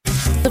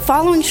The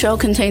following show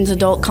contains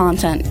adult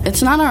content.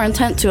 It's not our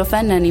intent to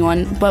offend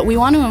anyone, but we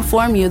want to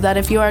inform you that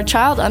if you are a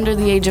child under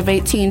the age of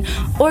 18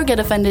 or get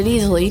offended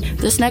easily,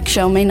 this next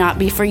show may not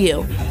be for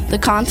you. The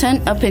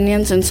content,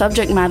 opinions, and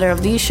subject matter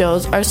of these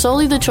shows are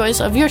solely the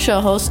choice of your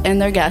show hosts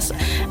and their guests,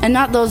 and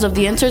not those of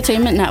the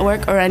Entertainment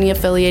Network or any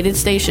affiliated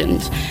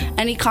stations.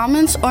 Any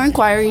comments or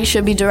inquiries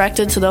should be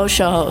directed to those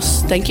show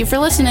hosts. Thank you for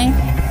listening.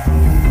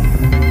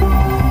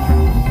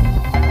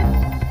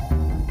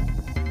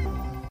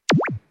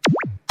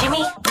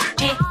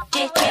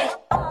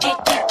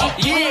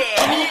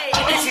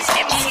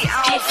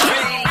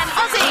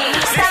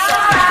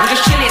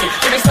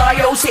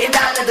 Sitting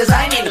down and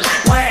designing,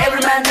 where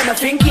every man never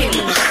thinking,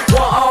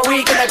 what are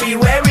we gonna be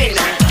wearing?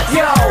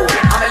 Yo,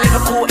 I'm a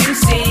Liverpool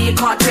MC, you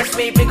can't test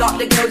me. Big up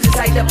the girls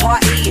inside the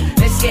party,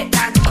 let's get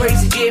down to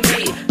crazy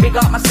Jimmy. Big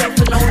up myself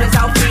and known as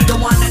Alfie, the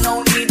one and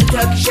only, the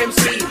Turkish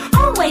MC.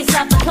 Always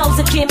love the clothes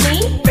of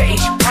Jimmy. Bitch,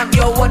 I'm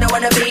your wanna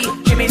be,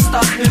 Jimmy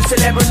Star, new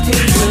celebrity.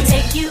 We'll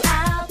take you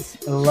out.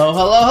 Hello,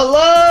 hello,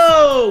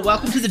 hello!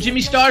 Welcome to the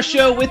Jimmy Star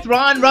Show with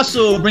Ron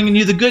Russell, bringing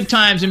you the good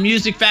times in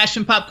music,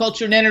 fashion, pop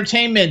culture, and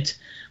entertainment.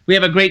 We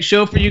have a great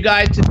show for you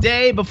guys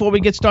today. Before we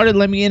get started,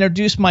 let me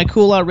introduce my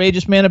cool,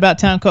 outrageous man about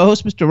town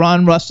co-host, Mr.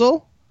 Ron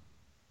Russell.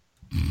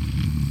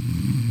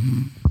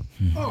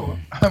 Oh,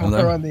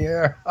 we're on the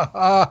air.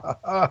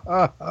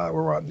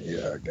 We're on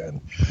the air again.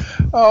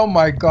 Oh,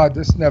 my God,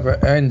 this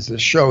never ends. The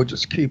show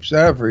just keeps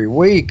every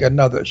week.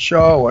 Another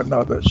show, I'm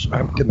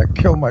going to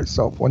kill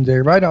myself one day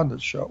right on the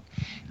show.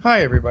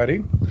 Hi,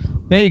 everybody.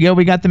 There you go.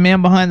 We got the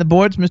man behind the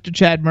boards, Mr.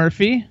 Chad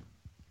Murphy.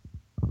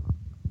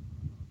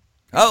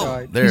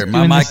 Oh, there, He's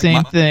doing the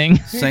same thing.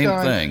 Same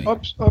thing.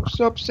 Up,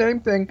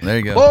 same thing. There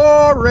you go.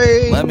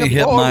 Boring. Let me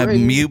hit my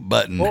mute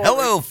button. Boring.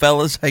 Hello,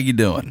 fellas. How you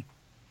doing?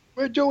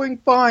 We're doing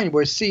fine.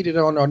 We're seated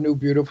on our new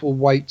beautiful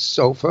white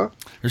sofa.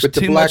 There's with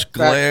the too black much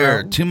glare.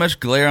 background. Too much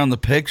glare on the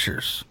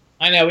pictures.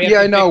 I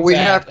know. We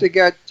have to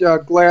get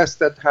glass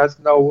that has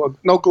no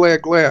glare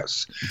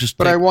glass.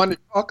 But I want to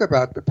talk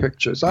about the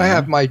pictures. I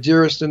have my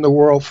dearest in the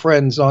world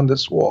friends on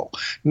this wall,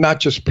 not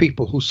just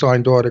people who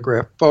signed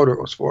autographed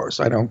photos for us.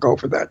 I don't go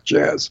for that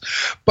jazz.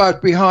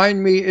 But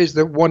behind me is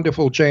the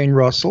wonderful Jane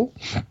Russell.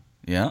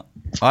 Yeah.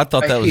 I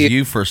thought that was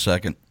you for a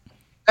second.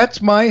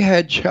 That's my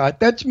headshot.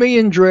 That's me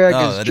in drag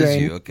as Jane.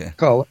 Is you. Okay.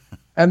 Color.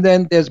 And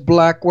then there's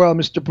Blackwell,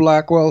 Mr.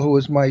 Blackwell, who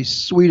is my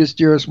sweetest,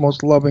 dearest,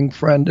 most loving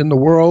friend in the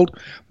world,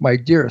 my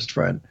dearest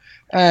friend.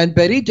 And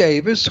Betty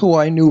Davis, who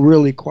I knew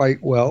really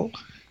quite well.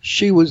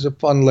 She was a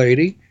fun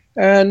lady.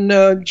 And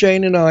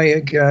Jane and I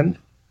again.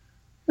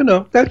 You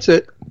know, that's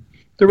it.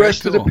 The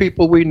rest of the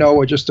people we know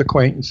are just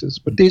acquaintances.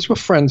 But these were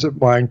friends of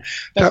mine.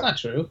 That's not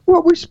true.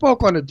 Well, we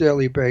spoke on a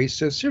daily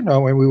basis, you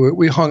know, and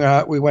we hung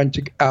out. We went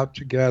out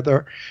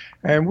together.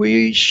 And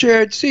we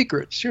shared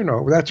secrets. You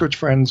know, that's what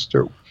friends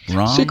do.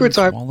 Ron's secrets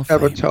I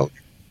never tell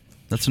you.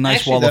 That's a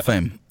nice wall of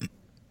fame.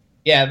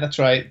 Yeah, that's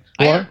right.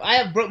 I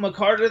have Brooke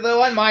McCarter,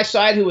 though, on my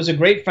side, who was a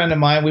great friend of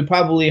mine. We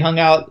probably hung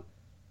out,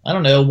 I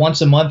don't know,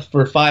 once a month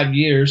for 5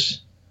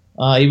 years.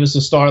 He was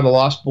the star of the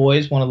Lost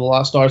Boys, one of the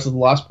lost stars of the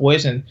Lost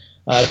Boys. And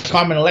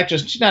Carmen Electra,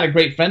 she's not a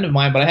great friend of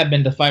mine, but I have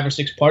been to 5 or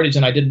 6 parties,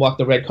 and I did walk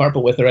the red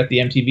carpet with her at the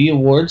MTV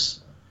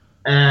Awards.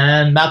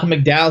 And Malcolm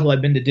McDowell, who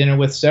I've been to dinner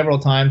with several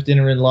times,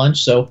 dinner and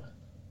lunch. So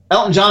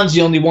Elton John's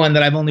the only one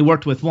that I've only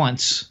worked with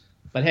once.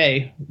 But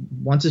hey,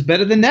 once is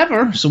better than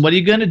never. So what are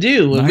you going to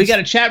do? Nice. We got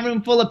a chat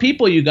room full of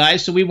people, you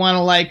guys. So we want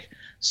to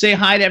say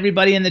hi to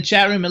everybody in the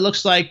chat room. It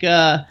looks like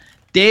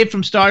Dave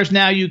from Stars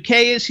Now UK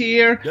is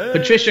here. Dave.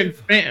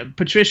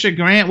 Patricia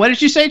Grant. What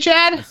did you say,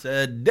 Chad? I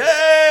said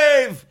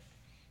Dave.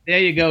 There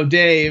you go,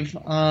 Dave.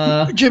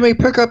 Jimmy,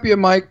 pick up your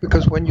mic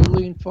because when you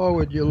lean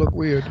forward, you look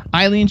weird.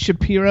 Eileen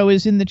Shapiro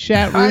is in the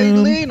chat room.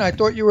 Eileen, I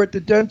thought you were at the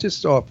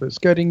dentist's office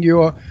getting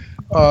your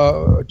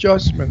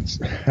adjustments.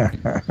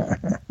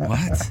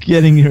 What?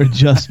 Getting your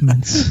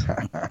adjustments.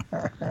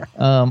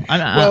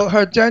 Well,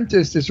 her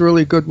dentist is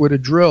really good with a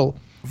drill,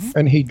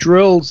 and he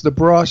drills the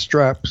bra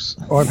straps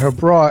on her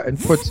bra and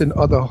puts in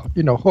other,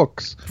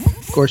 hooks.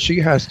 Of course, she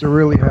has to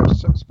really have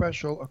some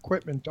special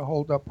equipment to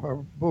hold up her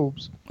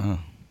boobs. Oh.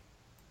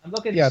 I'm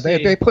looking. Yeah,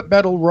 they put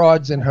metal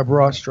rods in her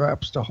bra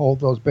straps to hold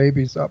those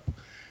babies up.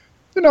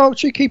 You know,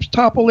 she keeps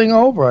toppling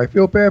over. I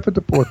feel bad for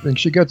the poor thing.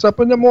 She gets up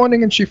in the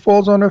morning and she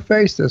falls on her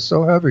face. They're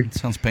so heavy. It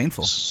sounds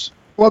painful.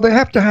 Well, they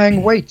have to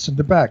hang weights in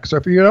the back. So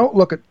if you don't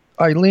look at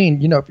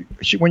Eileen,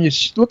 when you're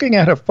looking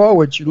at her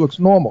forward, she looks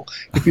normal.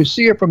 If you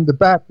see her from the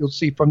back, you'll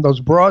see from those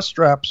bra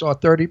straps are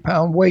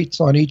 30-pound weights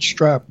on each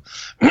strap.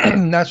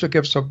 That's what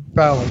gives her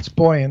balance,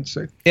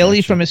 buoyancy.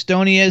 Illy from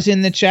Estonia is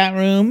in the chat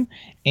room.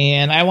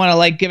 And I want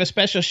to give a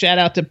special shout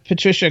out to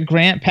Patricia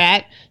Grant,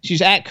 Pat.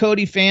 She's at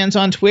Cody Fans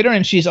on Twitter,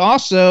 and she's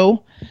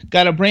also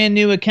got a brand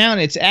new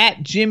account. It's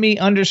at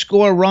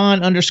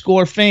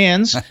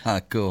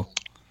Jimmy_Ron_fans. Cool.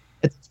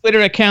 It's a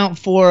Twitter account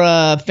for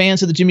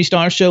fans of the Jimmy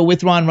Star Show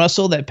with Ron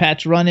Russell that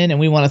Pat's running, and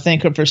we want to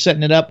thank her for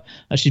setting it up.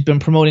 She's been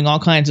promoting all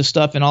kinds of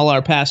stuff in all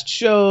our past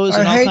shows.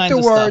 And I all hate kinds the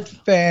of word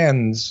stuff.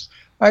 fans.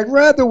 I'd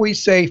rather we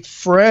say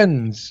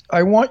friends.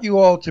 I want you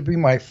all to be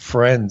my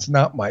friends,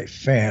 not my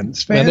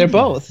fans. Well, they're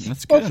both.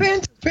 That's good.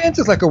 Well, fans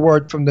is like a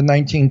word from the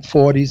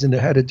 1940s, and it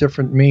had a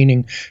different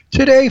meaning.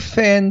 Today,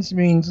 fans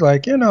means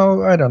like, I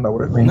don't know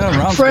what it means. No,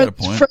 Ron's got a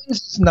point.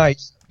 Friends is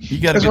nice. You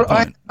got a good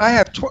point. I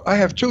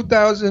have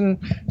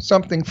 2,000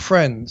 something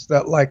friends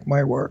that like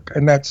my work,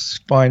 and that's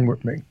fine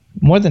with me.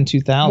 More than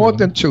 2,000. More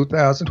than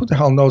 2,000. Who the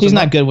hell knows? He's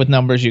not good with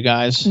numbers, you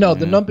guys. No,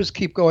 the numbers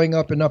keep going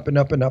up and up and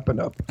up and up and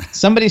up.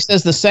 Somebody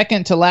says the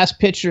second to last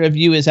picture of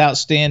you is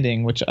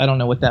outstanding, which I don't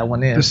know what that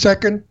one is. The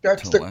second,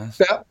 that's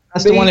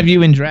the one of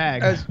you in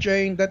drag. As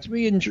Jane, that's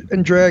me in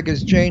drag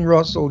as Jane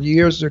Russell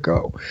years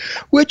ago,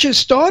 which is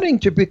starting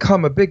to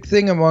become a big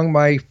thing among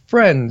my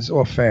friends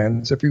or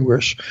fans, if you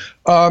wish.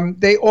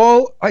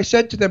 I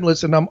said to them,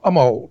 listen, I'm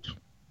old.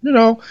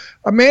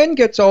 A man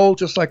gets old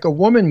just like a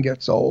woman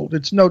gets old.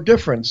 It's no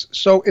difference.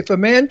 So if a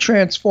man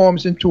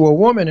transforms into a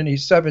woman and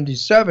he's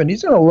 77,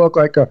 he's going to look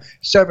like a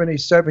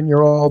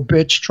 77-year-old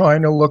bitch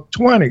trying to look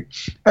 20.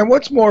 And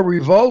what's more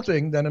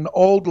revolting than an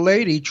old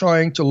lady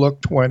trying to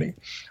look 20?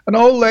 An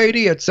old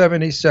lady at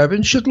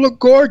 77 should look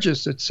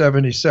gorgeous at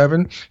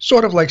 77,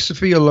 sort of like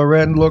Sophia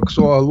Loren looks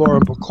or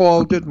Lauren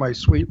Bacall did, my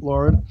sweet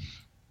Lauren.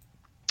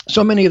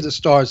 So many of the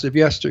stars of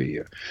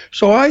yesteryear.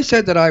 So I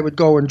said that I would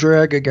go and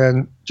drag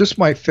again, just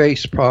my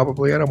face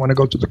probably. I don't want to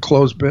go to the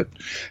clothes bit,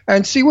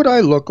 and see what I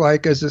look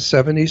like as a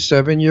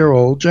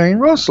 77-year-old Jane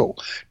Russell.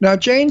 Now,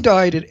 Jane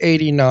died at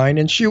 89,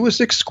 and she was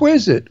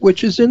exquisite,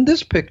 which is in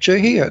this picture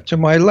here to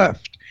my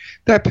left.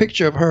 That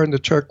picture of her in the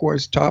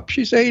turquoise top,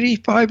 she's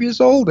 85 years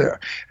old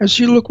there, and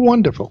she looked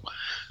wonderful.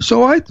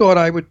 So I thought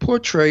I would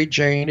portray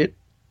Jane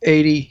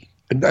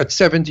at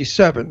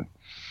 77.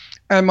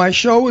 And my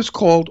show is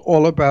called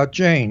All About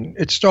Jane.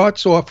 It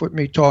starts off with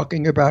me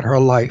talking about her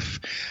life,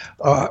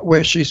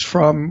 where she's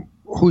from,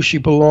 who she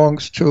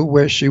belongs to,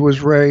 where she was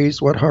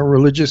raised, what her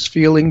religious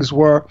feelings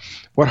were,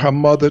 what her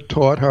mother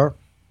taught her,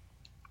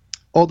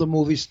 all the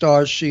movie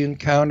stars she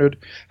encountered,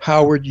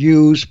 Howard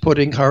Hughes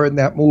putting her in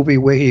that movie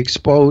where he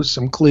exposed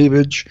some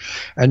cleavage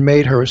and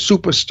made her a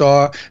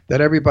superstar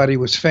that everybody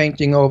was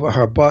fainting over,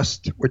 her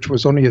bust, which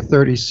was only a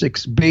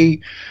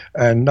 36B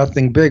and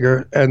nothing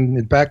bigger.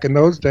 And back in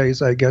those days,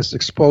 I guess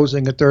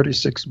exposing a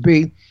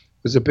 36B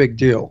was a big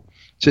deal.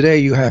 Today,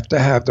 you have to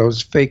have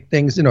those fake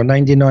things,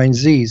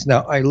 99Zs.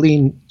 Now,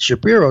 Eileen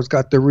Shapiro's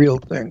got the real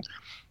thing.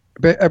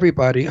 But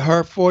everybody,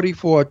 her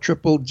 44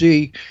 triple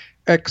D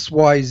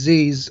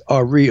XYZs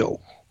are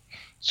real.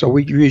 So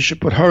we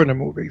should put her in a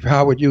movie. If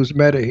Howard Hughes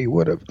met her, he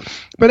would have.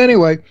 But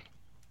anyway,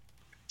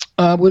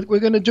 we're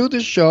going to do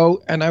this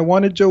show, and I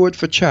want to do it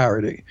for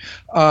charity.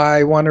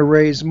 I want to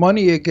raise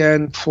money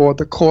again for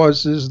the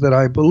causes that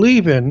I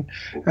believe in,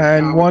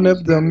 and one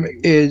of them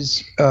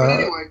is...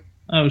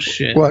 oh,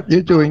 shit. What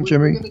you're doing,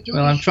 Jimmy?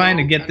 Well, I'm trying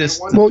to get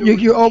this... Well,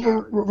 you're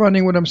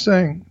overrunning what I'm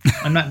saying.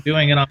 I'm not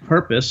doing it on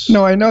purpose.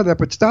 No, I know that,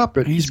 but stop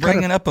it. He's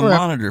bringing up a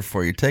monitor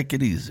for you. Take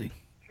it easy.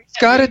 He's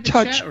got to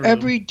touch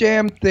every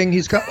damn thing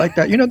he's got like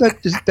that. You know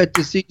that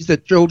disease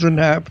that children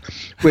have,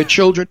 where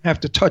children have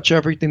to touch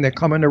everything. They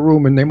come in a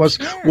room and they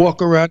must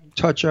walk around and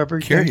touch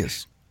everything.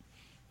 Curious.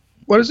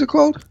 What is it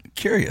called?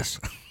 Curious.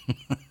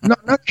 No,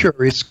 not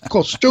curious. It's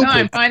called stupid. No,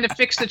 I'm trying to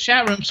fix the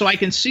chat room so I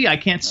can see. I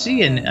can't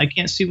see, and I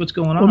can't see what's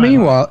going on. Well,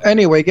 meanwhile,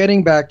 anyway,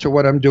 getting back to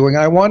what I'm doing,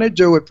 I want to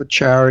do it for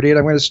charity, and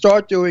I'm going to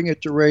start doing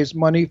it to raise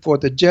money for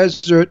the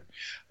Desert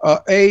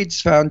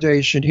AIDS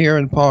Foundation here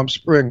in Palm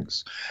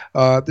Springs.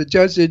 The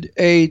Desert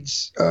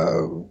AIDS,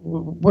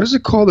 what is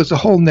it called? There's a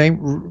whole name,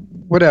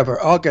 whatever.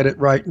 I'll get it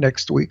right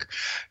next week.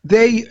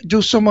 They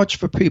do so much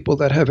for people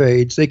that have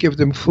AIDS. They give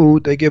them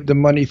food. They give them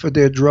money for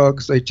their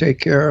drugs. They take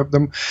care of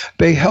them.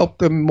 They help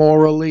them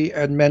morally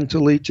and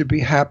mentally to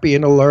be happy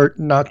and alert,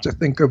 not to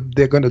think of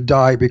they're going to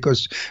die,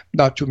 because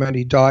not too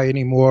many die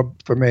anymore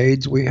from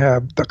AIDS. We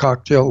have the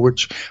cocktail,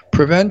 which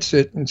prevents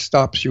it and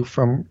stops you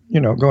from,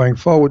 going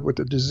forward with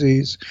the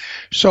disease.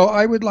 So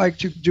I would like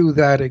to do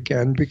that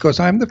again, because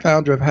I'm the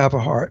founder of Have a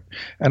Heart,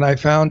 and I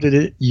founded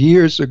it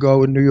years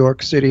ago in New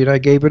York City, and I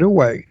gave it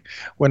away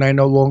when I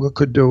no longer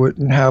could do it,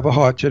 and Have a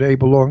Heart today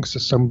belongs to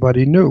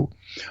somebody new.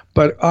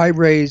 But I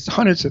raised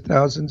hundreds of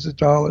thousands of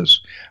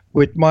dollars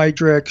with my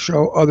drag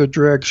show, other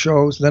drag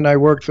shows. Then I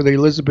worked for the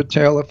Elizabeth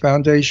Taylor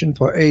Foundation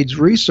for AIDS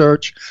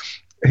Research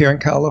here in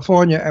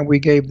California, and we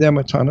gave them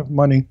a ton of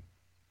money.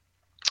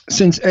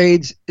 Since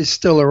AIDS is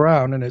still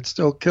around and it's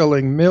still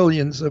killing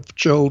millions of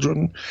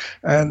children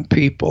and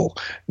people,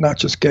 not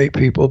just gay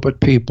people,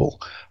 but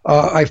people,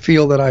 I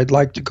feel that I'd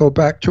like to go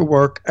back to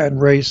work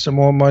and raise some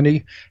more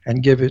money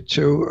and give it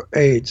to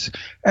AIDS.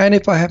 And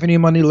if I have any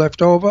money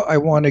left over, I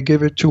want to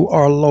give it to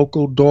our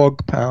local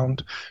dog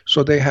pound,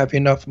 so they have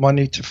enough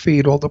money to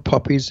feed all the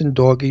puppies and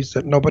doggies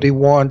that nobody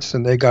wants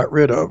and they got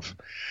rid of.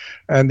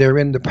 And they're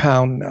in the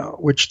pound now,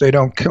 which they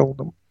don't kill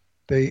them.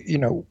 They,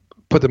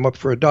 put them up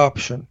for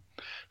adoption.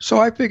 So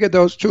I figured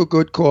those two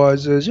good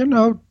causes,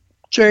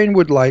 Jane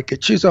would like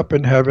it. She's up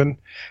in heaven.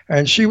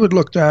 And she would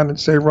look down and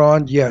say,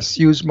 Ron, yes,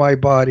 use my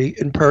body,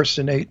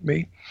 impersonate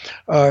me.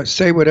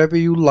 Say whatever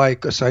you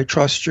like, because I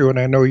trust you and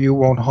I know you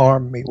won't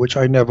harm me, which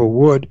I never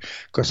would,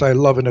 because I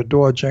love and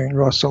adore Jane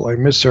Russell. I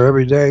miss her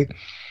every day.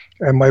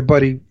 And my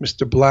buddy,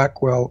 Mr.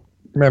 Blackwell,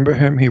 remember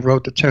him? He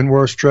wrote the 10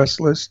 worst dress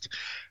list.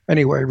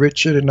 Anyway,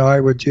 Richard and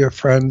I were dear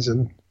friends,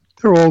 and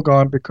they're all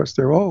gone because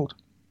they're old.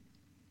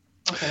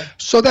 Okay.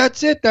 So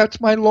that's it.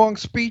 That's my long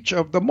speech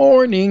of the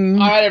morning.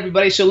 All right,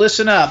 everybody, so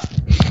listen up.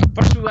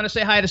 First, we want to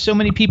say hi to so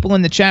many people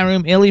in the chat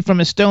room. Illy from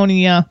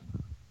Estonia.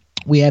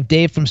 We have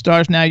Dave from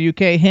Stars Now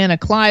UK. Hannah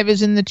Clive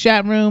is in the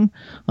chat room.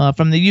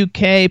 From the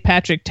UK,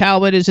 Patrick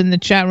Talbot is in the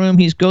chat room.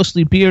 He's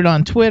Ghostly Beard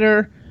on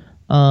Twitter.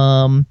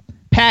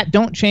 Pat,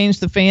 don't change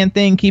the fan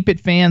thing. Keep it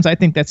fans. I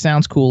think that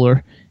sounds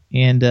cooler.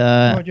 And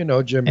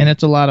Jimmy. And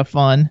it's a lot of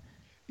fun.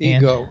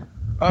 Ego.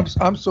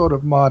 I'm sort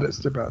of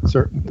modest about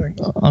certain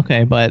things.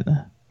 Okay, but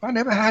I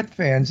never had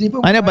fans.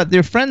 I know, but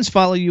your friends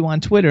follow you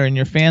on Twitter, and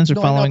your fans are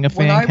following a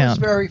fan count. When I was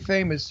very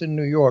famous in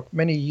New York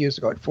many years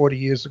ago, like 40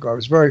 years ago, I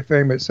was very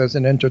famous as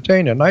an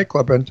entertainer,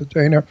 nightclub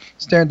entertainer,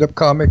 stand-up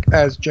comic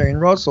as Jane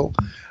Russell.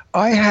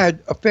 I had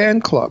a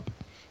fan club,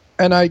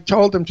 and I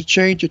told them to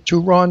change it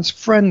to Ron's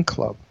Friend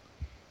Club.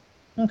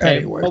 Okay,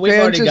 anyway, well, we've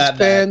already got that.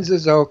 Fans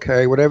is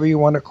okay. Whatever you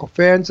want to call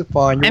fans are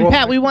fine. And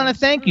Pat, we want to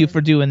thank you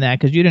for doing that,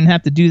 because you didn't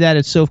have to do that.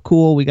 It's so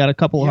cool. We got a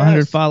couple of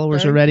hundred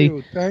followers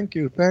already. Thank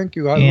you.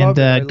 I love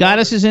it.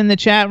 Goddess is in the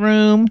chat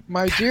room.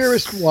 My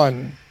dearest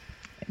one,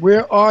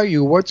 where are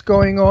you? What's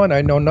going on?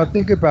 I know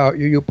nothing about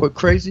you. You put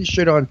crazy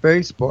shit on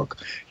Facebook.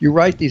 You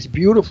write these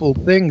beautiful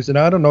things, and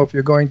I don't know if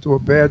you're going through a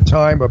bad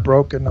time, a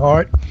broken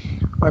heart.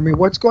 I mean,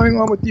 what's going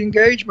on with the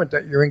engagement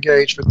that you're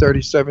engaged for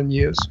 37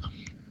 years?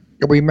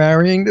 Are we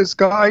marrying this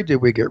guy?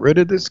 Did we get rid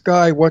of this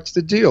guy? What's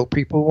the deal?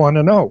 People want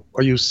to know.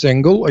 Are you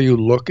single? Are you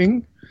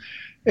looking?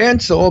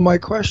 Answer all my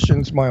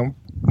questions, mon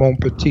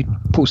petit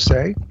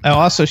poussé. Oh,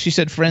 also, she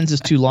said Friends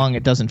is too long.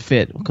 It doesn't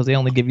fit because they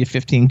only give you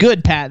 15.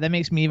 Good, Pat. That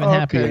makes me even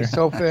happier. Okay,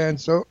 so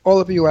fans, so all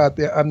of you out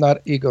there, I'm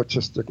not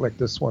egotistic like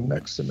this one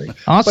next to me.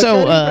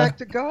 Also, back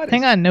to Goddess,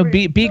 hang on. No,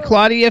 B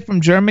Claudia from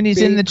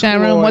Germany's in the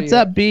chat room. What's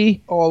up,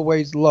 B?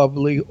 Always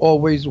lovely,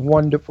 always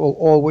wonderful,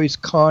 always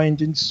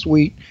kind and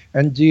sweet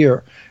and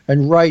dear,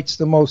 and writes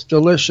the most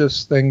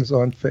delicious things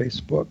on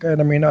Facebook.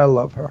 And I mean, I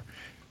love her.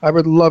 I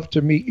would love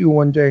to meet you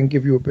one day and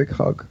give you a big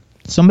hug.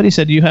 Somebody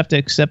said you have to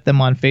accept them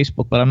on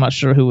Facebook, but I'm not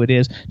sure who it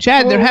is.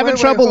 Chad, they're having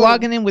trouble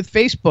logging in with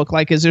Facebook.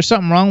 Like, is there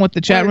something wrong with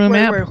the chat room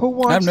app? Who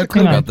wants I have no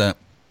clue about that.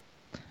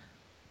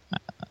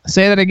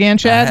 Say that again,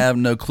 Chad? I have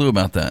no clue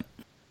about that.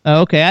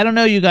 Okay, I don't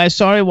know, you guys.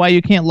 Sorry why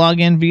you can't log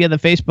in via the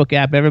Facebook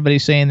app.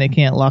 Everybody's saying they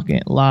can't log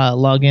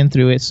in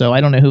through it, so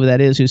I don't know who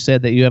that is who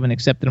said that you haven't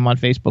accepted them on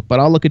Facebook,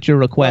 but I'll look at your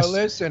request.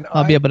 Well, listen,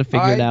 I'll be able to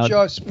figure it out. I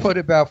just put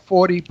about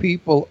 40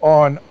 people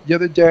on. The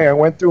other day I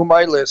went through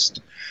my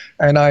list,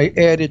 and I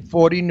added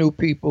 40 new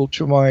people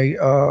to my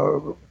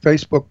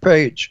Facebook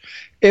page.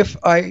 If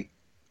I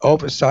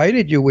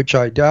oversighted you, which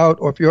I doubt,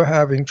 or if you're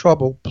having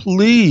trouble,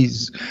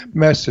 please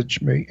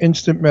message me,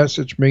 instant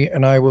message me,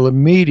 and I will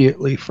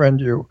immediately friend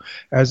you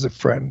as a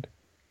friend.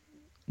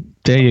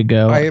 There you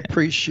go. I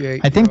appreciate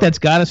I think that's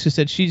Goddess who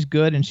said she's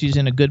good and she's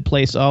in a good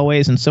place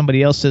always, and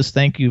somebody else says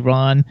thank you,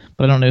 Ron,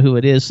 but I don't know who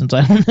it is since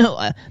I don't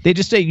know. They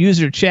just say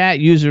user chat,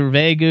 user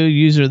Vagu,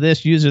 user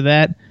this, user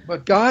that.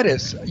 But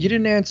Goddess, you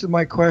didn't answer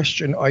my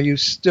question. Are you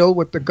still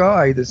with the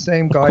guy, the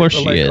same guy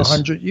for like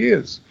 100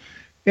 years?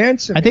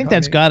 Answer me, I think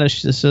that's honey.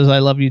 Goddess that says I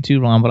love you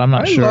too, Ron, but I'm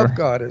not sure. I love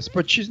Goddess,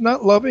 but she's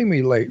not loving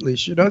me lately.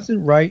 She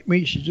doesn't write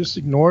me. She just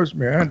ignores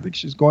me. I don't think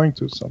she's going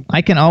through something.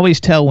 I can always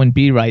tell when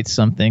B writes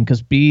something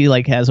because B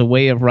has a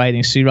way of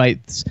writing. She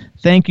writes,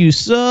 "Thank you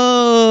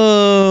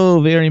so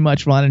very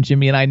much, Ron and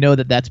Jimmy," and I know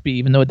that that's B,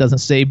 even though it doesn't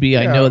say B.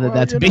 I know that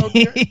that's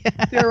B.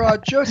 There are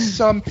just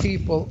some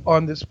people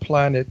on this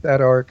planet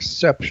that are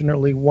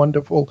exceptionally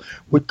wonderful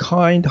with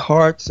kind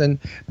hearts, and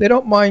they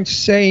don't mind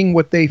saying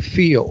what they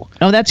feel.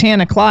 Oh, that's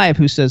Hannah Clive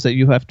who says that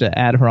you have to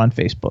add her on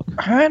Facebook.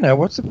 Hannah,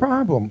 what's the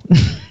problem?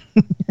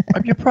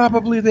 You're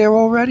probably there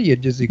already, you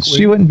dizzy queen.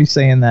 She wouldn't be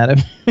saying that.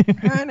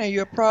 Hannah,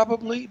 you're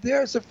probably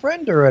there as a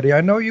friend already.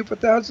 I know you for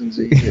thousands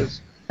of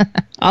years.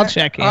 I'll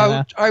check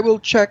Hannah. I will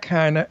check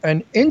Hannah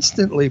and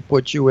instantly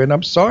put you in.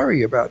 I'm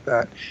sorry about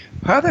that.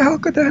 How the hell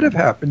could that have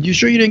happened? You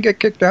sure you didn't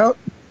get kicked out?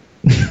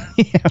 Yeah,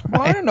 right.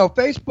 Well, I don't know.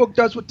 Facebook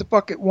does what the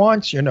fuck it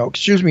wants, you know.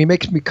 Excuse me,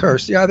 makes me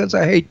curse. Yeah,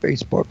 I hate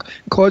Facebook.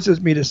 Causes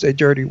me to say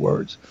dirty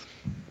words.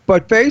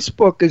 But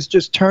Facebook is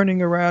just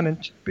turning around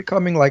and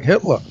becoming like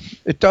Hitler.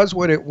 It does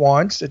what it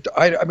wants.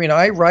 I mean,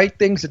 I write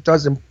things. It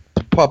doesn't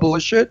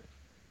publish it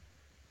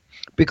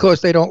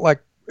because they don't like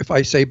if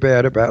I say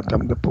bad about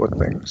them, the poor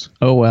things.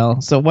 Oh,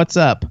 well. So what's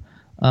up?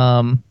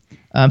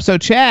 So,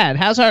 Chad,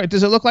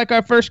 does it look like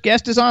our first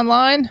guest is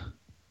online?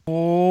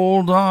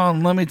 Hold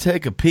on. Let me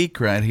take a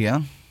peek right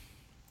here.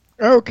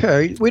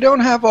 Okay. We don't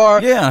have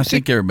our... Yeah, I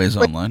think everybody's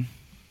online.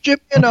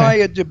 Jimmy and I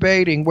are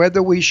debating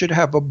whether we should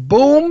have a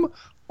boom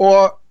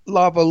or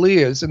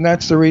lavaliers, and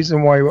that's the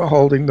reason why we're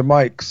holding the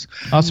mics.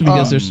 Also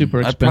because they're super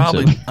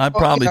expensive. I'd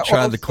probably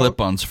try the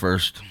clip-ons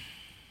first.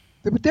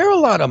 But they're a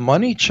lot of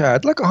money,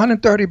 Chad. Like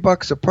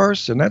 $130 a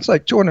person. That's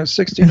like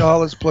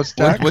 $260 plus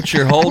tax. What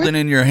you're holding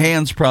in your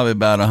hand's probably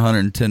about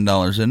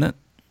 $110, isn't it?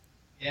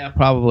 Yeah,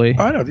 probably.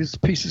 I know these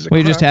pieces of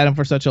We crap. just had them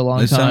for such a long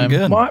They sound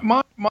time. good.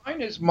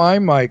 Mine is my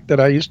mic that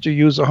I used to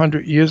use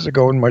 100 years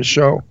ago in my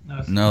show.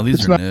 No, these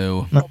It's are not-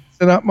 new. Is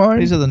it not mine?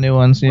 These are the new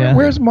ones, yeah.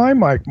 Where's my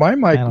mic? My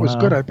mic I don't was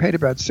know. good. I paid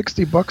about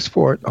 $60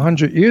 for it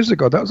 100 years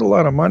ago. That was a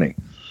lot of money.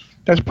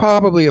 That's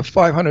probably a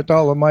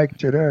 $500 mic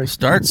today.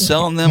 Start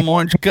selling them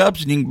orange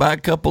cups, and you can buy a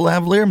couple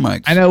lavalier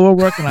mics. I know, we're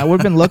working on it.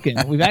 We've been looking.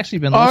 We've actually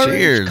been looking. Orange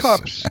Cheers.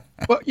 cups.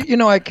 But,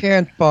 I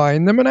can't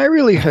find them, and I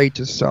really hate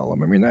to sell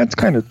them. I mean, that's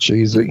kind of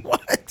cheesy.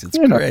 What? It's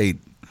You know. great.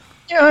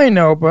 Yeah, I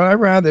know, but I'd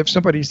rather if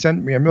somebody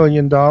sent me $1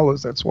 million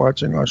that's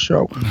watching our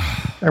show,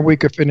 and we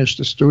could finish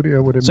the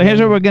studio with So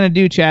here's what we're going to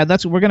do, Chad.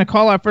 We're going to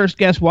call our first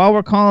guest. While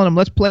we're calling him,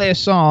 let's play a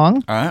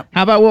song. All right.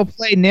 How about we'll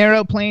play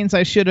Narrow Plains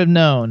I Should Have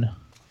Known?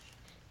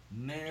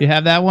 Do you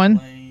have that one?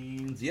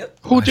 Yep.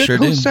 Who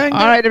sang that?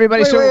 All right,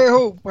 everybody. Wait,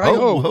 who? By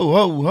Ho, who? ho,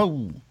 ho,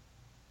 ho.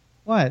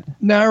 What?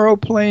 Narrow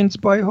Plains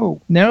by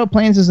who? Narrow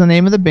Plains is the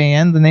name of the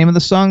band. The name of the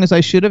song is I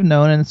Should Have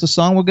Known, and it's a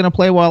song we're going to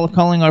play while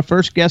calling our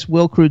first guest,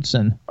 Will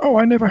Crewdson. Oh,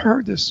 I never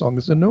heard this song.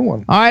 It's a new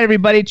one. All right,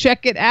 everybody,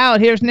 check it out.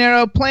 Here's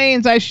Narrow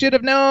Plains I Should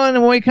Have Known,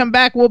 and when we come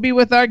back, we'll be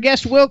with our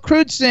guest, Will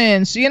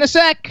Crewdson. See you in a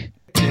sec.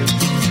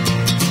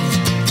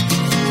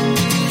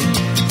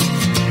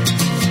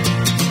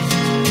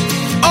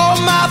 All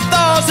my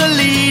thoughts are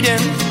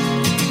leading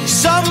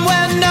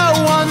somewhere no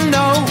one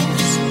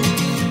knows.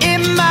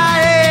 In my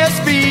head's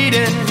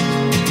beating,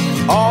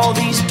 all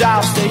these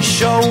doubts they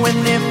show.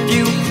 And if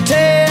you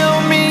tell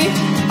me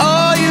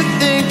all you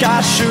think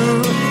I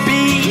should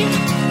be,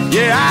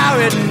 yeah, I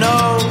already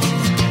know.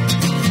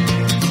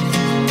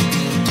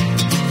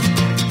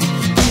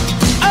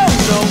 Oh,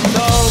 no,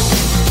 no.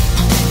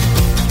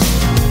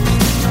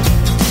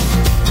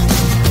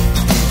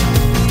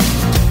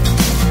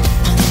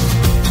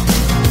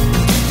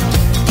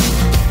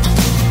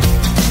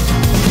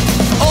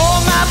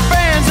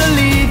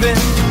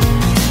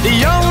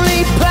 The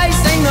only place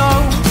they know,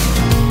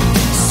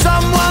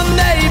 someone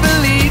they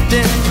believed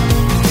in,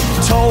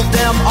 told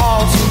them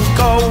all to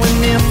go.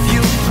 And if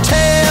you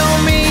tell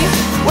me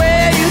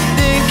where you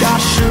think I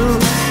should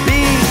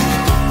be,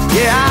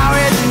 yeah, I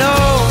already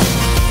know.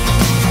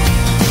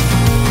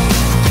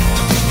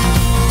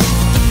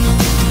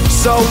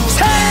 So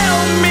tell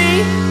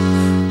me,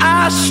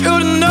 I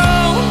should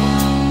know,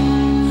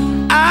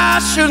 I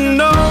should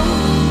know.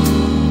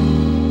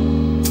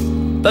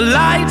 The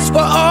lights were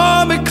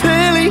on, but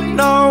clearly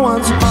no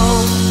one's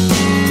home.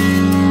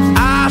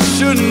 I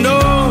should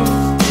know.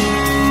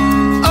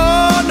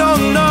 Oh, no,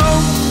 no.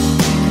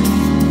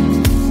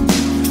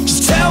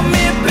 Just tell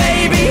me,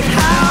 baby,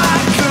 how I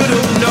could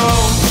have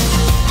known.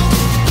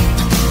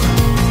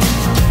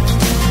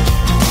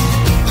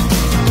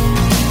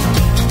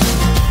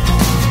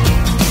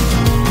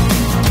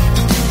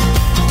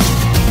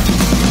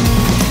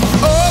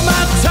 All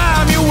my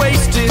time you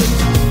wasted,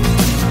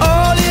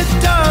 all it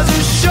does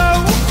is show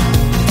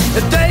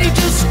that they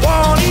just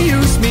wanna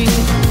use me,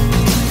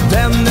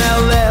 then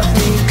they'll let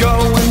me go.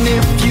 And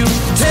if you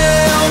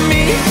tell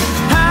me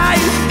how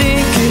you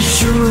think it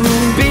should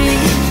be,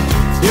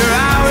 you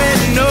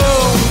already know.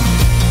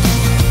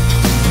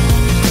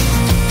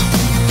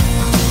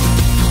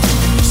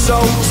 So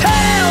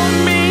tell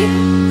me,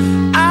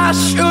 I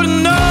should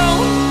know,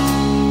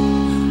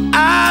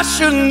 I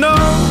should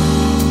know.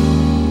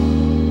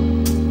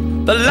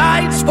 The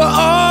lights were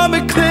on,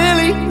 but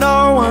clearly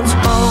no one's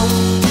home.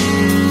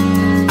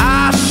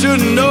 I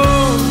should know.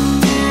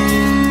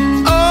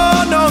 Oh,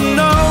 no,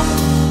 no.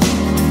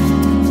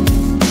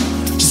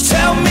 Just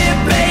tell me,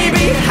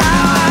 baby,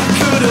 how I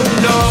could have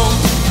known.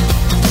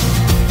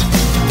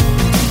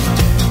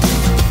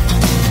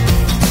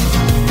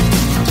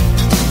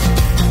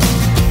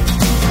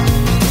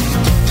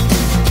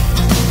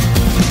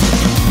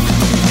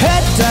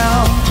 Head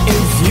down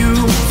if you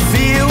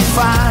feel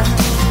fine.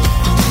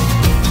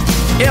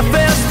 If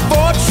there's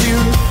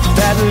fortune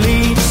that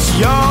leads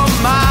your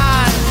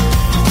mind,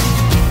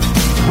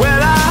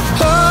 well, I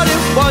heard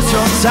it was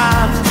your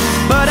time,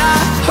 but I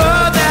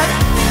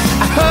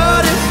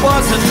heard it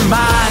wasn't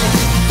mine.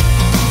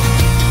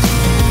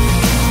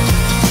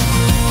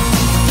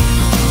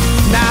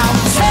 Now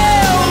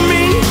tell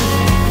me,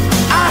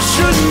 I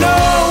should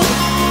know.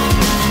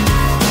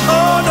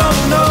 Oh, no,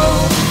 no.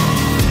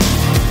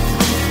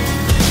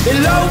 They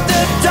load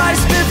the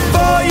dice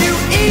before you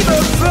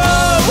even throw.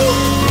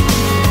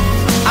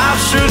 I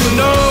should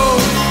know.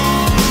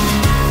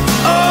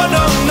 Oh,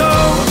 no, no.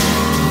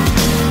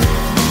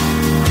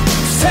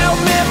 Tell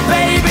me,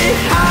 baby,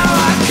 how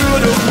I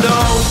could have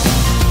known.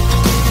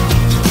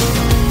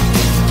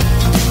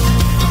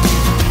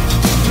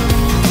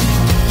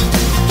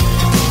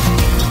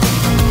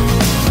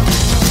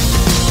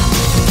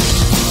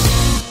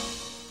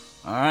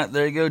 All right,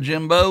 there you go,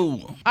 Jimbo.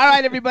 All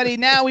right, everybody.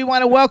 Now we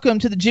want to welcome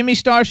to the Jimmy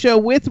Star Show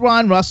with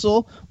Ron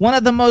Russell, one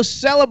of the most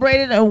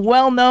celebrated and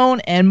well-known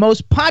and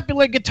most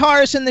popular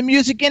guitarists in the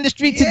music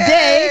industry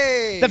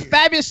today. the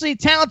fabulously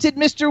talented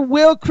Mr.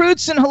 Will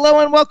Crewdson. Hello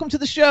and welcome to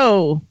the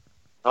show.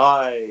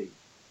 Hi.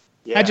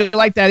 Yeah. How'd you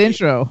like that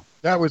intro?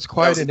 That was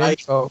quite an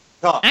intro.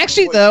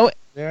 Actually, though,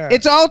 Yeah.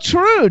 it's all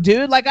true,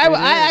 dude. Like,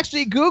 I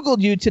actually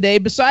Googled you today.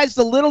 Besides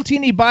the little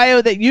teeny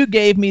bio that you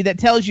gave me that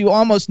tells you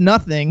almost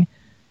nothing,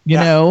 you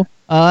know.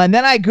 And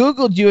then I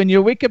Googled you, and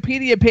your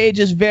Wikipedia page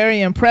is very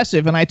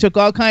impressive. And I took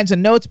all kinds of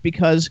notes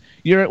because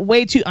you're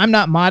way too. I'm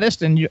not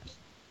modest, and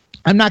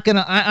I'm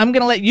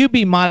gonna let you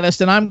be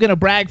modest, and I'm gonna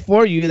brag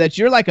for you that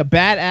you're like a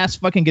badass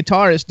fucking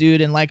guitarist,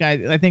 dude. And like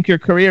I think your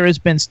career has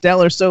been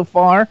stellar so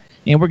far.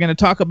 And we're gonna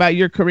talk about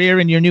your career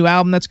and your new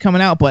album that's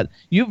coming out. But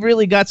you've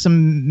really got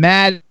some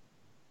mad.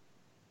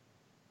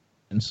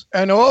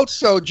 And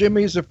also,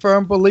 Jimmy's a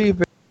firm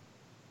believer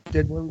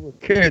that when we were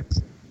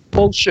kids,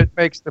 bullshit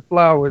makes the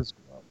flowers grow.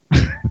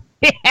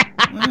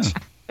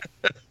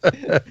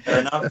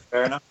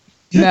 Fair enough.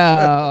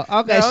 No,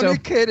 okay, No, so only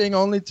kidding,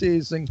 only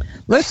teasing.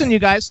 listen, you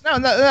guys.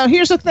 No.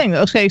 Here's the thing.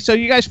 Okay, so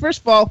you guys,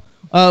 first of all,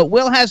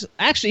 Will has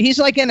actually he's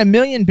like in a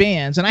million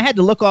bands, and I had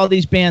to look all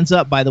these bands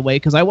up, by the way,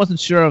 because I wasn't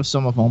sure of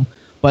some of them.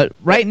 But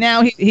right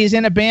now he's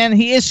in a band.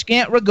 He is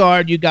Scant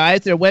Regard, you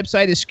guys. Their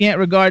website is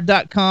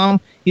scantregard.com.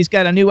 He's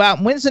got a new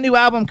album. When's the new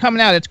album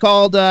coming out? It's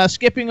called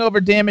Skipping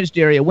Over Damaged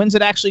Area. When's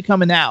it actually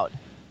coming out?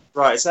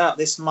 Right, it's out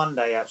this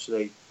Monday,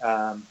 actually.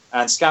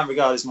 And Scant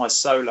Regard is my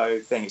solo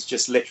thing. It's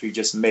just literally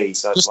just me.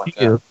 So it's like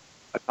a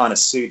kind of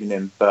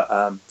pseudonym, but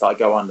that I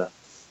go under.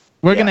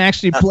 We're gonna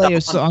actually play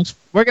songs.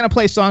 We're gonna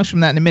play songs from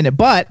that in a minute.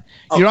 But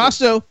you're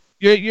also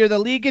you're the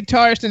lead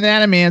guitarist in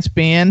Adamant's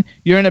band.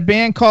 You're in a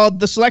band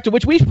called The Selector,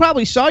 which we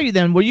probably saw you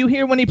then. Were you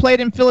here when he played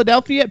in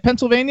Philadelphia,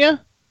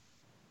 Pennsylvania?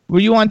 Were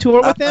you on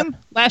tour with him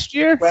last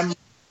year?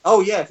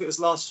 If it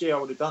was last year, I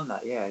would have done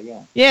that. Yeah.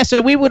 Yeah,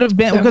 so we would have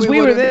been because we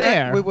were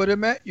there. We would have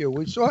met you.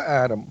 We saw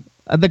Adam.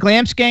 The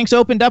Glam Skanks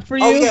opened up for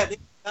you. Oh yeah,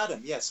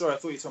 Adam. Yeah, sorry, I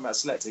thought you were talking about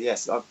Selector.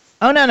 Yes. No,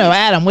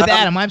 Adam. With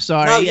Adam, I'm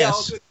sorry. No, yes. I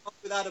was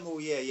with Adam all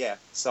year. Yeah,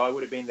 so I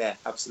would have been there.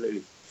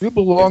 Absolutely. You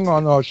belong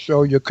on our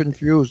show. You're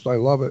confused. I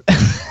love it.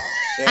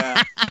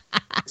 Yeah.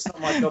 It's not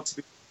my job to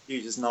be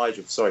confused as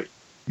Nigel. Sorry.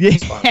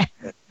 Yeah.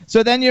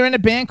 So then you're in a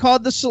band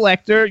called The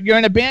Selector. You're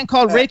in a band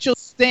called Rachel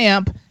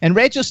Stamp. And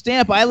Rachel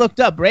Stamp, I looked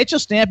up. Rachel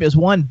Stamp is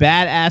one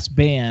badass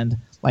band.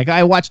 Like,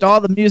 I watched all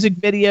the music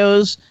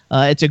videos.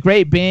 It's a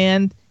great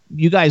band.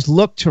 You guys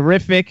look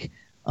terrific.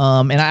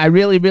 And I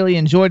really, really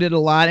enjoyed it a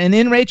lot. And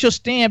in Rachel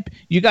Stamp,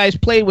 you guys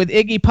played with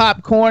Iggy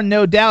Pop, Korn,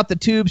 No Doubt, The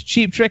Tubes,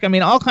 Cheap Trick. I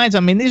mean, all kinds. I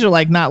mean, these are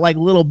like not like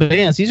little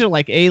bands. These are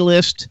like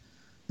A-list,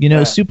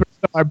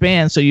 superstar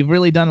bands. So you've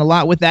really done a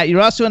lot with that.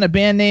 You're also in a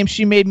band named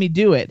She Made Me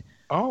Do It.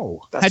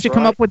 Oh, how'd you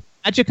come up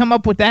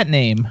with that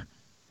name?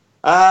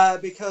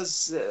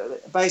 Because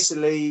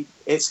basically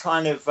it's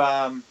kind of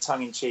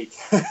tongue in cheek.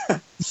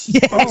 It's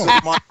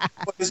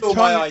all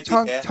my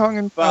idea.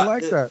 I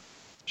like that.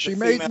 She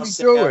made me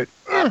do it.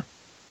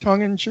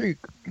 Tongue in cheek.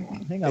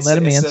 I think I'll let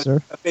him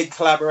answer. A big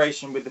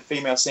collaboration with the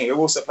female singer who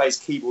also plays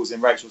keyboards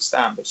in Rachel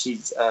Stamp, but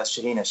she's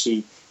Shahina.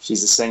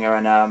 She's a singer,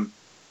 and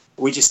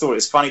we just thought it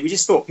was funny. We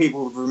just thought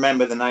people would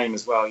remember the name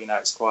as well.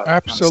 It's quite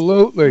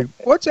absolutely.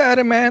 What's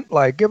Adam Ant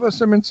like? Give us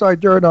some inside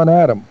dirt on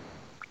Adam.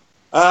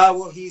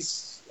 Well,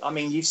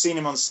 you've seen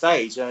him on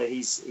stage.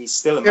 He's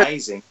still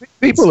amazing.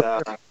 People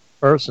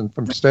person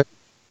from stage.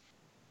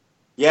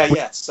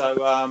 Yeah.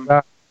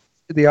 So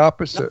the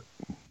opposite.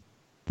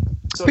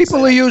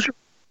 People are usually.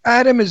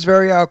 Adam is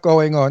very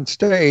outgoing on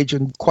stage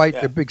and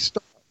quite the big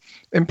star.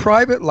 In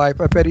private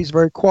life, I bet he's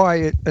very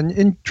quiet and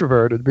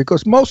introverted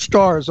because most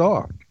stars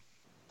are.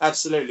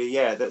 Absolutely,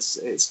 yeah.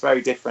 It's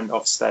very different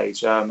off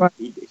stage.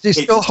 Is he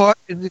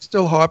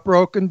still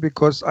heartbroken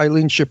because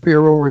Eileen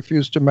Shapiro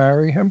refused to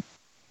marry him?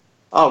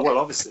 Oh well,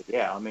 obviously,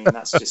 yeah. I mean,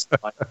 that's just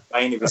like the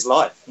bane of his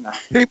life,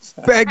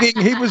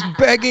 He was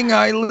begging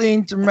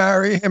Eileen to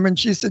marry him, and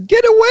she said,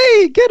 "Get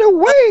away, get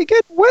away,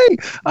 get away!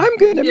 I'm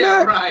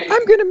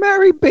gonna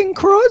marry Bing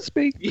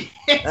Crosby."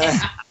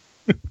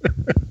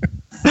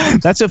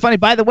 That's so funny.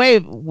 By the way,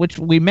 which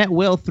we met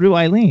Will through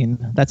Eileen.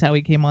 That's how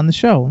he came on the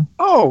show.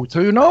 Oh, so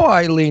you know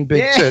Eileen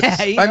Big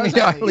Tits?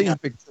 Eileen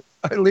Big Tits.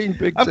 Eileen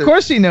Big Tits. Of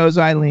course he knows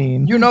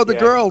Eileen. You know the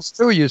girls,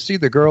 too. You see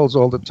the girls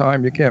all the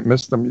time. You can't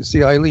miss them. You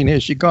see Eileen, here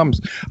she comes.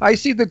 I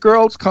see the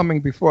girls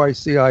coming before I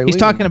see Eileen. He's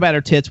talking about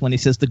her tits when he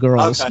says the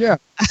girls. Okay.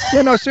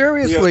 Yeah. No,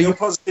 seriously. You're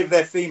positive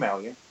they're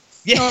female, yeah?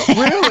 Yeah.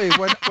 No, really.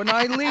 When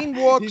Eileen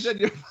walks... You said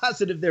you're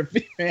positive they're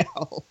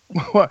female.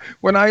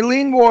 When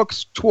Eileen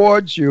walks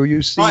towards you,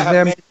 you see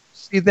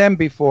them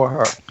before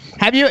her.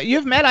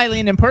 You've met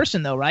Eileen in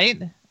person, though,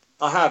 right?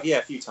 I have, a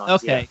few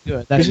times. Okay,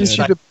 good.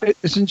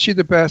 Isn't she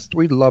the best?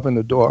 We love and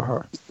adore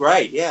her.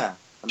 Great, yeah.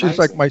 Amazing. She's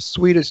like my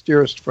sweetest,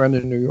 dearest friend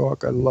in New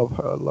York. I love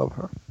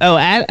her. Oh,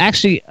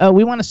 actually,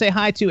 we want to say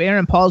hi to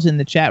Aaron Paul's in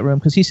the chat room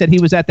because he said he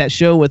was at that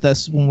show with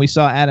us when we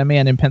saw Adam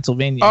Ant in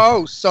Pennsylvania.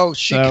 Oh, so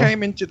she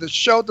came into the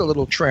show, the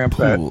little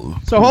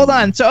trampette. So hold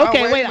on. So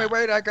okay, wait.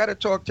 I got to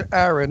talk to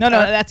Aaron. No,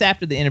 that's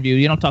after the interview.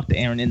 You don't talk to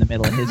Aaron in the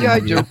middle of his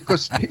interview. Yeah, I do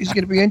because he's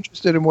going to be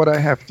interested in what I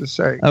have to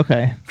say.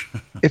 Okay.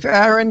 If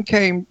Aaron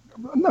came,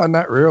 no,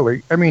 not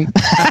really. I mean,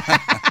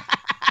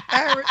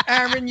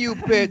 Aaron, you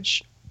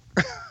bitch.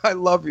 I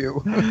love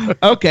you.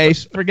 Okay,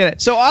 forget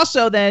it. So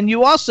also then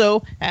you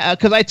also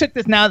because I took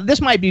this now.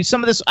 This might be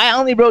some of this. I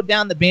only wrote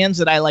down the bands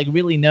that I like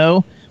really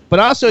know. But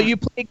also you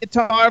play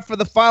guitar for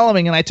the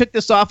following, and I took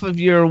this off of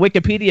your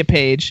Wikipedia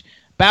page.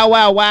 Bow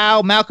Wow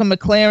Wow, Malcolm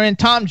McLaren,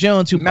 Tom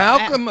Jones.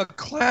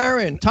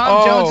 McLaren.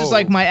 Tom Jones is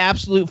like my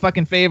absolute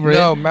fucking favorite.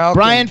 No, Malcolm.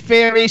 Brian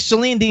Ferry,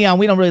 Celine Dion.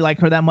 We don't really like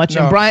her that much.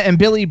 No. And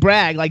Billy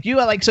Bragg. Like you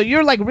are like so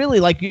you're like really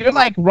like you're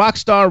like rock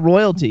star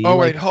royalty. Oh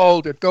like, wait,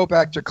 hold it. Go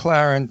back to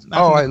Clarence.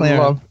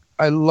 McLaren.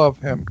 I love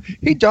him.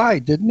 He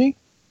died, didn't he?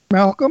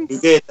 Malcolm? He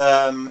did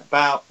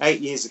about 8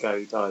 years ago.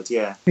 He died.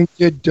 Yeah. He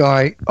did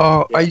die.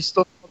 Oh, Yeah. I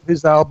still love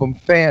his album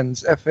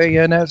Fans,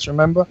 Fans.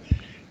 Remember?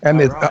 And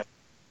the Right.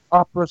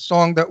 opera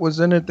song that was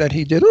in it that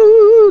he did.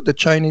 Ooh, the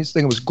Chinese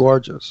thing was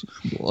gorgeous.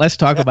 Let's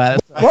talk about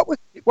it.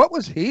 What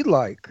was he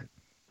like?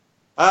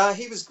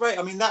 He was great.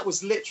 I mean, that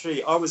was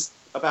literally, I was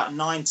about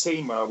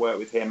 19 when I worked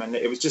with him, and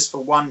it was just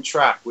for one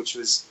track, which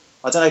was,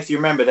 I don't know if you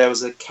remember, there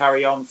was a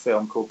Carry On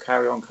film called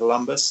Carry On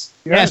Columbus.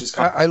 Yes,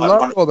 I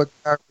love all the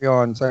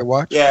carry-ons I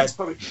watched. Yeah, it's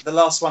probably the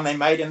last one they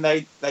made, and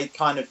they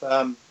kind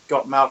of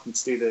got Malcolm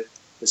to do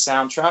the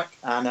soundtrack,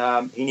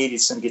 and he needed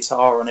some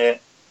guitar on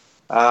it.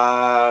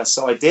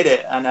 So I did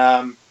it, and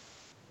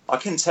I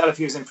couldn't tell if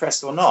he was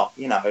impressed or not.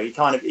 You know,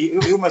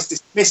 he almost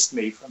dismissed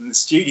me from the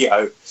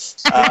studio.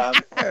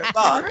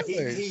 But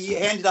Really? he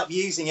ended up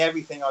using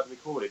everything I'd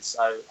recorded,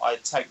 so I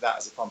take that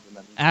as a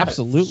compliment.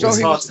 Absolutely. It was So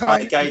he hard was to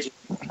kind of gauge it,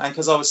 and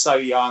because I was so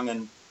young,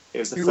 and it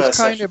was the He first was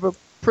kind session. of a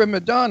prima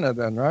donna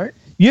then, right?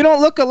 You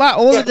don't look a lot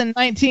older Yeah. than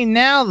 19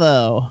 now,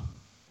 though.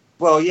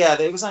 Well, yeah,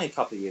 it was only a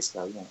couple of years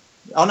ago. Yeah.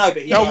 Oh no,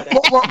 but he Now, had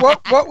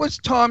what was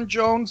Tom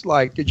Jones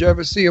like? Did you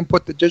ever see him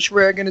put the dish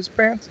rag in his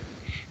pants?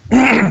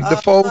 The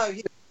fold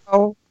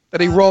towel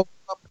that he rolled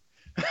up?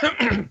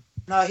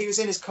 No, he was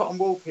in his cotton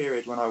wool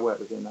period when I worked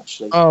with him,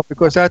 actually. Oh,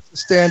 because that's the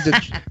standard.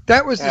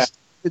 That was Yeah.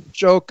 the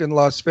joke in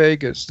Las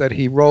Vegas, that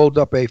he rolled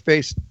up a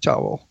face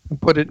towel and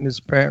put it in his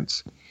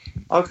pants.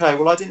 Okay,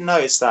 well, I didn't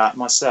notice that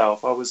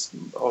myself. I was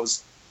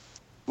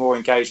more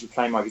engaged with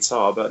playing my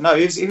guitar, but no,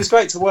 he was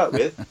great to work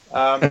with. Did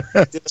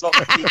a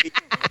lot of TV.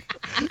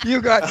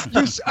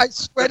 I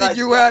sweated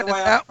you out in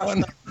that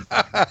one.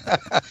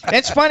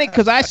 It's funny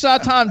because I saw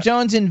Tom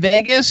Jones in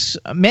Vegas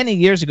many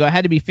years ago. It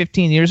had to be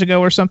 15 years ago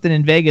or something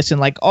in Vegas, and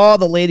like all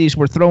the ladies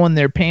were throwing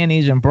their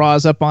panties and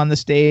bras up on the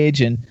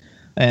stage, and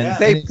Yeah.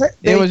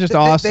 it was just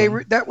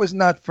awesome. That was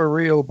not for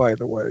real, by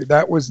the way.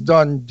 That was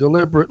done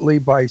deliberately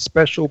by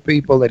special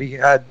people that he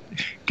had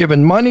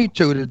given money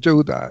to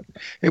do that.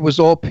 It was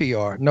all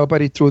PR.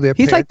 Nobody threw their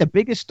He's pants. like the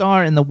biggest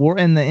star in the war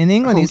in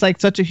England. He's like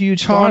such a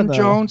huge star. Tom though.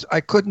 Jones, I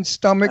couldn't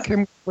stomach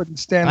him, couldn't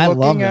stand I love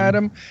looking him. at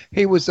him.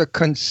 He was a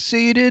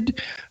conceited.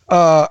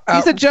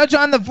 He's a judge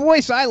on The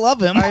Voice. I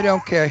love him. I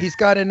don't care. He's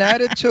got an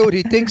attitude.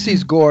 He thinks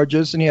he's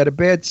gorgeous, and he had a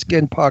bad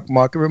skin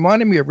pockmark. It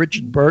reminded me of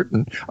Richard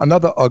Burton,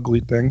 another ugly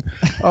thing.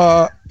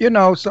 So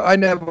I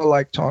never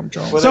liked Tom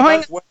Jones. Well, So they're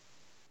hang- both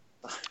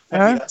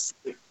Huh?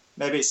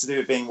 maybe it's to do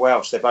with being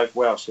Welsh. They're both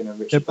Welsh, and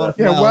Richard They're both-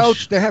 Burton. Yeah, Welsh.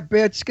 Welsh, they have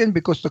bad skin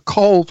because the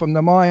coal from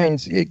the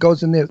mines, it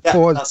goes in their Yeah,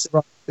 pores, that's it.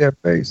 right in their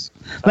face.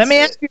 Let me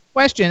That's ask you a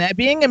question.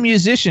 Being a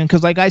musician,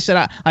 because like I said,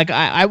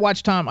 I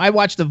watched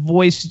The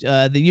Voice,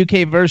 the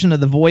UK version of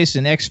The Voice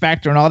and X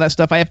Factor and all that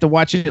stuff. I have to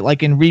watch it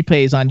like in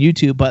replays on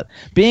YouTube. But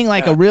being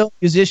like a real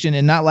musician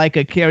and not like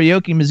a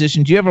karaoke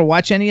musician, do you ever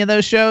watch any of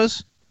those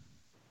shows?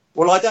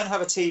 Well, I don't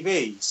have a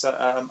TV, so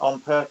on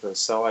purpose,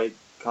 so I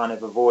kind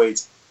of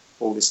avoid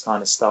all this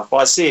kind of stuff. But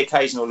I see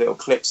occasional little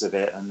clips of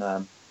it,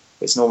 and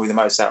it's normally the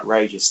most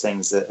outrageous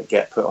things that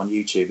get put on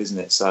YouTube, isn't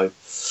it? So,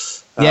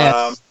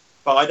 Yes.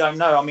 but I don't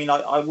know. I mean,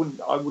 I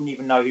wouldn't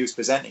even know who's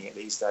presenting it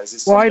these days.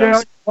 It's Why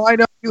sometimes-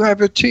 don't you have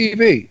a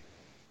TV?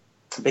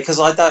 Because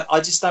I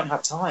just don't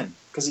have time.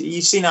 Because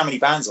you've seen how many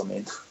bands I'm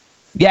in,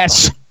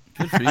 Yes.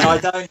 Good for you.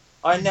 and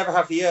I never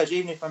have the urge.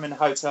 Even if I'm in a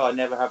hotel, I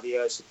never have the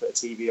urge to put a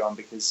TV on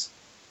because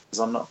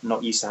I'm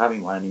not used to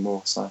having one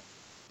anymore. So,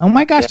 Oh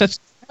my gosh, Yeah. that's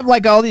have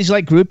like all these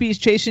like groupies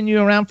chasing you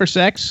around for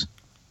sex.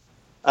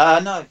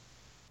 no.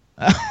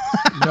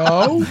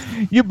 No,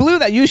 You blew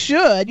that. You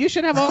should. You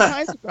should have all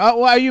kinds of. Oh,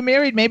 well, are you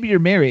married? Maybe you're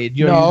married.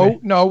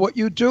 no. What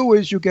you do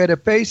is you get a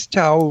face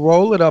towel,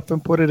 roll it up,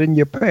 and put it in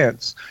your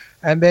pants,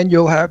 and then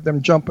you'll have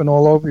them jumping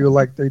all over you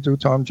like they do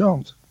Tom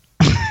Jones.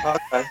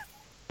 Okay.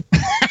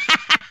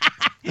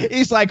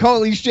 He's like,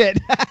 holy shit.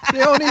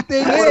 The only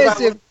thing What is,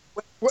 about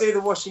when you do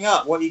the washing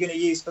up? What are you going to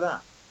use for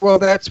that? well,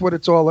 that's what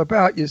it's all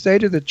about. You say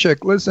to the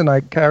chick, "Listen,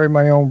 I carry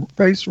my own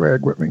face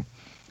rag with me."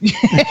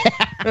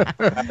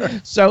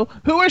 So,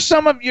 who are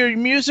some of your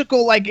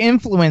musical like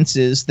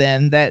influences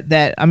then?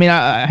 That I mean,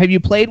 have you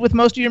played with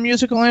most of your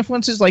musical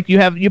influences? Like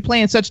you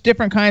play in such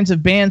different kinds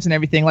of bands and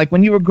everything. Like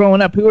when you were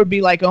growing up, who would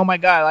be like, oh my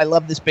god, I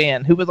love this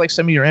band? Who was like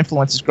some of your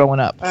influences growing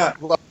up?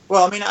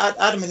 Well, I mean,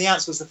 Adam and the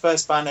Ants was the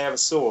first band I ever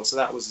saw, so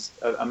that was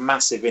a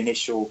massive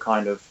initial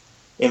kind of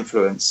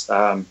influence.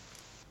 And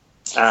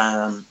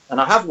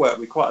I have worked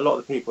with quite a lot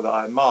of the people that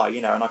I admire,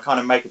 and I kind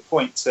of make a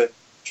point to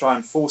try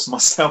and force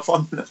myself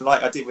on them,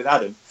 like I did with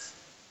Adam,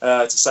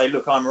 to say,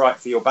 look, I'm right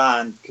for your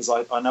band because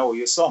I know all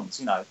your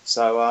songs,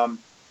 So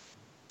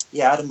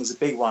Adam was a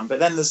big one. But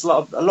then there's a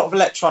lot of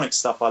electronic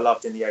stuff I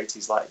loved in the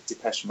 80s, like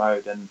Depeche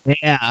Mode and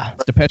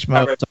Depeche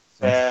Mode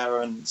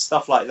and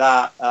stuff like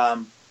that.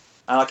 And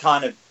I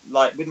kind of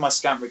like with my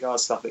Scant Regard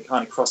stuff, it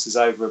kind of crosses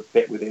over a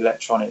bit with the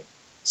electronic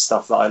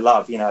stuff that I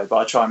love, but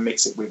I try and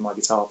mix it with my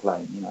guitar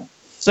playing.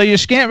 So your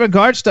Scant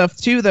Regard stuff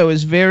too, though,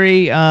 is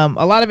very a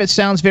lot of it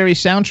sounds very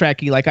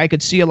soundtracky. Like I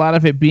could see a lot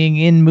of it being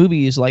in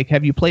movies. Like,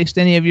 have you placed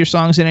any of your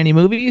songs in any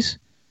movies?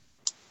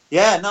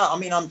 Yeah, no, I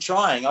mean, I'm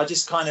trying. I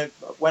just kind of,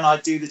 when I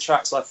do the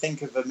tracks, I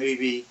think of a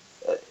movie,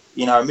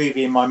 a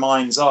movie in my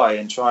mind's eye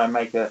and try and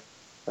make a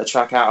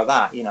track out of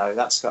that.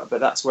 But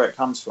that's where it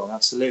comes from.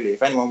 Absolutely.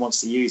 If anyone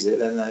wants to use it,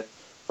 then they're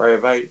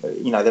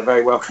they're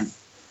very welcome.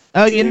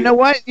 Oh, you know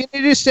what? You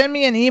need to send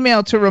me an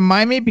email to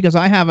remind me, because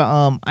I have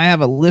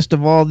a list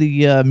of all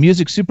the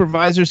music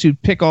supervisors who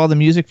pick all the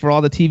music for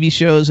all the TV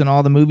shows and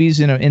all the movies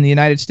in the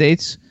United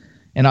States,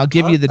 and I'll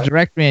give you the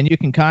directory and you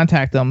can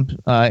contact them.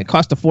 It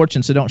costs a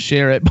fortune, so don't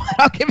share it, but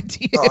I'll give it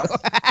to you.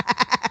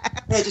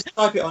 Yeah, just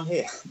type it on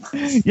here.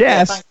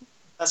 Yes.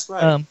 That's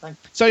great.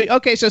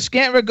 So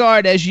Scant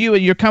Regard, as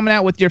you're coming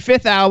out with your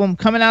 5th album,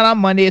 coming out on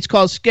Monday. It's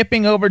called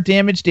Skipping Over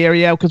Damaged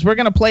Area, because we're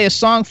going to play a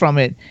song from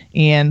it.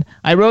 And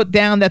I wrote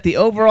down that the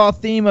overall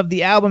theme of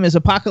the album is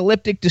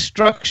apocalyptic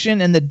destruction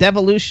and the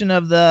devolution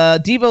of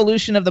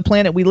the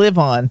planet we live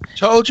on.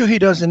 Told you he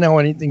doesn't know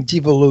anything.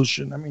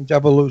 Devolution. I mean,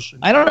 devolution.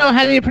 I don't know.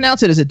 How do you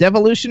pronounce it? Is it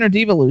devolution or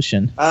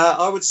devolution?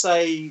 I would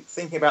say,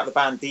 thinking about the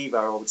band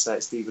Devo, I would say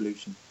it's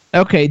devolution.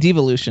 Okay,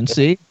 devolution.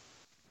 See?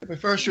 But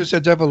first you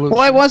said devolution.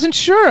 Well, I wasn't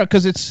sure,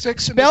 because it's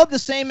spelled the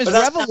same as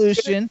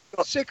revolution.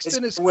 Sixth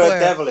in his word class.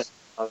 devil.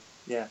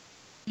 Yeah.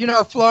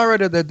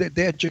 Florida,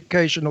 the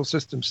educational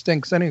system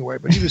stinks anyway,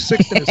 but he was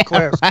 6th in his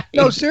class. Right.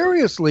 No,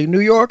 seriously, New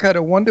York had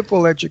a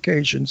wonderful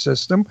education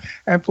system,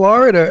 and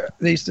Florida,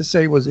 they used to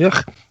say, was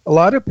ugh. A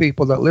lot of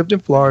people that lived in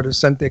Florida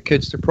sent their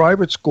kids to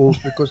private schools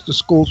because the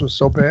schools were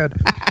so bad.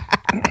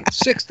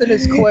 6th in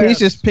his class. He's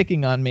just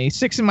picking on me.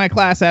 6th in my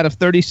class out of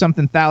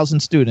 30-something thousand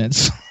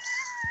students.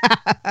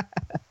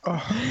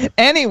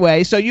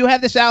 Anyway, so you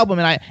have this album,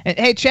 and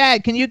hey,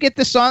 Chad, can you get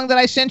the song that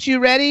I sent you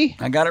ready?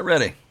 I got it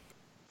ready.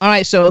 All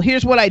right, so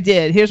here's what I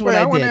did.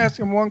 I want to ask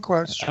him one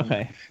question.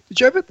 Okay. Did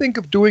you ever think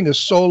of doing a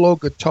solo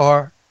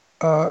guitar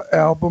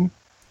album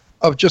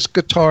of just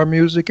guitar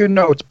music?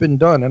 It's been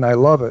done, and I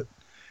love it.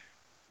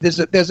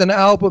 There's an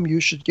album you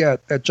should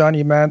get that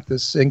Johnny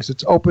Mathis sings.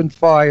 It's Open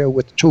Fire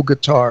with 2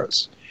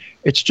 guitars.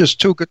 It's just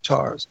 2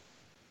 guitars,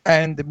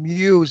 and the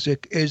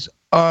music is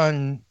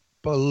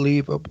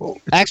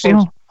unbelievable.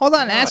 Actually, hold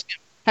on. Ask him.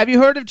 Have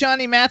you heard of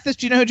Johnny Mathis?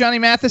 Do you know who Johnny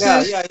Mathis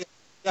is? Yeah,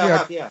 I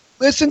have.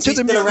 Listen to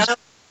the music. Around?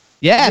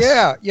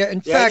 Yes. Yeah.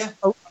 In fact,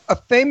 a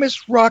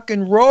famous rock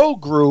and roll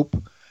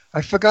group,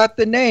 I forgot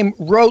the name,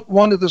 wrote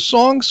one of the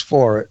songs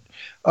for it.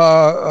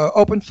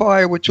 Open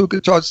Fire with 2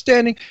 guitars,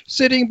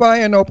 sitting by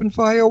an open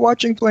fire,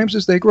 watching flames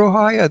as they grow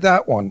higher.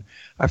 That one.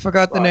 I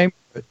forgot the name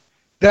of it.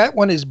 That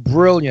one is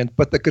brilliant,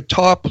 but the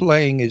guitar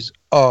playing is,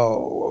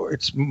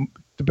 it's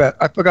the best.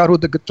 I forgot who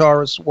the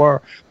guitarists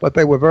were, but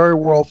they were very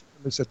world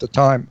famous at the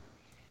time.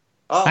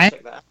 Oh,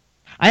 check that.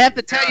 I have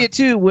to tell you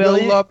too, Will.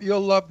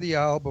 You'll love the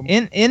album.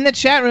 In the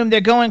chat room, they're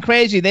going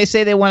crazy. They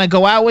say they want to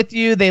go out with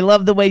you. They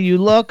love the way you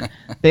look.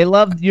 They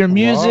love your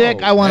music.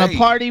 Whoa, I want to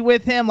party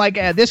with him. Like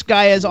this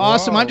guy is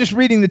awesome. I'm just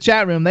reading the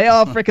chat room. They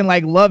all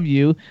freaking love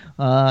you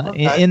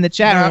in the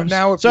chat room.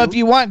 Now, if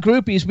you want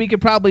groupies, we could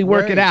probably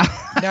work it out.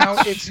 Now,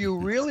 if you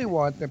really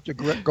want them to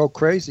go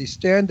crazy,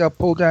 stand up,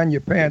 pull down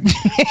your pants,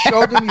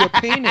 show them your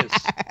penis.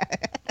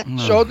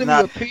 Show them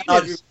your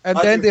penis, and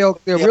then they'll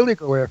really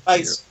go after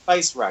you.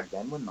 Face rag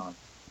then, wouldn't I?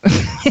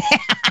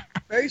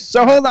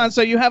 So hold on.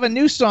 So you have a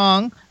new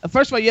song.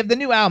 First of all, you have the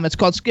new album. It's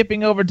called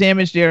Skipping Over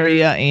Damaged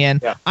Area,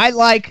 and I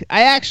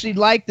actually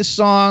like the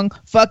song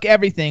Fuck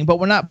Everything, but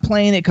we're not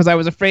playing it because I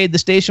was afraid the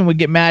station would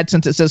get mad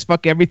since it says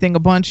Fuck Everything a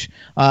bunch.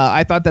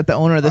 I thought that the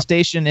owner of the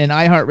station and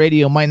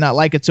iHeartRadio might not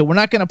like it, so we're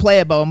not going to play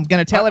it, but I'm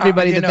going to tell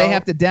everybody that they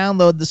have to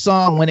download the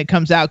song when it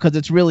comes out because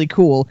it's really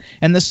cool.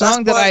 And the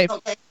song that's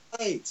right.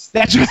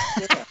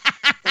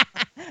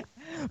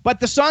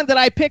 But the song that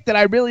I picked that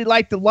I really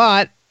liked a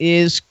lot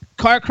is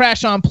Car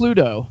Crash on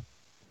Pluto.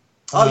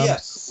 Oh,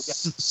 yes.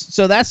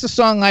 So that's the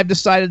song I've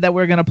decided that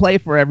we're going to play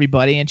for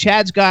everybody. And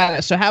Chad's got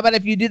it. So how about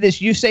if you do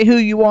this? You say who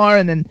you are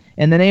and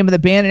the name of the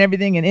band and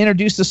everything and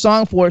introduce the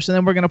song for us, and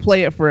then we're going to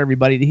play it for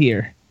everybody to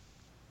hear.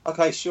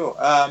 Okay, sure.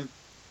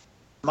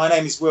 My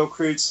name is Will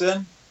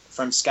Crewdson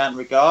from Scant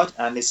Regard,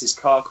 and this is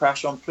Car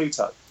Crash on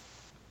Pluto.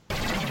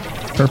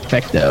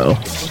 Perfecto.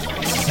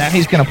 Now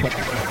he's going to play.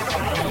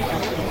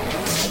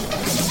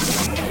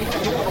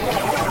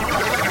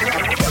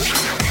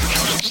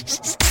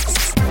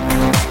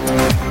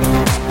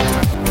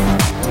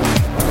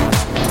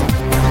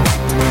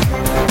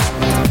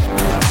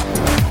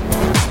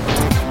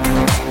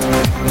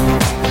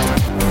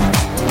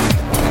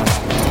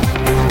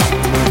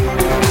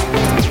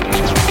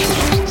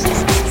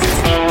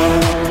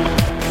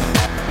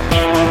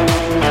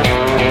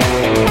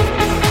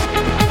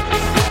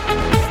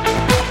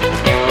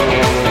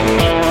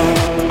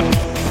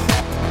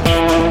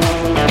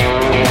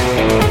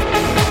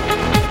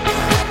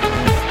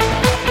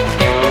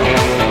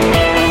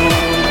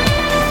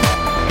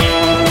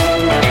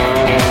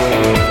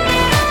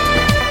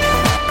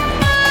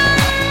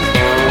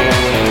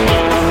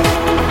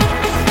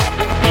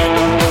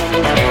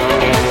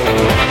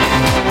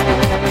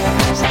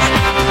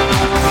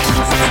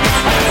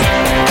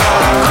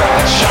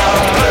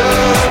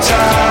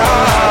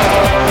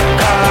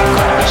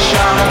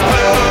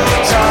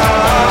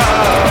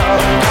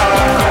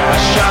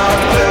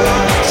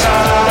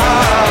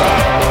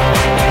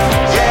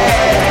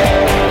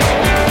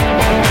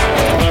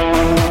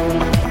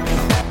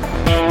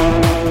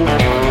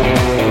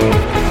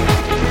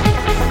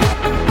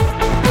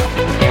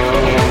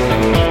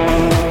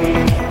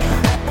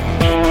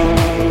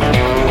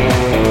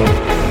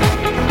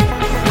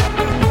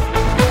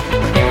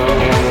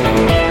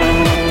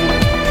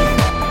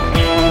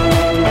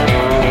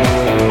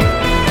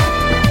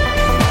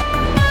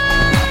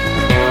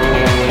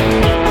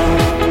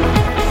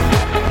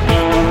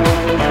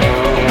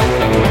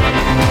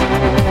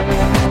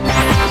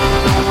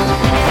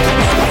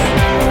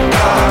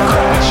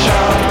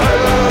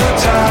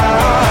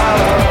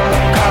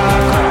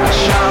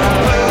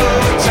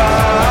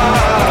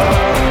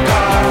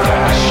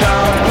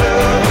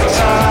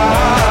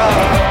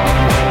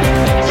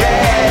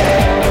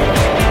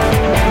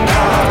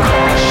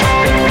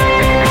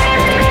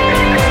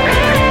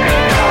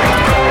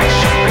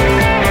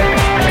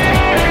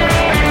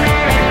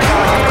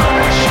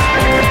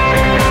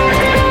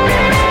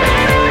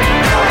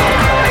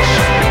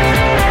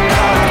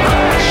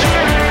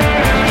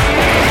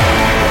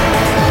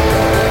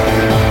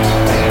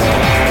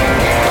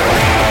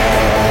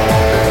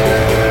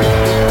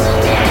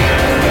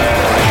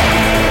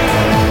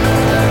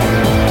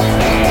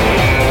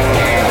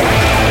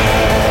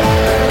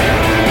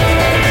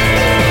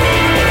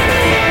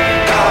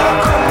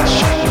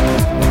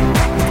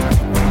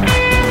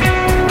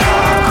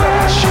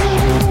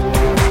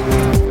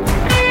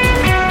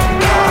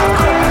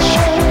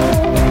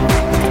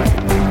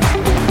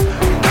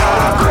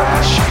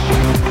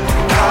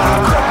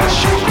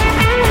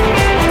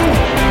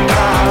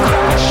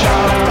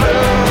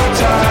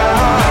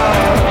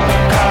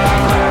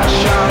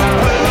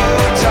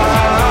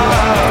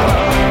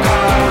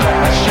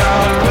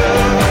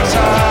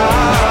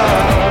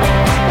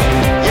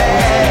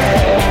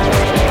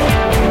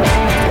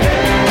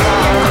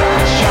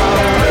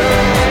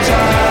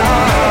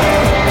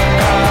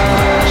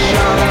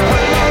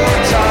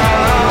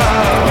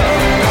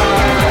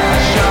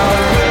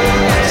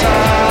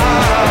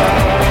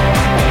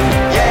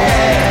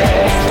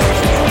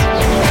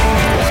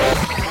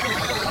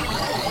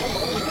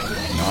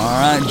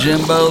 right,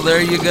 Jimbo,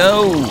 there you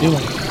go.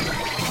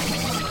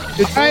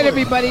 All right,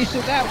 everybody.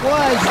 So that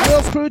was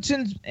Will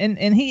Crewdson,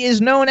 and he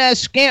is known as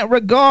Scant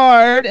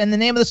Regard, and the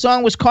name of the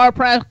song was Car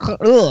Crash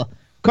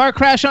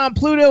on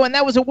Pluto, and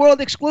that was a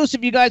world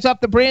exclusive, you guys, off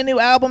the brand new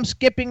album,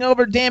 Skipping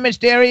Over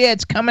Damaged Area.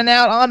 It's coming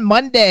out on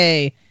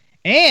Monday.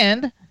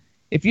 And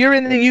if you're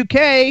in the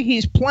UK,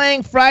 he's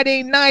playing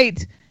Friday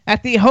night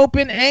at the Hope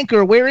and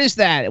Anchor. Where is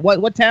that?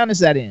 What town is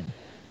that in?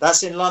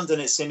 That's in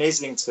London. It's in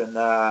Islington,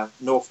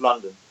 North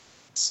London.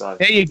 So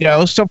there you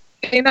go. So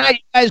Friday night, you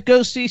guys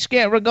go see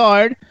Scant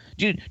Regard.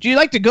 Do you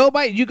like to go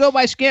by? You go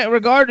by Scant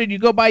Regard, or do you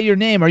go by your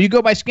name, or you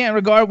go by Scant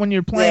Regard when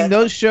you're playing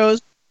those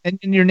shows, and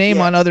your name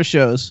on other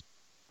shows?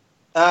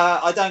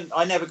 I don't.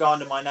 I never go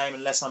under my name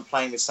unless I'm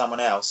playing with someone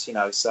else.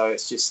 So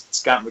it's just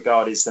Scant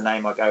Regard is the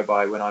name I go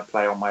by when I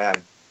play on my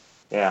own.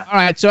 Yeah. All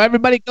right. So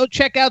everybody, go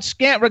check out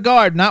Scant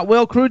Regard, not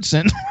Will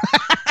Crewdson.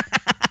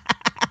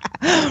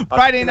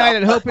 Friday night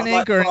at Hope and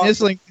Anchor in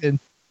Islington.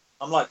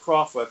 I'm like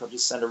Kraftwerk. I'll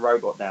just send a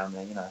robot down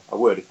there. I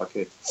would if I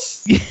could.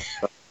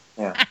 But,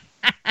 yeah.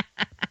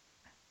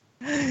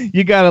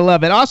 You gotta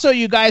love it. Also,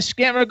 you guys,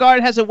 Scant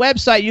Regard has a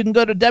website. You can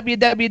go to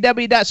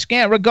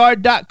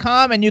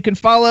www.scantregard.com, and you can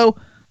follow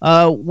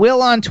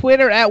Will on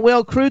Twitter at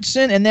Will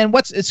Crewdson. And then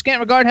Scant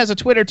Regard has a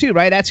Twitter too,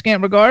 right? At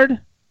Scant Regard.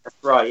 That's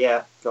right.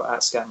 Yeah, got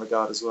at Scant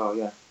Regard as well.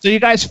 Yeah. So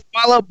you guys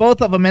follow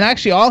both of them, and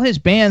actually, all his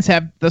bands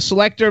have the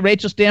Selector,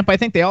 Rachel Stamp. I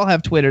think they all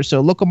have Twitter. So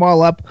look them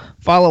all up,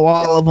 follow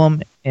all of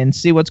them, and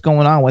see what's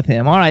going on with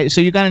him. All right. So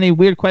you got any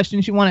weird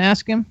questions you want to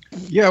ask him?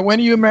 Yeah. When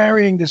are you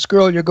marrying this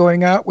girl you're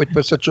going out with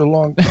for such a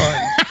long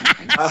time?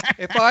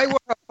 If I were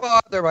a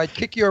father, I'd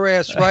kick your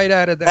ass right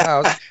out of the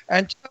house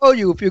and tell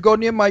you, if you go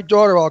near my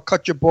daughter, I'll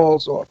cut your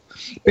balls off.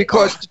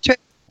 Because to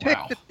take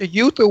the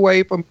youth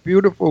away from a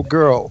beautiful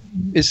girl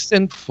is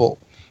sinful.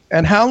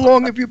 And how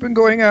long have you been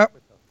going out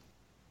with her?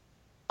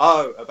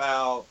 Oh,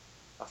 about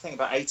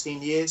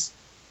 18 years.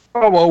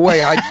 Oh, well,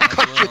 wait,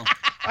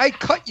 I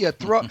cut your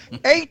throat.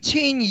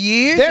 18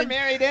 years? They're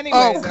married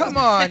anyway. Oh, come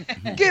on.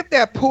 Give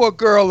that poor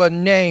girl a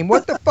name.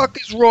 What the fuck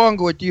is wrong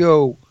with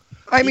you?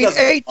 I mean,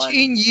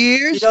 18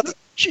 years?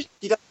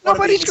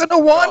 Nobody's going to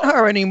want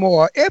her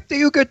anymore. After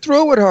you get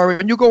through with her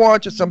and you go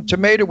on to some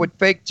tomato with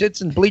fake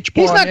tits and bleach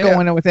blonde hair. He's not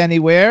going with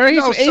anywhere.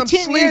 He's no,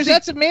 18 years,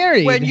 that's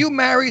married. When you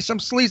marry some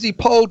sleazy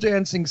pole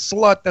dancing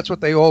slut, that's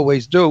what they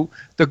always do.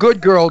 The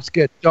good girls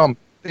get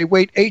dumped. They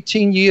wait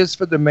 18 years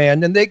for the man,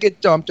 then they get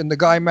dumped, and the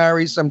guy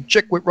marries some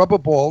chick with rubber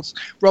balls,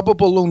 rubber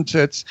balloon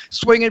tits,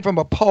 swinging from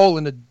a pole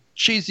in a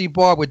cheesy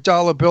bar with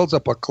dollar bills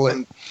up her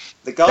clit.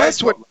 The guy.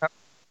 That's what?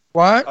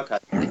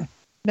 Okay.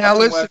 Now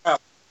listen,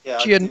 yeah,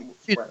 she's a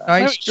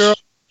nice girl.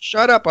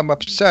 Shut up, I'm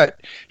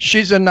upset.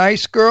 She's a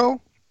nice girl.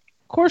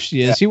 Of course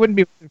she is. Yeah. He wouldn't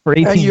be with her for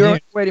 18 years.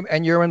 Wait a minute,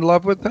 and you're in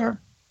love with her?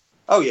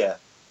 Oh, yeah.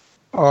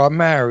 Oh,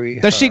 marry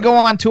her. Does she go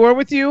on tour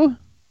with you?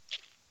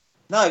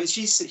 No,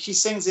 she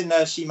sings in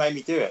She Made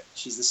Me Do It.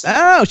 She's the singer.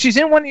 Oh, she's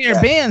in one of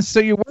your bands, so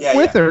you work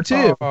with her,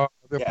 too. Oh,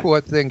 the poor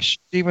thing. She's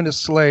even a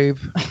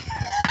slave.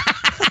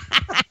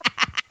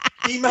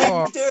 She Made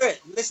Me Do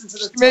It. Listen to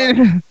the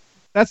title.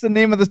 That's the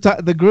name of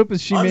the group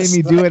is She Made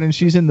Me Do It, and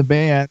she's in the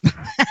band.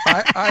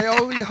 I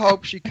only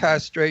hope she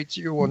castrates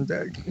you one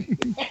day.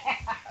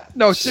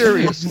 No,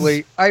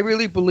 seriously. I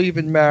really believe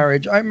in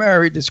marriage. I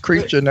married this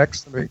creature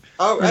next to me.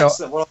 Oh,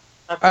 excellent. Well,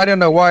 I don't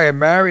know why I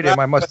married him.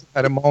 I must have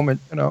had a moment,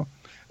 It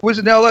was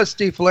an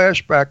LSD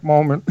flashback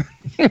moment.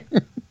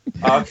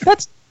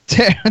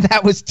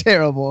 That was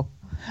terrible.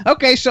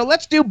 Okay, so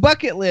let's do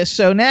bucket list.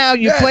 So now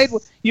you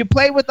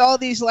played with all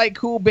these like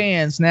cool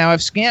bands. Now,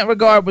 if Scant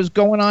Regard was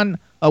going on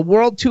a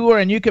world tour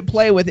and you could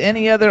play with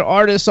any other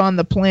artists on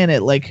the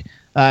planet, like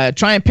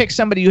try and pick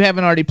somebody you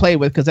haven't already played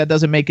with, because that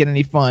doesn't make it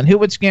any fun. Who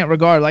would Scant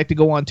Regard like to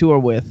go on tour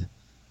with?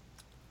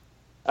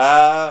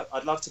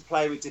 I'd love to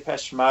play with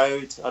Depeche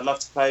Mode. I'd love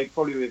to play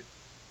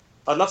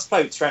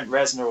with Trent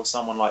Reznor or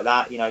someone like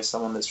that.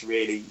 Someone that's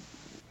really,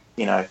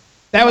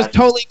 That was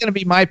totally going to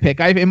be my pick.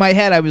 In my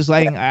head, I was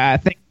like, I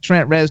think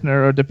Trent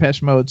Reznor or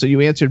Depeche Mode. So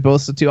you answered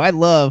both the two. I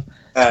love,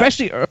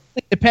 especially early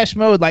Depeche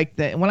Mode, like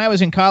when I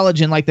was in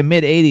college in like the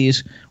mid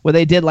 '80s, where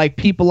they did like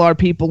 "People Are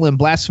People" and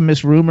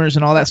 "Blasphemous Rumors"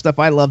 and all that stuff.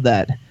 I love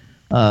that.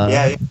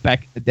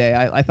 Back in the day,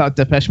 I thought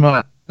Depeche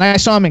Mode. And I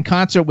saw them in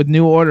concert with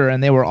New Order,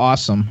 and they were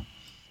awesome.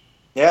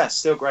 Yeah,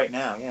 still great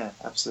now. Yeah,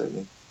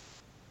 absolutely.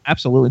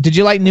 Absolutely. Did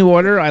you like New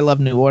Order? I love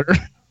New Order.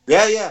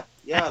 Yeah, I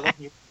love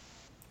New Order.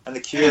 And the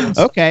Cure.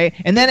 Okay,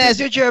 and then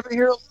did you ever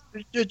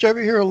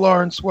hear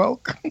Lawrence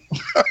Welk?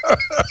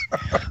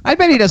 I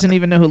bet he doesn't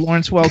even know who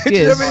Lawrence Welk is. Did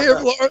you ever hear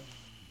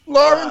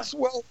Lawrence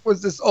Welk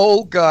was this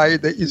old guy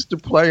that used to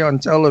play on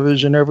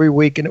television every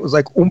week, and it was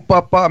like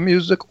pa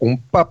music,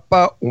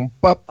 pa.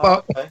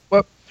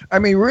 I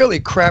mean, really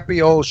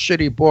crappy, old,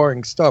 shitty,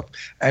 boring stuff,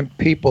 and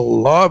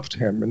people loved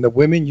him, and the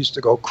women used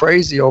to go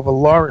crazy over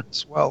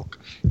Lawrence Welk.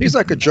 He's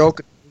like a joke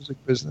in the music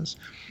business.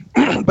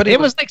 But it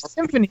was like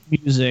symphony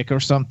music or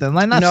something.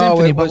 Like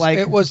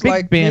it was big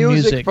like band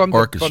music from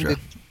orchestra. From the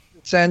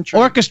century.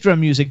 Orchestra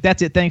music.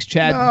 That's it. Thanks,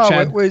 Chad. No,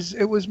 Chad.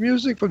 it was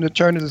music from the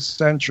turn of the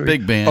century.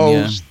 Big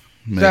band,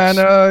 Mix.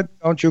 Santa,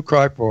 don't you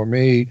cry for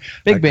me.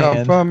 Big I band.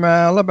 come from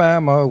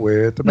Alabama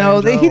with the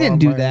No, banjo he didn't on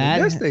do my- that.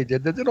 Yes, they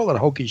did. They did all that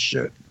hokey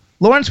shit.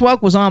 Lawrence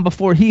Welk was on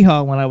before Hee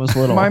Haw when I was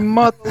little. My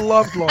mother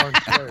loved Lawrence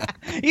Welk.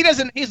 He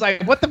doesn't. He's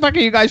like, what the fuck are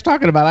you guys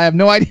talking about? I have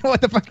no idea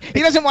what the fuck.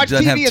 He doesn't watch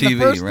Doesn't have TV in the TV,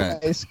 first right.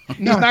 place.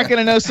 No. He's not going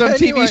to know some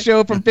Anyway. TV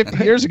show from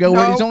 50 years ago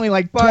where No, he's only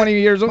like but- 20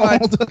 years old.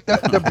 But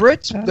the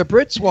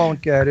Brits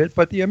won't get it,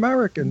 but the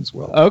Americans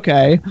will.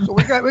 Okay. So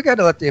we got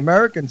to let the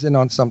Americans in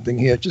on something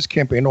here. It just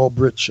can't be an all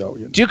Brit show.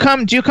 You know? Do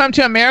you come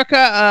to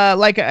America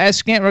like as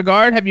Scant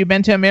Regard? Have you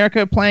been to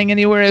America playing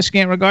anywhere as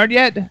Scant Regard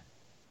yet?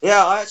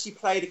 Yeah, I actually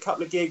played a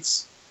couple of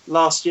gigs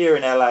last year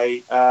in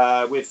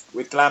LA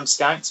with Glam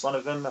Skanks, one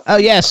of them. Oh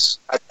yes.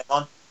 I had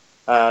them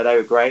on. They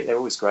were great. They're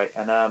always great.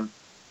 And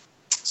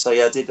so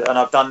yeah, I did, and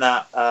I've done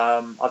that.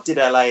 I did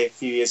LA a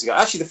few years ago.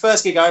 Actually, the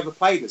first gig I ever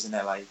played was in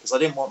LA because I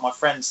didn't want my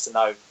friends to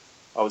know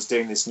I was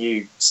doing this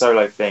new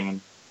solo thing,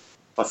 and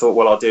I thought,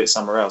 well, I'll do it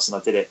somewhere else, and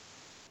I did it.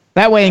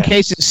 That way, in Yeah.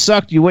 case it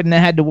sucked, you wouldn't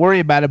have had to worry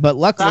about it. But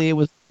luckily, it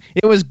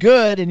was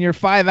good, and you're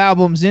 5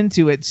 albums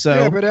into it. So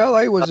Yeah, but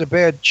LA was a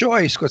bad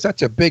choice because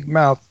that's a big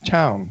mouth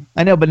town.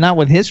 I know, but not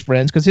with his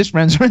friends because his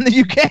friends are in the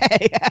UK.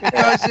 It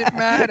doesn't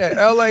matter.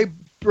 LA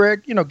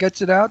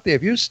gets it out there.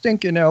 If you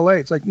stink in LA,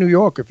 it's like New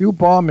York. If you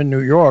bomb in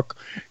New York,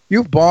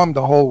 you've bombed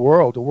the whole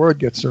world. The word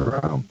gets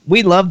around.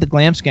 We love the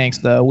Glam Skanks,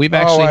 though. We've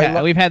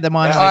actually we've had them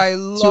on I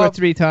 2 or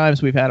 3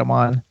 times. We've had them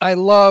on. I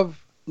love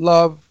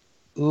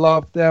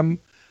them.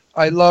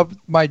 I love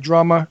my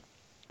drummer.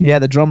 Yeah,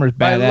 the drummer's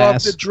I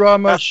love the badass.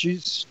 drummer.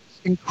 She's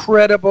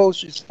incredible.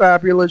 She's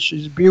fabulous.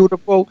 She's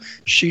beautiful.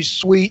 She's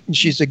sweet, and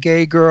she's a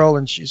gay girl,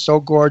 and she's so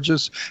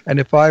gorgeous. And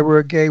if I were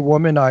a gay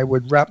woman, I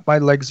would wrap my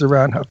legs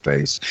around her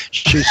face.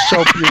 She's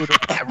so beautiful.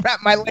 Wrap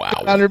my leg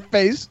around her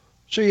face.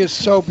 She is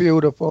so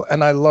beautiful,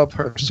 and I love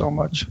her so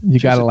much. You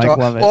She's gotta a like dog.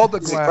 love it. All the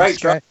She's a glam great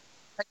drummer. skanks.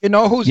 You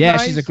know who's Yeah,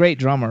 nice? she's a great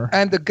drummer.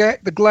 And the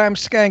Glam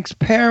Skanks'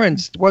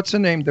 parents, what's her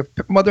name? The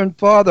mother and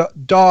father,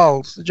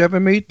 dolls. Did you ever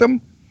meet them?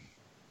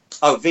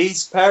 Oh,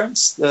 V's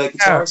parents, the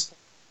guitarist.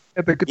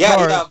 At the Yeah,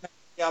 guitar.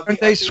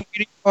 Aren't they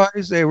sweetie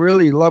pies? They're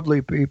really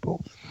lovely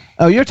people.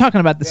 Oh, you're talking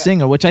about the Yeah.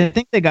 singer, which I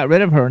think they got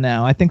rid of her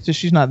now. I think that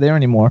she's not there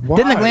anymore. Why?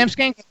 Didn't the Glam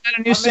Skanks got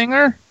a new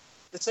singer?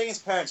 The singer's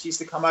parents used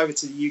to come over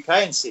to the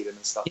UK and see them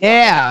and stuff.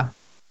 Yeah.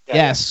 Yeah.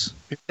 Yes.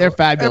 They're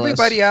fabulous.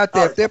 Everybody out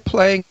there, if they're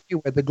playing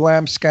with the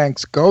Glam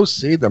Skanks, go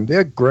see them.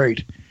 They're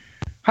great.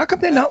 How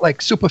come they're not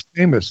like super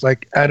famous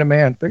like Adam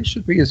Ant? They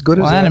should be as good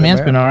Well, as Adam Adam Ant's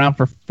Ant. been around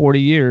for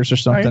 40 years or I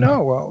something.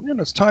 know. Well,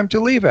 it's time to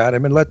leave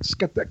Adam and let's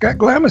get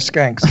Glamour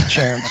Skanks a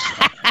chance.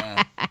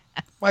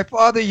 My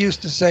father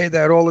used to say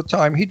that all the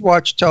time. He'd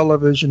watch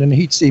television and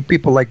he'd see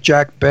people like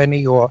Jack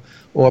Benny or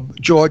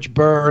George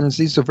Burns.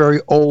 These are very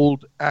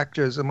old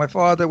actors. And my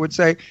father would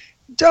say,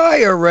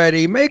 die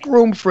already. Make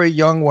room for a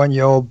young one,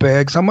 you old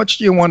bags. How much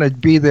do you want to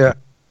be there?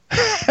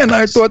 And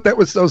I thought that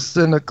was so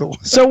cynical.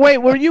 So wait,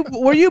 were you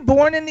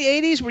born in the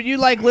 80s? Were you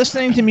like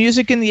listening to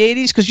music in the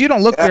 80s? Because you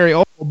don't look very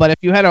old, but if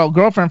you had a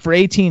girlfriend for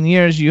 18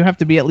 years, you have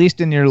to be at least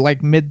in your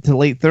like mid to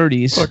late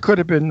 30s. Well, it could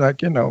have been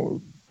like,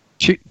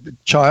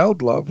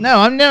 child love.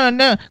 No,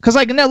 because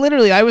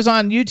literally, I was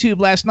on YouTube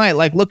last night,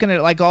 like looking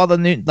at like all the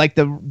new, like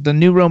the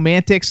new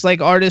Romantics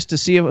like artists to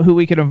see who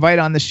we could invite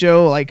on the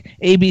show, like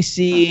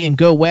ABC and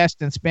Go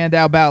West and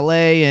Spandau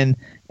Ballet and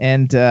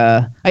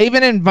I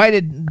even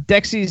invited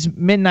Dexy's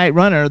Midnight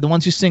Runner, the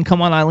ones who sing "Come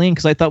On Eileen,"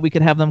 because I thought we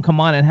could have them come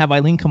on and have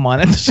Eileen come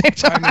on at the same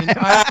time. I mean,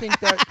 I think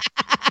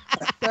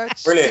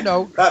that's Brilliant.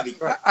 That'd be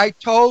great. I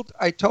told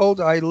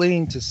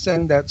Eileen to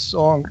send that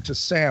song to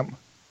Sam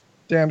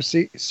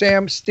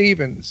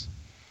Stevens.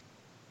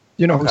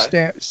 You know who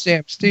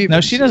Sam Stevens? No,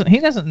 she doesn't. He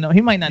doesn't know.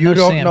 He might not You know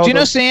don't Sam. know Do you know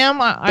the- Sam?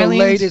 The Eileen?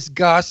 latest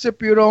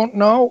gossip you don't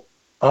know?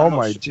 Oh I'm not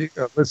my sure.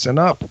 dear, listen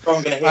up.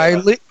 I'm gonna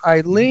hear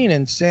Eileen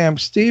and Sam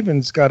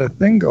Stevens got a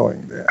thing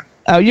going there.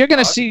 Oh, you're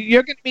gonna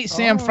meet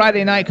Sam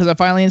Friday night because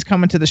if Eileen's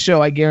coming to the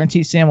show, I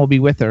guarantee Sam will be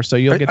with her, so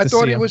you'll get I to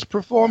thought see he him. was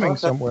performing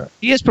somewhere.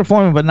 He is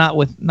performing, but not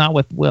with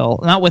Will,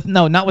 not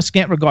with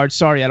Scant Regard.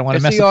 Sorry, I don't want to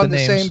Is mess he up on the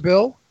the names. same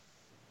bill?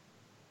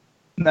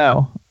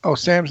 No. Oh,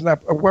 Sam's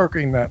not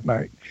working that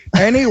night.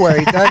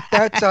 Anyway,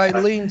 that's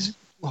Eileen's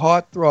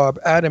heartthrob.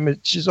 Adam,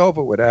 she's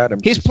over with Adam.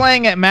 He's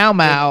playing at Mau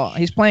Mau.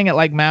 He's playing at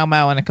like Mau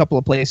Mau in a couple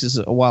of places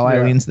while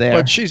Yeah. Eileen's there.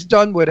 But she's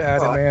done with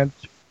Adam, and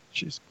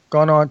she's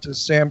gone on to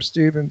Sam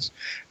Stevens,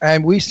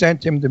 and we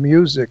sent him the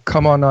music.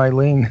 Come on,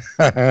 Eileen.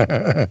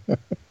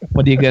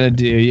 What are you gonna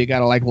do? You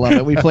gotta like love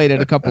it. We played it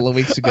a couple of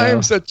weeks ago. I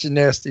am such a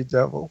nasty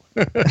devil.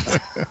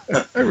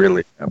 I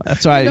really am.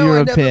 That's right. You know, You're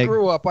I a never pig.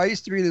 grew up. I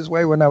used to be this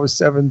way when I was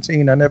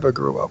 17. I never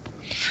grew up.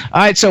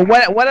 All right. So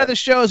what other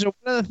shows or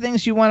what other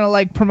things you want to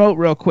like promote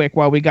real quick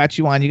while we got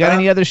you on? You got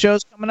any other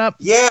shows coming up?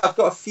 Yeah, I've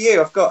got a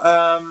few. I've got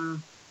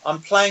I'm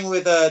playing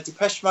with a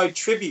Depeche Mode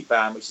tribute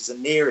band, which is the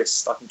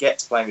nearest I can get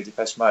to playing with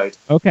Depeche Mode.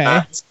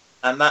 Okay.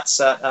 And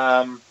that's at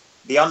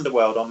the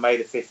Underworld on May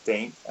the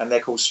 15th, and they're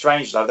called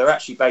Strange Love. They're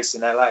actually based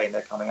in LA, and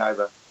they're coming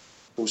over.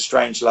 Called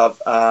Strange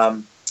Love.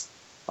 I'm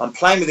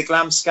playing with the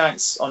Glam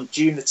Skanks on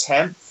June the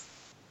 10th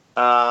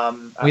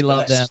We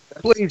love them.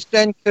 Please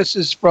send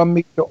kisses from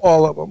me to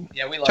all of them.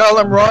 Yeah, we love Tell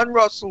them. them Ron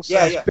Russell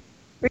says Yeah.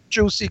 big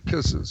juicy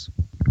kisses.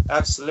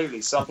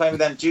 Absolutely. So I'm playing with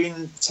them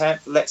June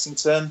 10th,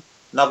 Lexington.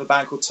 Another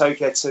band called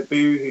Tokyo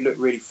Taboo, who look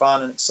really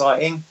fun and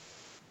exciting.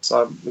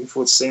 So I'm looking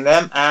forward to seeing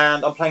them.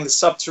 And I'm playing the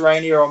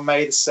Subterranea on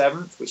May the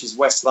 7th, which is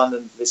West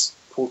London, this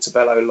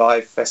Portobello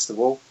Live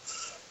Festival.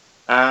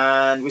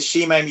 And with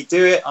She Made Me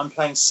Do It, I'm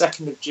playing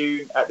 2nd of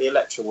June at the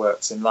Electra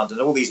Works in London.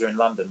 All these are in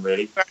London,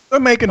 really. They're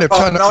making a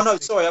ton of... No,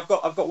 sorry. I've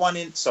got one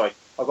in... Sorry.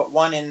 I've got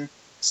one in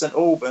St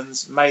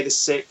Albans, May the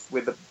 6th,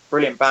 with a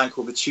brilliant band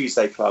called the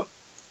Tuesday Club.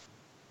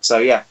 So,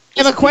 yeah.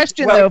 I have a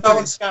question, though. Go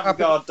on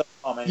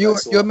scamregard.com anyway,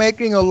 You're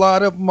making a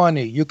lot of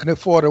money. You can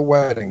afford a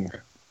wedding.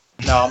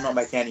 No, I'm not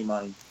making any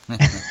money.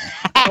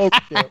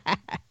 Bullshit.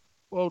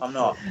 I'm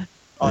not.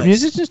 Honest.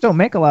 Musicians don't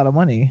make a lot of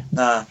money.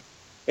 Nah.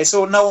 It's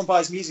all, no one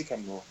buys music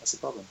anymore. That's the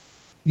problem.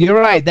 You're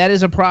right. That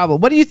is a problem.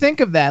 What do you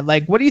think of that?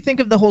 Like, what do you think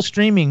of the whole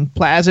streaming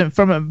plaza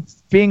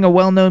being a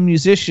well-known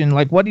musician?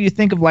 Like, what do you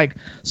think of like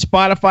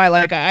Spotify?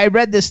 Like, I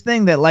read this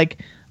thing that like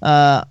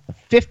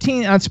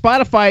 15 on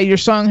Spotify, your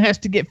song has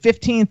to get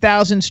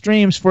 15,000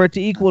 streams for it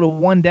to equal to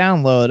one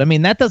download. I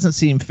mean, that doesn't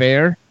seem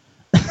fair.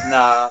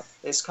 Nah,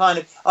 it's kind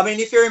of. I mean,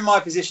 if you're in my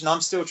position,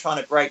 I'm still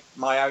trying to break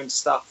my own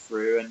stuff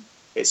through, and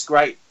it's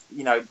great.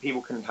 You know,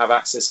 people can have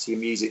access to your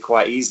music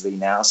quite easily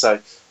now. So,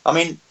 I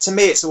mean, to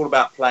me, it's all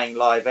about playing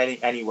live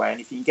anyway. And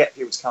if you can get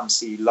people to come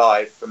see you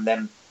live from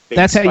them,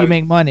 that's how you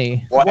make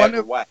money.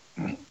 Whatever way.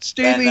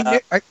 Stevie,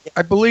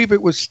 I believe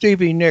it was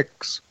Stevie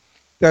Nicks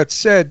that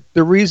said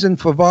the reason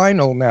for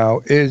vinyl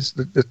now is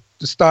the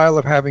style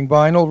of having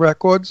vinyl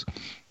records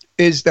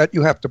is that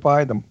you have to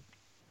buy them.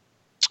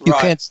 You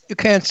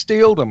can't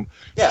steal them.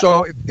 Yeah.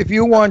 So if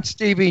you want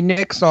Stevie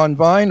Nicks on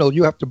vinyl,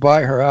 you have to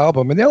buy her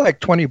album, and they're like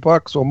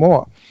 $20 or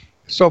more.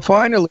 So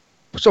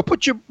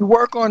put your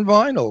work on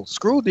vinyl.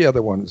 Screw the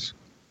other ones.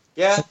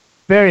 Yeah.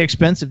 Very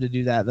expensive to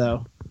do that,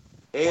 though.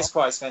 It is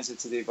quite expensive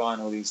to do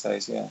vinyl these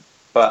days, yeah.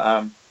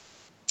 But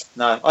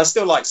no, I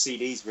still like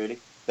CDs. Really,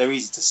 they're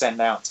easy to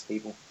send out to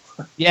people.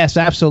 Yes,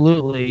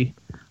 absolutely.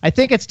 I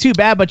think it's too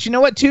bad, but you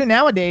know what, too?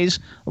 Nowadays,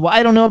 well,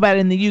 I don't know about it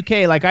in the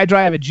UK. Like, I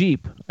drive a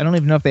Jeep. I don't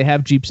even know if they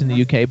have Jeeps in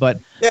the UK, but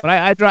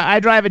I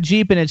drive a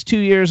Jeep, and it's 2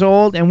 years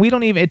old, and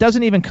it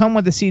doesn't even come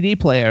with a CD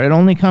player. It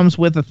only comes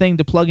with a thing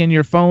to plug in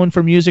your phone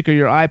for music or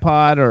your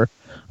iPod or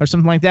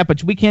something like that.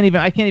 But I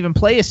can't even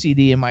play a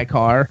CD in my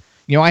car.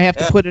 You know, I have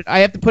to put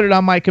it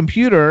on my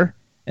computer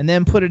and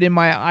then put it in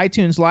my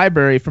iTunes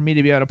library for me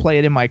to be able to play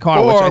it in my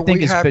car, which I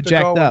think is jacked up. Or we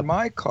have to go in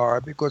my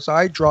car because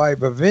I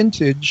drive a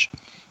vintage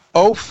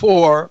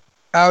 04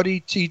 Audi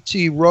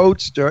TT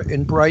Roadster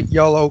in bright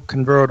yellow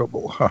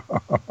convertible.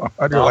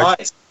 How do you like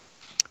it?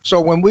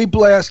 So when we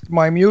blast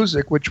my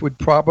music, which would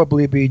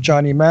probably be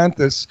Johnny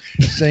Mathis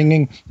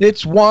singing,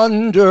 "It's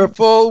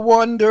wonderful,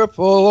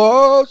 wonderful,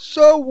 oh,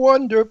 so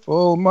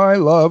wonderful, my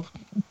love,"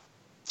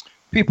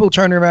 people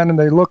turn around and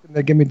they look and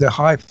they give me the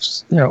high,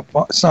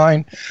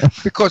 sign,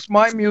 because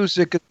my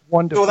music is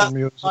wonderful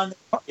music.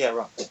 Yeah,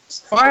 right.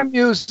 My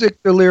music,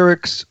 the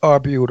lyrics are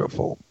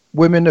beautiful.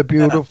 Women are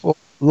beautiful.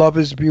 Love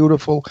is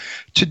beautiful.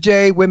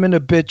 Today, women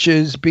are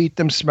bitches. Beat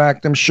them,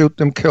 smack them, shoot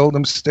them, kill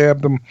them,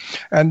 stab them,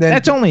 and then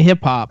that's only hip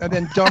hop. And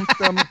then dump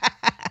them.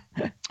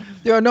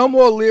 There are no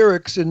more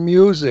lyrics in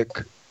music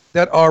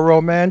that are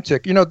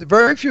romantic. You know,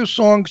 very few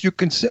songs you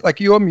can sing, like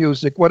your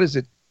music. What is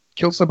it?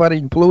 Kill somebody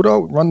in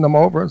Pluto, run them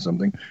over or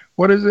something.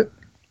 What is it?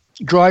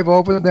 Drive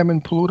over them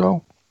in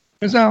Pluto.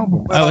 His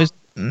album.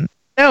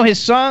 No, his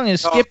song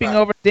is Skipping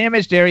Over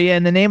Damaged Area,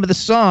 and the name of the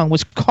song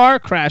was Car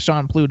Crash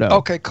on Pluto.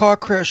 Okay, Car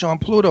Crash on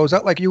Pluto. Is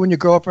that like you and your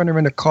girlfriend are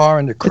in a car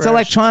and the crash? It's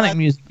electronic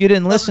music. You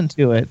didn't listen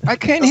to it. I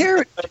can't hear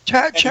it.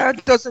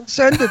 Chad doesn't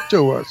send it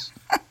to us.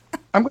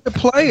 I'm going to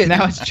play it.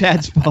 Now it's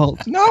Chad's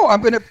fault. No,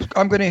 I'm going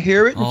to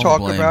hear it and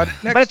talk about it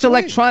next But it's week.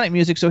 electronic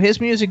music, so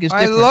his music is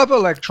different. I love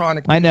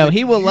electronic music. I know.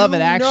 He will love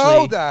it, actually. You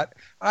know that.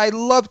 I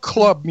love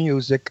club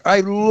music.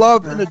 I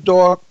love and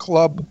adore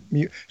club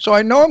music. So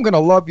I know I'm going to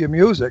love your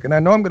music, and I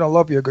know I'm going to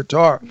love your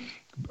guitar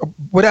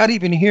without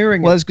even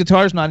hearing it. Well, his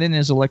guitar's not in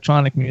his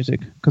electronic music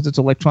because it's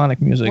electronic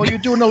music. Well, you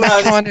do an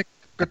electronic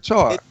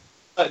guitar.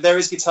 There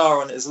is guitar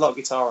on it. There's a lot of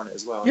guitar on it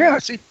as well. Yeah,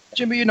 see,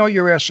 Jimmy, you know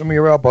your ass from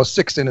your elbow.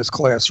 Sixth in his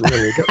class,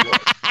 really.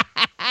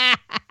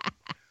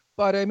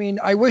 But, I mean,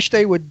 I wish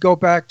they would go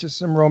back to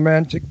some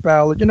romantic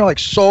ballad. You know, like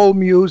soul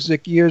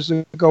music years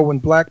ago when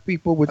black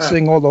people would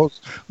sing all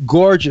those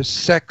gorgeous,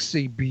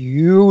 sexy,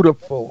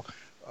 beautiful.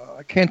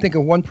 I can't think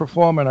of one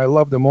performer, and I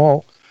love them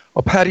all.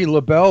 Or Patti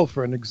LaBelle,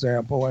 for an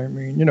example. I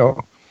mean,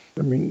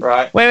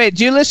 Right. Wait.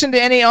 Do you listen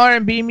to any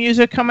R&B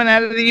music coming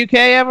out of the UK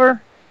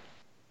ever?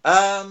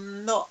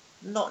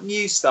 Not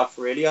new stuff,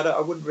 really.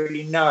 I wouldn't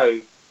really know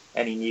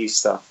any new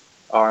stuff,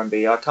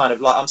 R&B. I kind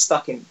of like, I'm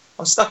stuck in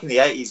the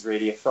 80s,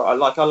 really. I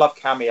love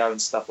Cameo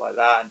and stuff like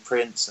that, and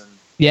Prince, and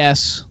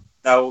yes,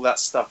 all that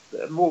stuff.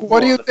 What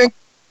do you think?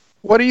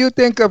 What do you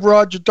think of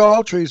Roger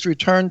Daltrey's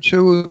return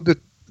to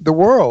the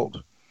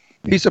world?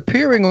 He's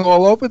appearing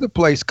all over the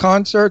place.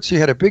 Concerts. He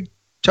had a big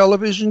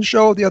television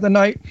show the other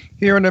night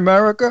here in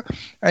America,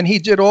 and he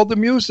did all the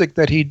music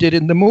that he did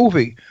in the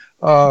movie.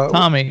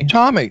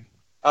 Tommy.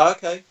 Oh,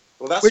 okay.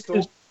 Well, that's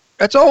cool.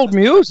 That's old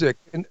music,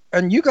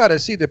 and you got to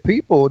see the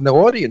people in the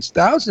audience,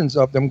 thousands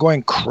of them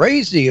going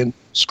crazy and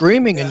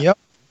screaming and yelling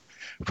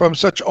from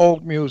such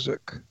old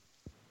music.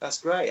 That's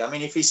great. I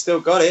mean, if he's still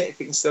got it, if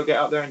he can still get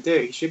up there and do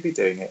it, he should be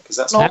doing it because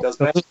that's what he does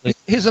best.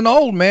 He's an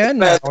old man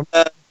now.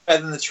 Better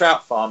than the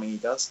trout farming he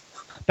does.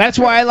 That's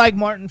why I like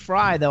Martin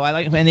Fry, though. I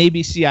like and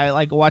ABC.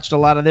 I watched a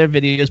lot of their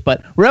videos.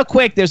 But real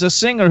quick, there's a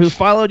singer who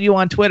followed you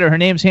on Twitter. Her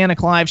name's Hannah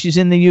Clive. She's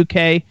in the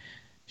UK.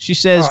 She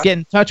says get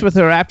in touch with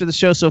her after the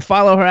show. So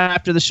follow her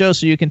after the show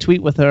so you can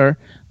tweet with her.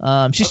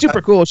 She's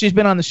super cool. She's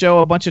been on the show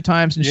a bunch of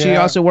times, and she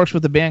also works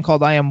with a band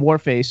called I Am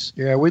Warface.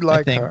 Yeah, we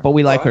like her. But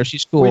we like her.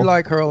 She's cool. We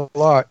like her a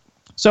lot.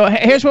 So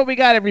here's what we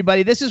got,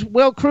 everybody. This is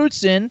Will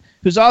Crewdson,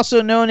 who's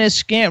also known as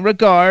Scant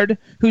Regard,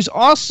 who's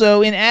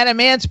also in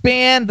Adam Ant's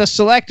band, The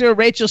Selector,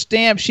 Rachel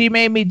Stamp, She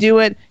Made Me Do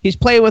It. He's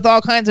played with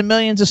all kinds of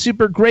millions of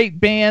super great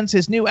bands.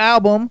 His new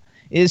album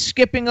is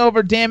Skipping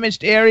Over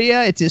Damaged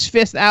Area. It's his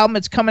 5th album.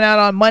 It's coming out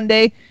on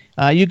Monday.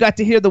 You got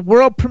to hear the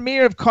world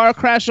premiere of Car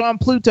Crash on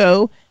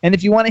Pluto. And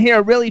if you want to hear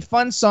a really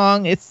fun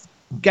song, it's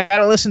got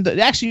to listen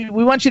to. Actually,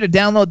 we want you to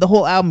download the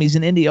whole album. He's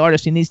an indie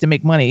artist. He needs to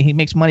make money. He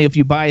makes money if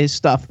you buy his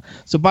stuff.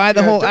 So buy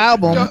the whole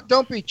album.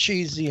 Don't be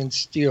cheesy and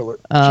steal it.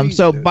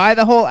 So buy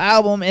the whole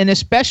album, and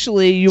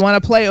especially you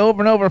want to play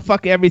over and over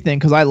Fuck Everything,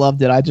 because I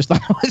loved it. I just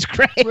thought it was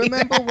great.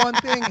 Remember one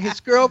thing, his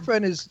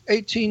girlfriend is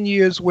 18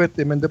 years with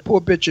him, and the poor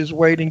bitch is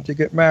waiting to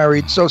get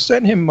married. So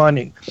send him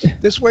money.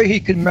 This way he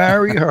can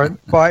marry her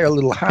and buy a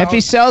little house. If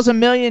he sells 1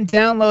 million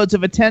downloads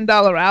of a $10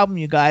 album,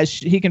 you guys,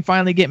 he can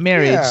finally get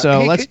married. Yeah,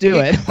 so let's do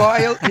it.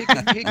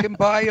 He can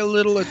buy a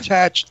little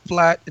attached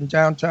flat in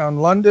downtown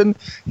London.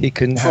 He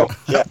can have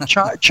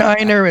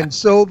china and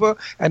silver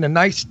and a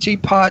nice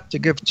teapot to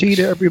give tea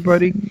to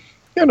everybody.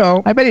 You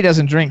know. I bet he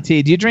doesn't drink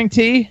tea. Do you drink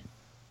tea?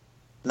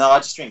 No, I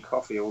just drink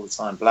coffee all the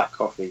time. Black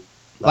coffee.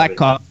 Black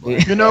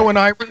coffee. You know, when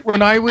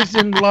I was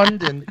in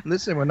London,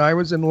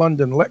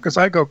 because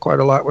I go quite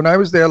a lot. When I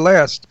was there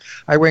last,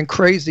 I went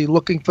crazy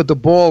looking for the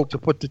ball to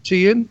put the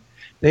tea in.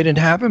 They didn't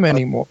have them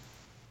anymore.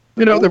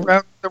 You know,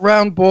 the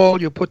round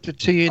ball you put the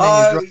tea in.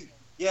 And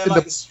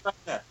like a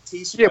strainer,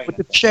 tea strainer. Yeah, with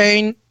the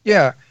chain.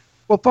 Yeah.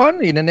 Well,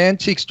 finally, in an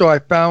antique store, I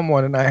found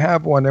one, and I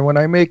have one. And when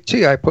I make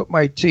tea, I put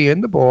my tea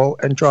in the ball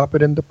and drop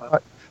it in the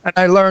pot. And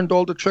I learned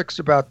all the tricks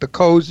about the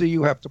cozy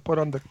you have to put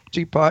on the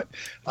teapot.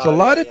 There's a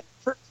lot of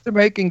tricks to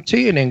making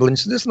tea in England.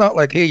 So this is not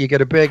like here you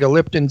get a bag of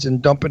Lipton's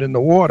and dump it in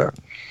the water.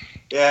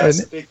 Yeah,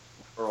 it's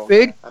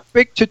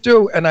big to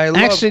do, and I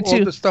love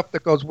all the stuff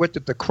that goes with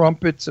it, the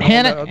crumpets. And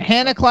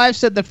Hannah Clive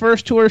said the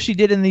first tour she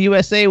did in the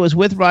USA was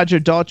with Roger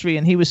Daltrey,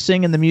 and he was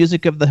singing the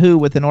music of The Who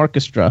with an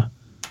orchestra.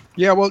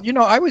 Yeah, well, you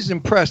know, I was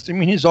impressed. I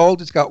mean, he's old,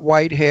 he's got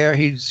white hair,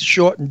 he's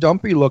short and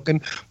dumpy looking,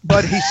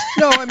 but he's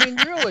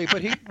really.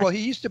 But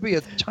he used to be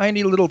a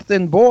tiny little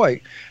thin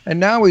boy, and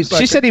now he's like.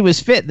 She said he was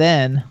fit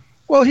then.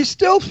 Well, he's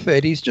still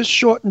fit. He's just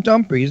short and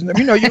dumpy. You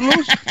know, you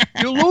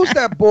lose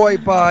that boy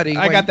body.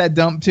 I got that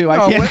dump too.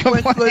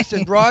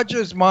 Listen,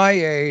 Roger's my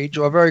age,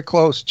 or very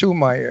close to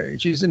my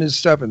age. He's in his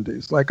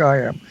 70s, like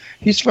I am.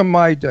 He's from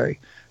my day,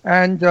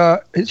 and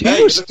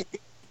he was.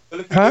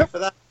 Huh? For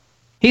that.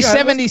 He's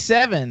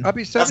 77. I'll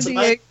be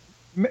 78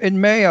 in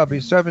May. I'll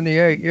be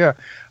 78. Yeah,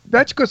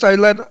 that's because I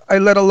let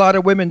a lot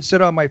of women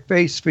sit on my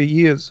face for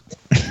years.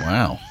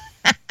 Wow.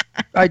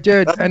 I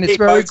did, and it's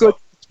very good.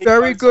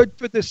 Very good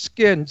for the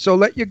skin. So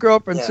let your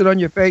girlfriend sit on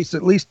your face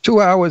at least 2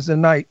 hours a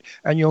night,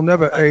 and you'll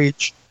never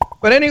age.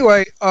 But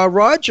anyway,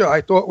 Roger, I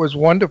thought was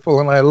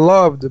wonderful, and I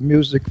loved the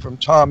music from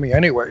Tommy.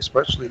 Anyway,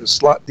 especially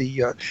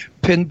the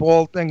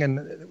pinball thing, and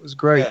it was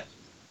great. Yeah.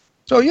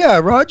 So yeah,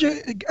 Roger,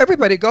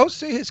 everybody go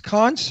see his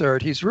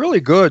concert. He's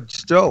really good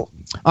still.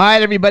 All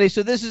right, everybody.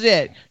 So this is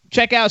it.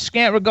 Check out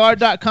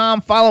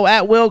scantregard.com. Follow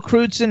at Will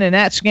Crewdson and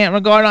at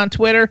scantregard on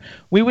Twitter.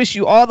 We wish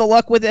you all the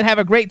luck with it. Have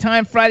a great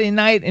time Friday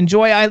night.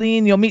 Enjoy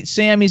Eileen. You'll meet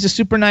Sam. He's a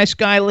super nice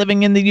guy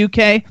living in the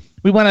UK.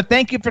 We want to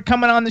thank you for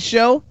coming on the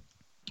show.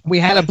 We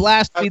had a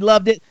blast. We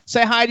loved it.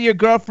 Say hi to your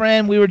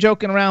girlfriend. We were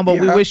joking around, but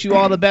we wish you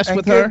all the best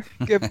with her.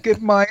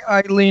 Give my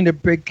Eileen a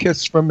big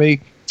kiss from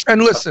me.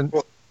 And listen.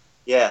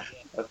 Yeah,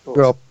 of course.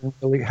 Girlfriend,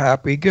 really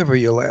happy. Give her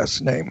your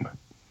last name.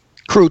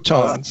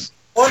 Croutons.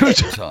 Tell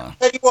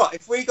you what,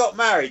 if we got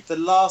married, the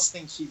last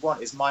thing she'd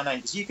want is my name,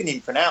 because you can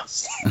even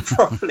pronounce it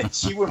properly.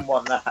 She wouldn't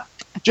want that.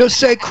 Just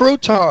say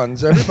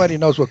croutons. Everybody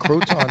knows what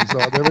croutons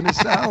are. They're in a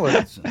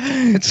salad.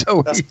 It's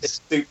so easy.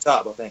 That's souped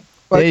up, I think.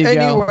 But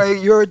anyway,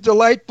 you're a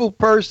delightful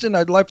person.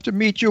 I'd love to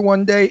meet you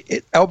one day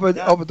over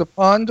the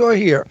pond or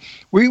here.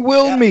 We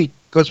will meet,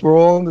 because we're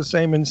all in the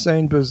same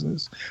insane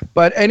business.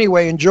 But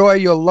anyway, enjoy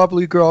your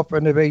lovely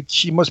girlfriend of 8.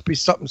 She must be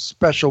something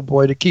special,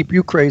 boy, to keep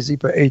you crazy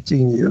for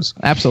 18 years.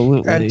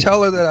 Absolutely. And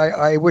tell her that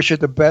I wish her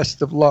the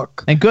best of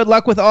luck. And good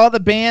luck with all the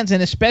bands,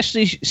 and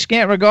especially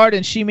Scant Regard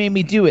and She Made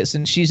Me Do It,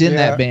 since she's in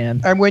that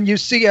band. And when you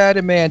see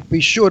Adam Ant,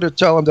 be sure to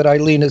tell him that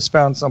Eileen has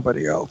found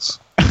somebody else.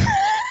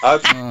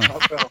 Okay.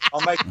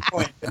 I'll make a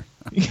point.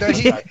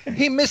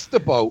 He missed the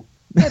boat.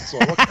 That's all.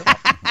 What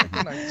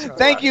can I tell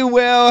Thank you,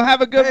 Will.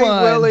 Have a good Hey,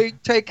 one. Willie.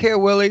 Take care,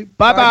 Willie.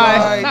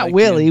 Bye-bye. Not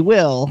Willie,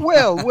 Will.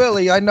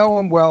 Willie. I know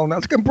him well. Now,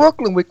 in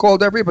Brooklyn, we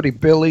called everybody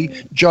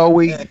Billy,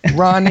 Joey,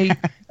 Ronnie,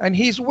 and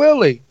he's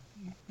Willie.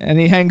 And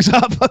he hangs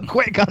up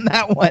quick on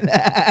that one.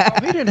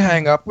 He didn't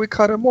hang up. We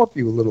cut him off,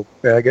 you little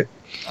faggot.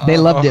 They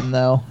loved him,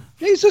 though.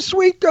 He's a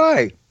sweet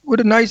guy with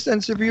a nice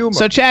sense of humor.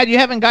 So, Chad, you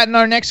haven't gotten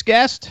our next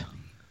guest?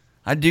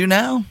 I do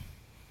now.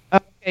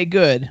 Okay,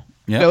 good.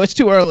 Yep. No, it's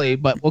too early,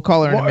 but we'll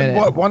call her in a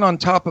minute. One on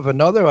top of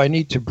another? I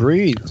need to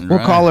breathe. We'll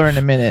call her in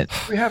a minute.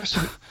 We have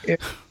some...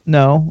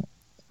 No,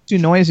 too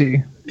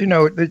noisy. You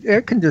know, the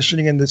air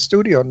conditioning in the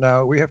studio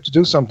now, we have to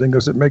do something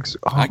because it makes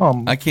a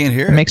hum. I can't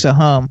hear it. It makes a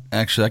hum.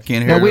 Actually, I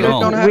can't hear it at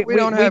all. We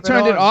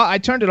turned it off. I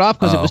turned it off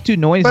because it was too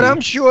noisy. But I'm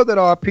sure that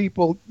our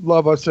people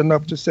love us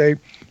enough to say,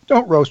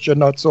 don't roast your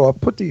nuts off.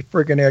 Put the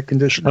friggin' air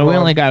conditioner on. We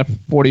only got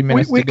 40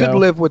 minutes we to go. could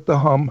live with the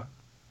hum.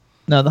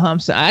 No, the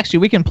hum's... Actually,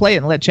 we can play it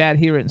and let Chad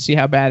hear it and see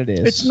how bad it is.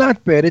 It's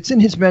not bad. It's in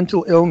his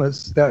mental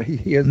illness that he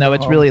hears. No,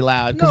 it's really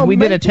loud. Because we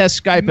did a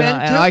test Skype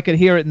and I could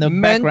hear it in the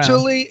background.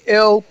 Mentally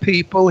ill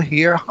people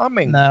hear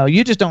humming. No,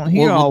 you just don't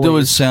hear all We'll do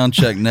a sound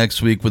check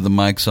next week with the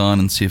mics on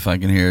and see if I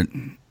can hear it.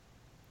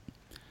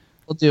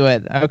 We'll do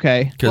it.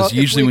 Okay. Because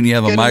usually when you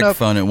have a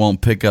microphone, it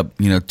won't pick up,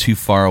 too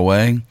far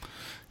away.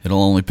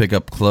 It'll only pick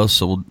up close,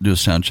 so we'll do a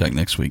sound check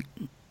next week.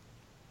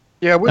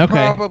 Yeah, we're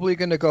probably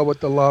going to go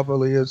with the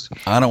lavaliers.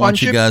 I don't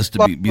want you guys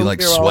to be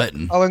like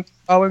sweating.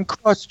 I'll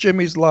encrust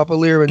Jimmy's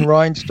lavalier in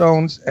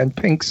rhinestones and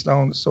pink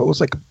stones, so it looks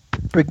like a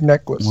big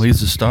necklace. Well,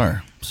 he's a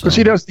star. Because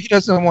he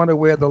doesn't want to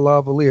wear the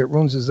lavalier. It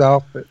ruins his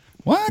outfit.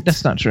 What?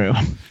 That's not true.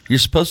 You're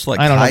supposed to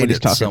hide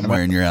it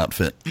somewhere in your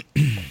outfit.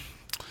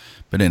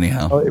 But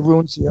anyhow. It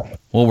ruins the outfit.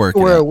 We'll work it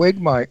out. Wear a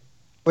wig mic.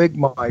 I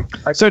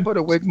could put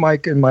a wig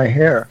mic in my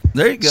hair.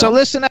 There you go. So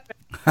listen up.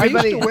 I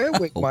used to wear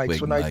wig mics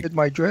when I did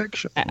my drag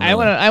show. I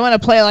want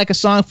to play like a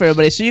song for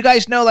everybody. So you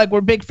guys know, like, we're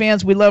big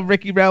fans. We love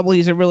Ricky Rebel.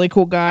 He's a really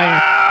cool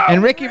guy.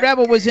 And Ricky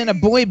Rebel was in a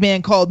boy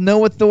band called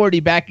No Authority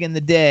back in the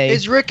day.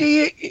 Is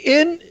Ricky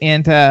in?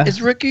 And is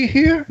Ricky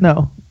here?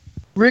 No.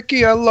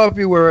 Ricky, I love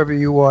you wherever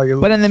you are.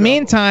 But in the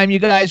meantime, you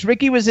guys,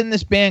 Ricky was in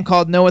this band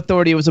called No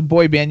Authority. It was a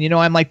boy band.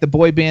 I'm like the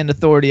boy band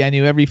authority. I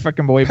knew every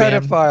freaking boy band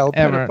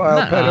ever.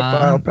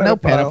 No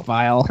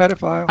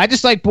pedophile. I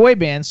just like boy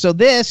bands. So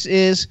this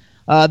is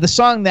the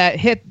song that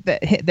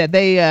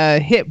they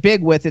hit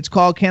big with. It's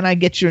called "Can I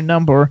Get Your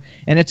Number?"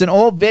 and it's an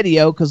old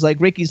video because like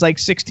Ricky's like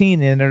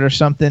 16 in it or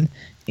something.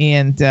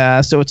 And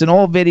so it's an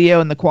old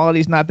video and the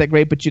quality's not that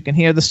great, but you can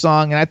hear the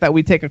song. And I thought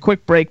we'd take a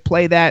quick break,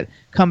 play that,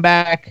 come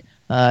back.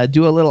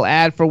 Do a little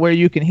ad for where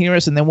you can hear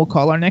us, and then we'll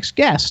call our next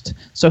guest.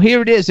 So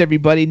here it is,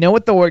 everybody. No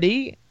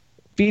Authority,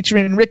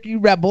 featuring Ricky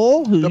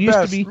Rebel, who used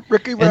to be...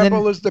 Ricky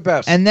Rebel is the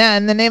best. And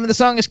then the name of the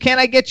song is Can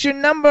I Get Your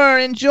Number?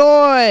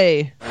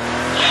 Enjoy! Can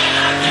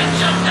I get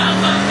your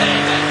number,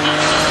 baby?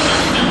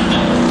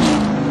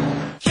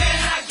 Can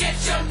I get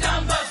your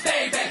number,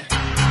 baby?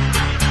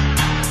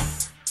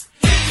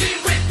 Hit me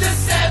with the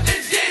 7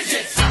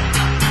 digits.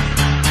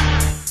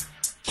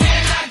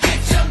 Can I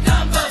get your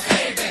number,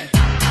 baby?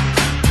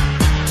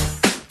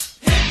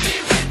 Hit me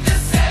with the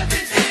 7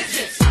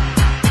 digits.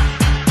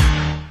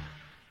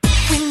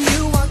 When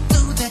you walked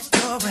through that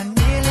door, I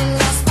nearly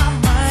lost my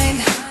mind.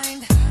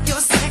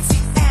 Your sexy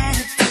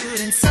attitude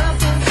and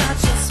something about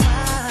your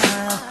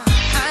smile.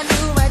 I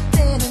knew right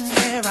then and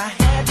there I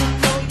had to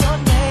know your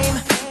name.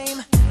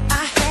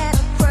 I had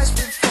a crush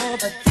before,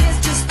 but this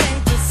just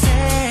ain't the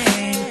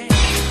same.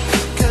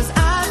 'Cause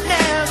I've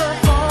never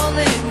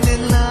fallen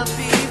in love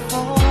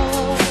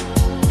before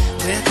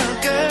with a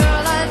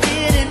girl I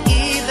didn't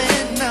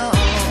even know.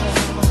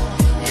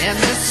 And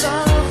there's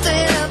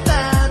something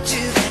about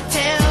you that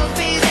tells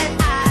me that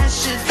I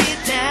should be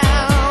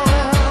down.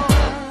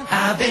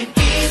 I've been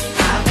east,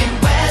 I've been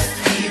west,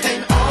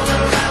 even all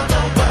around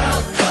the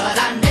world, but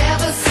I've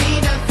never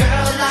seen a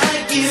girl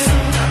like you.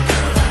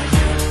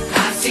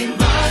 I've seen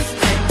blondes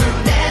and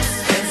brunettes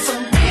and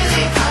some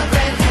really hot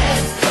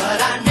redheads, but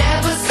I've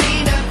never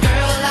seen a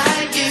girl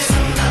like you.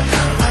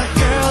 A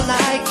girl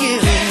like you.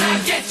 Can I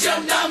get your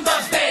number,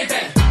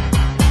 baby?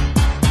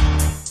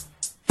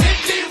 Hit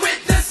me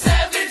with the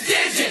 7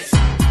 digits.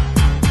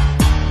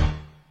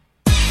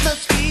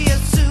 Must be a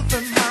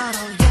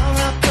supermodel, you're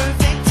a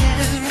perfect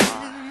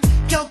 10.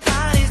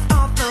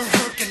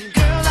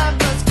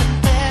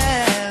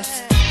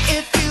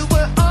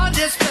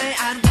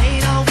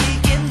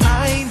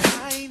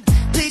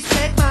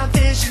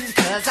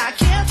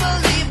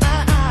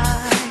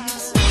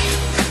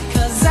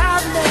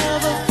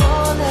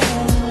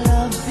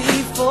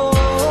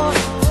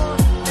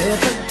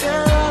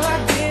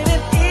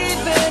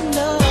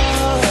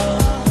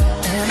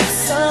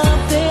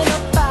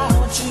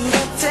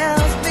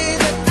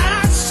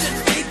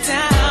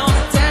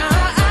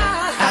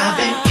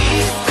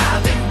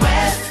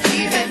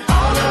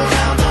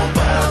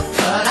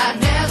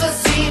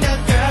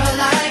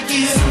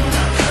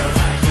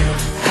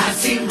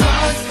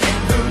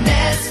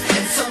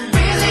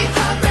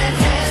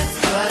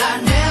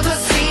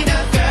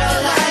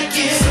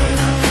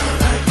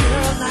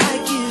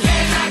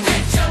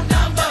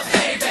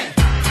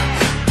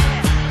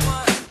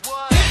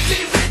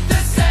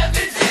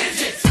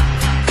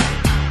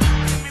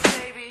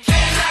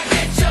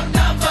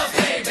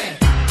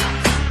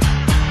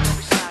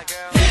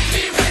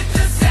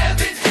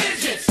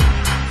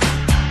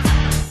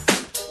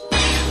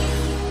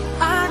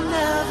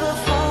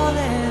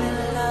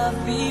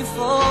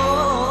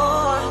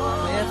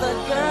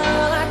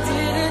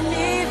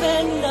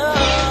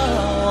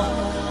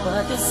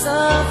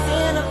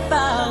 something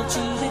about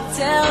you that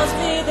tells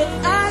me that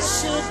I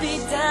should be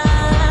down.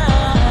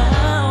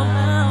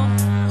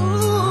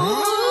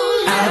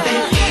 Ooh, I've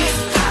been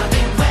east, I've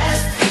been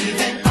west,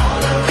 even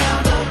all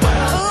around the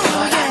world,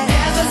 but I've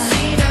never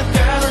seen a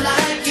girl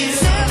like you.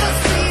 Never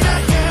seen a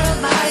girl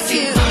like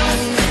you.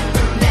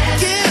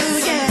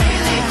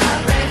 Really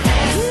hot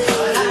redheads,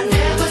 but I've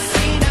never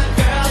seen a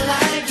girl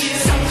like you.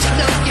 Don't you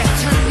know you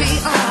turn me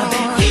on? I've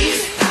been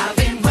east, I've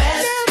been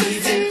west,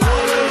 even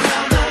all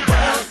around the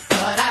world,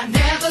 but I've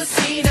never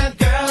seen a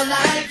girl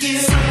like you.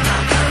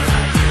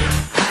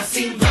 I've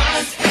seen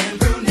blondes and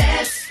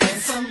brunettes and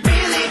some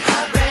really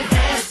hot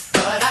redheads,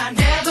 but I've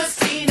never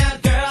seen a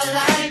girl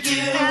like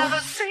you. Never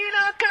seen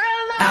a girl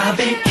like you. I've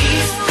been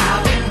east,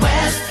 I've been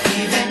west,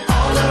 even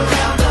all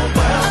around the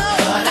world,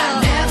 but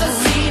I've never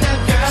seen a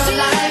girl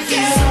like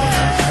you.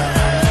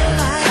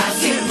 I've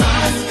seen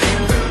blondes and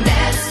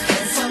brunettes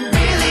and some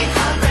really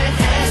hot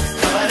redheads,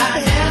 but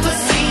I've never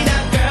seen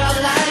a girl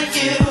like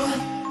you.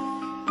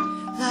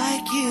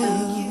 Like you.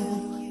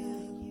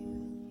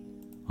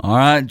 All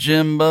right,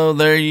 Jimbo,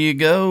 there you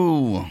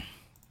go.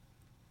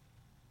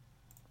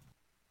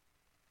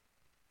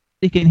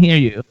 He can hear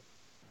you.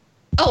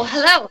 Oh,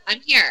 hello. I'm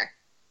here.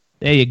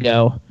 There you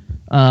go.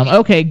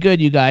 Okay,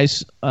 good, you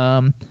guys.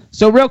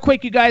 So real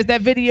quick, you guys,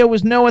 that video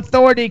was No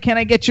Authority. Can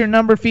I get your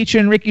number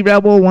featuring Ricky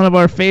Rebel, one of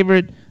our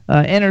favorite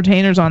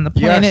entertainers on the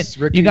planet? Yes,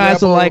 Ricky you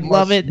guys will Rebel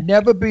love must it.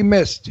 Never be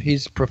missed.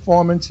 His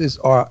performances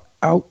are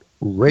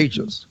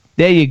outrageous.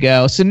 There you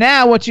go. So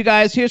now what you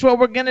guys, here's what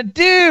we're going to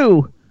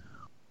do.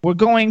 We're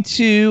going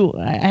to,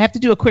 I have to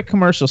do a quick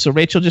commercial, so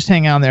Rachel, just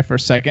hang on there for a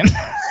second.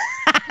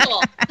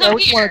 Cool. I Come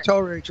always want here. to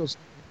tell Rachel.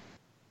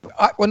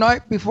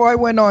 Before I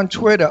went on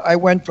Twitter, I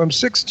went from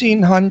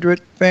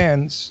 1,600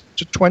 fans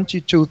to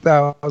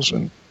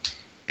 22,000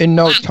 in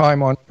no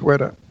time on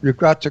Twitter. You've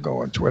got to go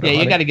on Twitter. Yeah, you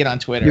honey. got to get on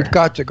Twitter. You've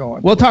got to go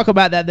on. We'll Twitter. talk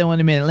about that though in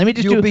a minute. Let me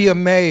just You'll be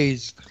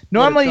amazed.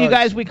 Normally, what it you does.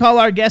 guys, we call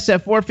our guests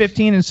at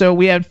 4:15, and so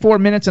we had 4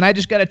 minutes, and I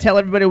just got to tell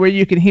everybody where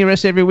you can hear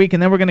us every week,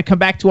 and then we're going to come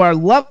back to our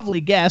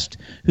lovely guest,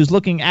 who's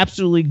looking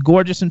absolutely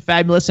gorgeous and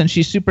fabulous, and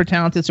she's super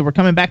talented, so we're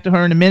coming back to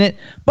her in a minute.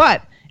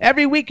 But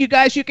every week, you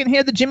guys, you can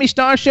hear the Jimmy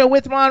Star Show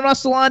with Ron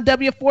Russell on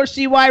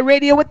W4CY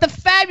Radio with the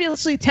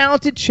fabulously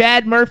talented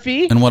Chad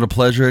Murphy. And what a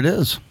pleasure it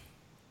is.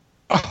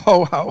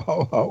 Oh, ho,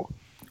 ho, ho.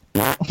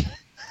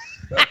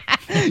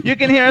 You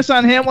can hear us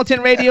on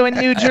Hamilton Radio in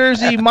New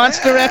Jersey,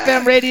 Monster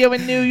FM Radio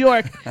in New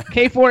York,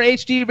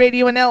 K4HD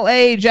Radio in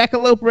LA,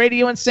 Jackalope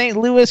Radio in St.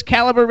 Louis,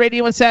 Caliber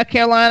Radio in South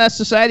Carolina,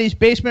 Society's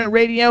Basement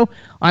Radio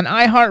on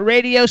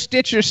iHeartRadio,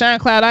 Stitcher,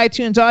 SoundCloud,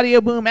 iTunes,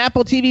 Audio Boom,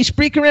 Apple TV,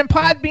 Spreaker, and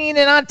Podbean.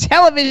 And on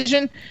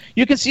television,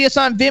 you can see us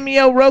on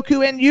Vimeo,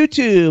 Roku, and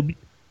YouTube.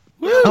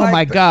 Oh,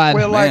 my God.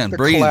 We're like Man, the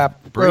breathe,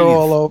 clap. breathe. We're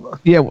all over.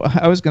 Yeah,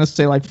 I was going to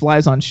say like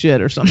flies on shit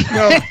or something.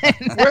 No,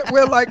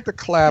 we're like the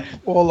clap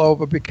all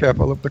over. Be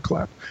careful of the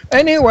clap.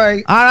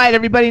 Anyway. All right,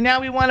 everybody. Now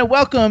we want to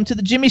welcome to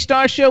the Jimmy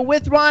Star Show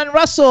with Ron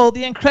Russell,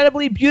 the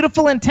incredibly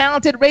beautiful and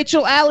talented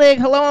Rachel Alig.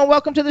 Hello and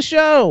welcome to the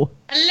show.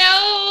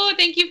 Hello.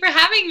 Thank you for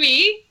having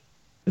me.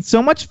 It's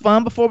so much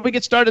fun. Before we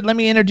get started, let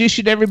me introduce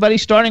you to everybody,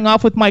 starting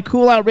off with my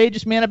cool,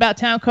 outrageous man about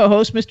town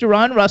co-host, Mr.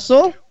 Ron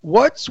Russell.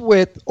 What's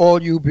with all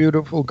you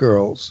beautiful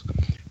girls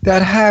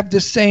that have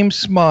the same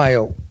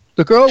smile?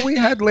 The girl we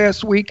had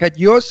last week had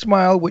your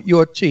smile with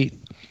your teeth.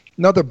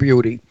 Another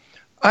beauty.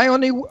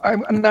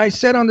 I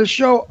said on the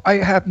show, I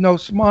have no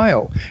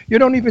smile. You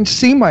don't even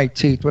see my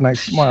teeth when I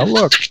smile.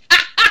 Look.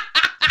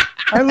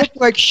 I look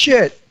like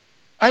shit.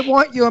 I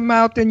want your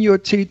mouth and your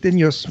teeth and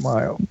your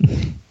smile.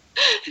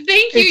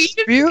 Thank you. It's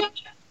beautiful.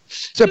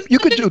 So you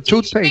could do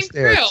toothpaste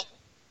there.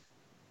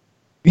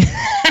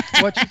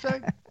 What'd you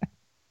say?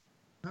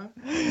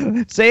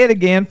 Say it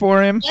again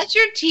for him. Let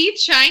your teeth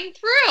shine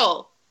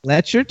through.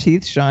 Let your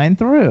teeth shine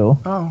through.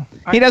 Oh,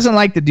 He doesn't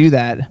like to do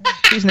that.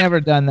 He's never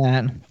done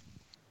that.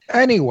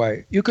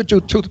 Anyway, you could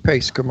do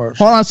toothpaste commercials.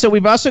 Hold on. So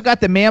we've also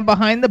got the man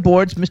behind the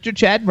boards, Mr.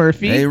 Chad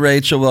Murphy. Hey,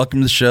 Rachel, welcome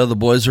to the show. The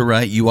boys are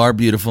right. You are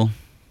beautiful.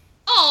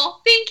 Oh,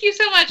 thank you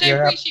so much. I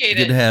Yeah. appreciate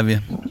Good it. to have you.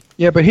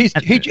 Yeah, but he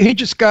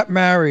just got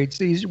married.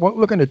 See, he's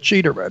looking to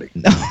cheat already.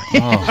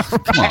 Oh,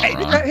 come on, He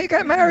Ron. he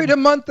got married a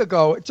month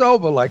ago. It's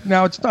over. Like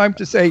now, it's time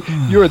to say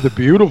you're the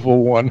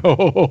beautiful one.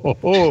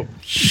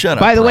 Shut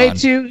up, By the way, Ron.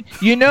 too,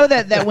 you know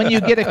that when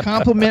you get a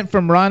compliment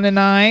from Ron and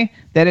I,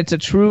 that it's a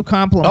true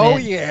compliment. Oh,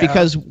 yeah.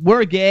 Because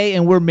we're gay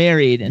and we're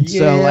married, and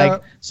Yeah.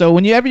 so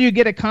whenever you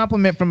get a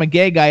compliment from a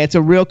gay guy, it's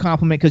a real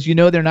compliment because you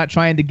know they're not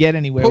trying to get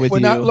anywhere with We're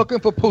you. not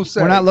looking for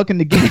pussy. We're not looking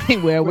to get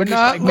anywhere. We're just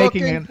not like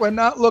making looking. it. We're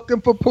not looking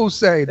for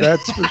pussy.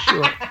 That's for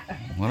sure.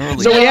 What are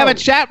we- So we have a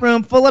chat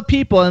room full of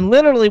people, and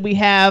literally we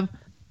have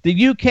the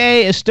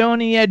UK,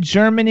 Estonia,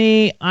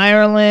 Germany,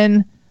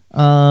 Ireland,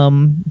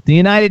 the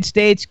United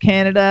States,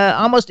 Canada.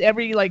 Almost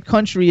every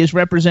country is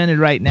represented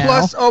right now.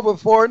 Plus over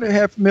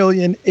 4.5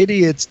 million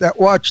idiots that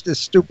watch this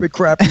stupid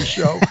crappy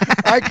show.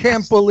 I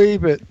can't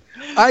believe it.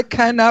 I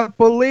cannot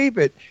believe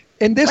it.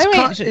 In this, Wait,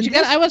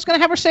 I was going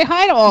to have her say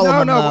hi to all of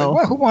them. No,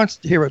 though. who wants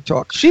to hear her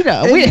talk? She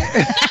does.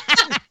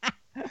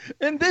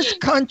 In this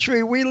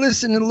country, we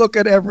listen and look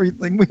at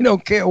everything. We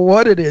don't care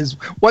what it is,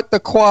 what the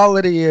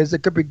quality is. It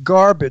could be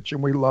garbage,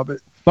 and we love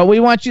it. But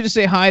we want you to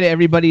say hi to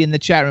everybody in the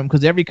chat room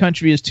because every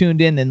country is tuned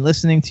in and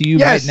listening to you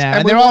Yes, right now. and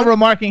And we they're all want-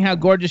 remarking how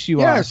gorgeous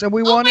you are. Yes, and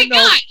we Oh want my to know.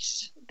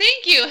 gosh!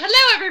 Thank you.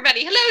 Hello,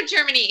 everybody. Hello,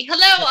 Germany.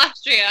 Hello,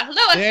 Austria.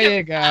 Hello, There Australia.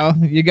 you go.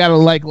 You got to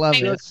love it.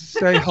 Just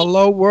say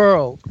hello,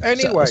 world.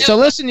 Anyway, So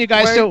listen, you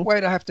guys.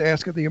 wait, I have to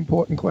ask you the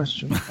important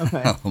question.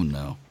 Okay. Oh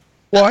no.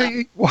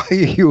 Why are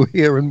you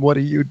here, and what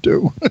do you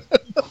do?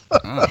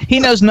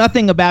 He knows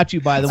nothing about you,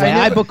 by the way.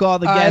 I book all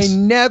the guests. I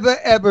never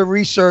ever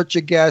research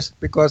a guest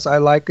because I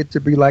like it to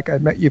be like I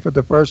met you for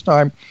the first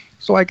time,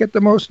 so I get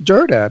the most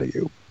dirt out of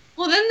you.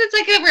 Well, then it's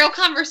like a real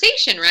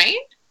conversation, right?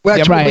 Well,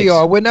 that's Yeah, what we right.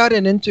 are. We're not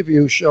an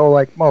interview show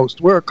like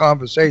most. We're a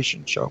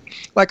conversation show.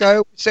 Like I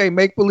always say,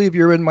 make believe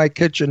you're in my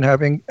kitchen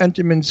having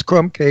Entenmann's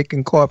crumb cake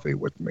and coffee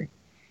with me.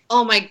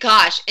 Oh my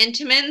gosh,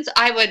 Intamins,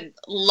 I would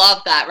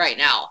love that right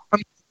now.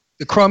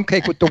 The crumb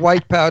cake with the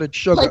white powdered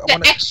sugar. Like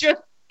the extra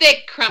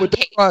thick crumb with the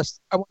cake.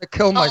 crust. I want to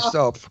kill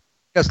myself.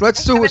 Yes,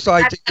 let's suicide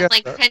I've had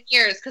together. like 10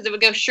 years because it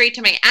would go straight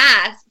to my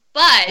ass,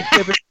 but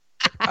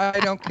I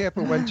don't care if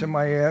it went to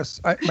my ass.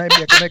 Maybe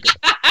I can make it.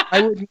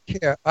 I wouldn't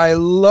care. I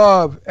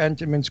love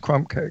Entenmann's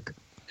crumb cake.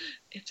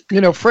 it's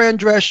You know, Fran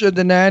Drescher,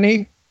 the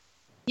nanny,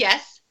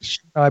 yes. she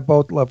and I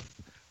both love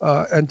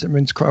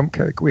Entenmann's crumb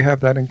cake. We have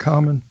that in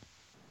common.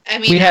 I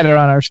mean, We had her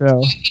on our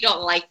show. you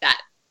don't like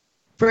that.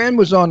 Fran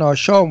was on our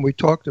show and we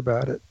talked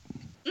about it.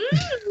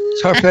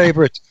 It's her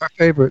favorite. It's her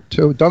favorite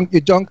too. You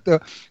dunk the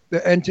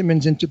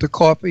Entenmann's into the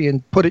coffee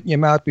and put it in your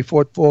mouth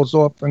before it falls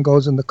off and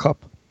goes in the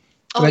cup.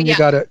 Oh, then yeah. you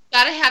got it.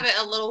 Gotta have it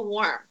a little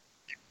warm.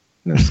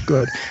 That's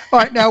good. All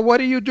right, now what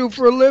do you do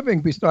for a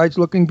living besides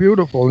looking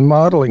beautiful and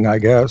modeling? I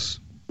guess.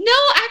 No,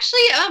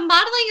 actually,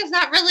 modeling is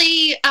not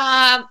really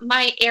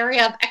my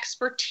area of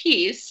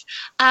expertise.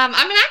 I'm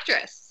an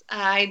actress.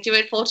 I do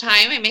it full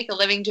time. I make a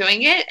living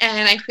doing it,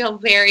 and I feel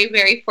very,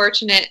 very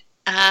fortunate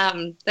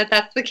that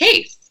that's the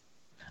case.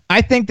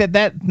 I think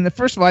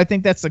first of all, I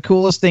think that's the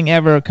coolest thing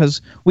ever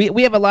because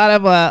we have a lot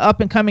of up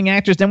and coming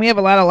actors. Then we have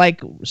a lot of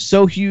like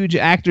so huge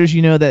actors,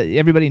 you know, that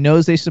everybody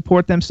knows they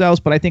support themselves.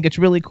 But I think it's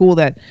really cool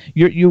that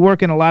you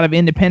work in a lot of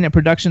independent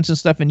productions and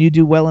stuff, and you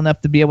do well enough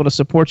to be able to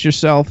support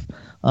yourself.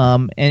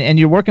 And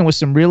you're working with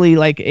some really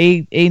like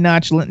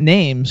A-notch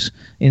names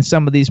in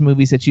some of these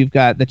movies that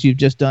you've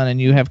just done and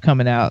you have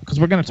coming out. Because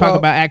we're going to talk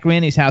about At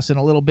Granny's House in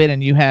a little bit,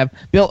 and you have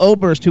Bill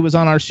Oberst, who was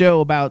on our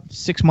show about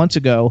 6 months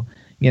ago.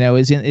 You know,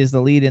 is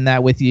the lead in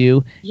that with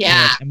you?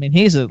 Yeah. And, I mean,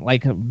 he's a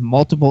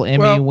multiple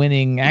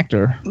Emmy-winning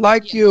actor.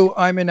 Like you,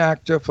 I'm an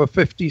actor for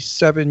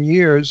 57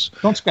 years,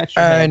 Don't scratch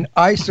your and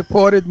I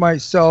supported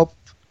myself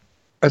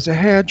as a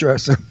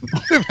hairdresser.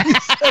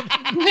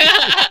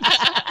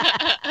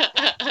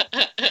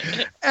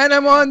 And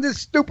I'm on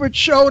this stupid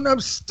show, and I'm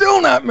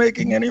still not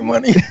making any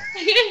money.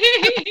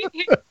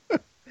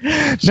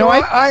 So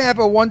I have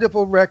a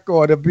wonderful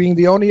record of being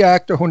the only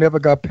actor who never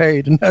got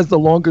paid and has the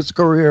longest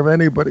career of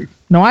anybody.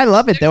 No, I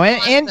love it though,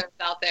 There's and monsters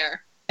out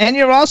there. And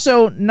you're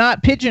also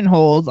not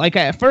pigeonholed. Like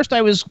at first,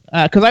 I was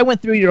because I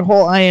went through your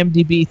whole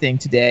IMDb thing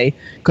today.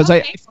 Because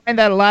I find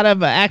that a lot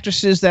of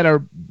actresses that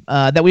are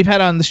that we've had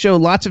on the show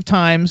lots of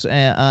times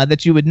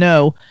that you would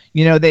know,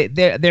 you know,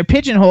 they're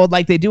pigeonholed.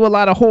 Like they do a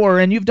lot of horror,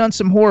 and you've done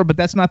some horror, but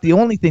that's not the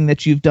only thing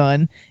that you've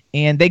done.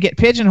 And they get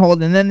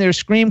pigeonholed, and then there's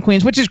scream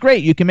queens, which is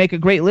great. You can make a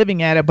great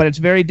living at it, but it's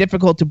very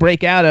difficult to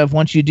break out of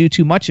once you do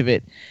too much of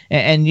it.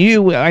 And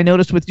you, I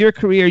noticed with your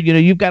career, you know,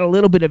 you've got a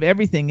little bit of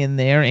everything in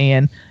there,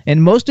 and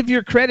most of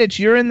your credits,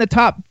 you're in the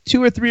top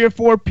 2 or 3 or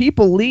 4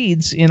 people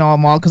leads in all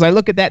mall. Because I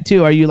look at that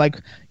too. Are you like,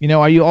 you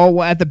know, are you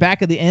all at the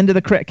back of the end of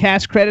the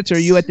cast credits, or are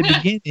you at the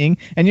beginning?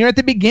 And you're at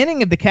the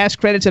beginning of the cast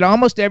credits at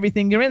almost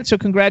everything you're in. So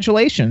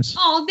congratulations.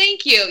 Oh,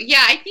 thank you.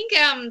 Yeah, I think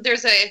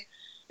it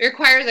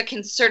requires a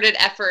concerted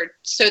effort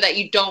so that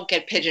you don't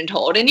get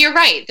pigeonholed. And you're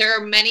right. There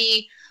are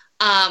many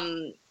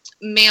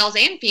males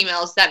and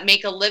females that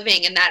make a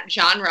living in that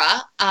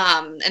genre.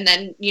 And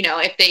then, you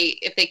know, if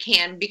they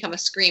can become a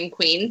scream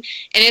queen,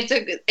 and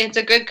it's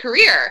a good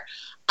career.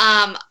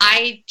 I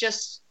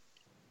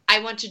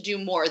want to do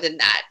more than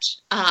that.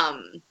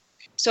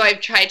 So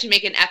I've tried to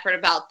make an effort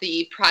about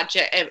the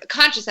project, a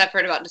conscious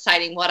effort about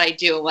deciding what I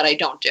do and what I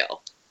don't do.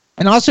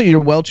 And also, you're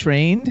well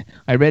trained.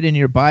 I read in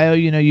your bio,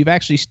 you know, you've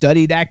actually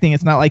studied acting.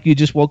 It's not like you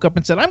just woke up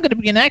and said, "I'm going to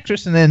be an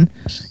actress," and then,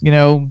 you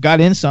know,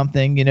 got in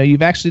something. You know,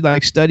 you've actually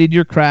like studied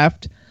your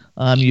craft.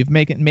 You've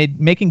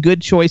making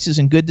good choices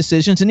and good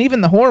decisions. And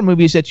even the horror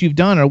movies that you've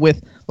done are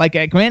with, like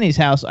At Granny's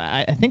House.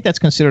 I think that's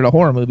considered a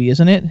horror movie,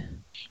 isn't it?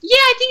 Yeah,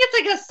 I think it's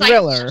like a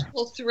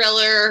psychological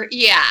thriller.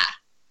 Yeah,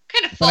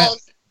 kind of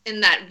falls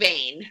in that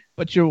vein.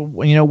 But you're,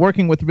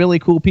 working with really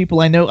cool people.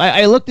 I know.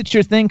 I looked at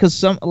your thing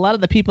because a lot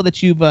of the people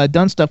that you've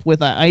done stuff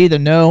with, I either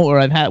know or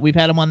we've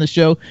had them on the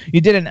show.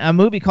 You did a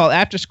movie called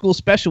After School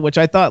Special, which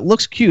I thought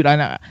looks cute. I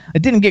know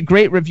it didn't get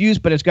great reviews,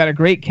 but it's got a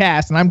great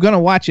cast, and I'm gonna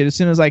watch it as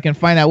soon as I can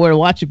find out where to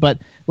watch it. But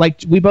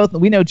like we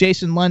know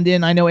Jason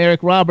London, I know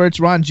Eric Roberts,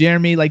 Ron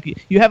Jeremy. Like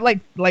you have like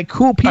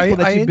cool people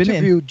that you've been in. I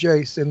interviewed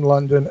Jason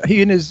London,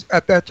 he and his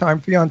at that time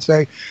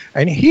fiance,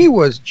 and he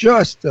was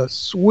just the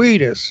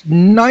sweetest,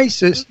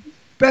 nicest.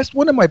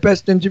 One of my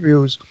best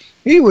interviews.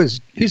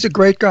 He's a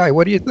great guy.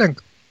 What do you think?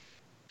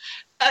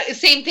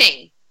 Same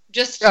thing.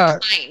 Just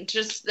kind.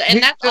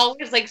 That's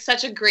always like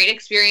such a great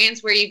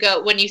experience where you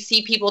go when you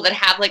see people that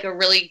have like a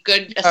really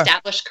good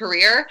established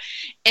career,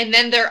 and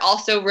then they're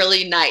also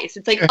really nice.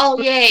 It's like, oh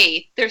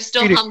yay, they're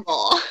still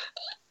humble.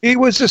 He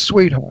was a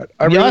sweetheart.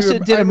 I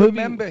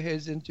remember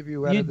his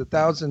interview out of the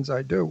thousands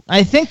I do.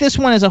 I think this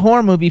one is a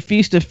horror movie,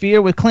 Feast of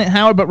Fear, with Clint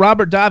Howard, but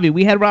Robert Davi.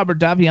 We had Robert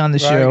Davi on the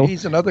show.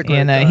 He's another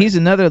great guy. And he's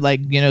another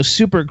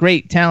super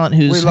great talent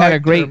who's had a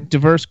great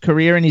diverse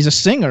career, and he's a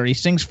singer. He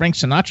sings Frank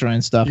Sinatra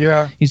and stuff.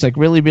 Yeah. He's like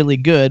really, really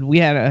good. He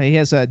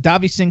has a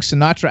Davi Sings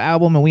Sinatra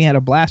album, and we had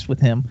a blast with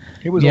him.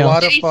 It was a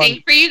lot of fun. Did he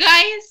sing for you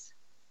guys?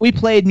 We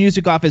played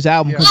music off his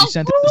album because he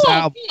sent us his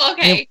album.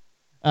 Okay.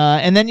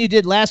 And then you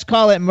did Last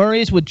Call at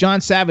Murray's with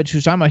John Savage,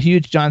 who's I'm a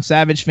huge John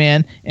Savage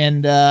fan,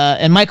 and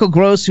Michael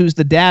Gross, who's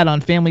the dad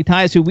on Family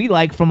Ties, who we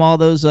like from all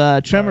those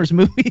Tremors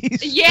movies.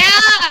 Yeah,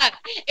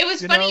 it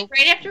was funny.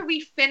 Right after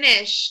we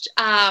finished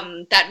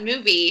that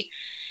movie,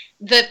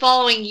 the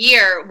following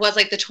year was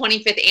like the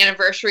 25th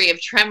anniversary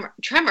of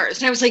Tremors,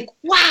 and I was like,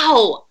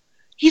 wow,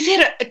 he's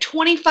had a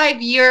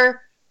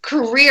 25-year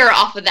career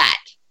off of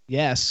that.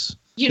 Yes.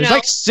 There's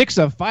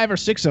like 5 or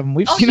 6 of them.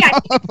 We've seen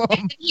all of them.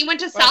 And he went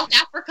to South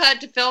Africa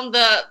to film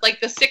the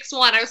 6th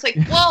one. I was like,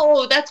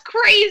 whoa, that's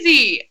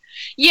crazy.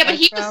 Yeah, but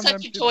he was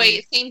such a joy.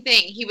 Same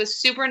thing. He was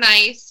super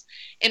nice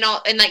and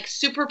like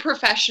super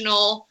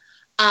professional.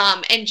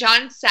 And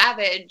John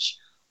Savage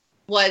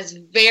was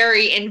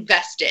very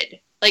invested.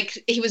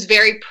 Like he was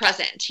very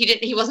present.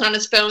 He wasn't on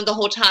his phone the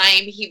whole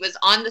time. He was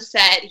on the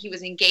set. He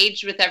was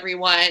engaged with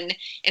everyone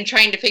and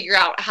trying to figure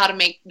out how to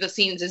make the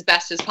scenes as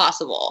best as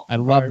possible. I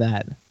love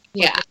that.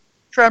 Yeah.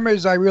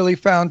 Tremors I really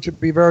found to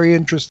be very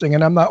interesting,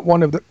 and I'm not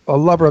a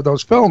lover of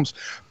those films,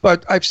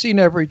 but I've seen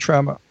every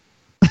Tremor.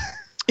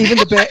 even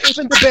the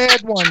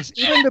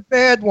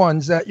bad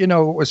ones that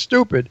were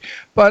stupid,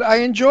 but I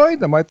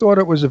enjoyed them. I thought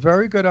it was a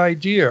very good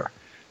idea.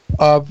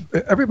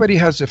 Everybody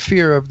has a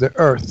fear of the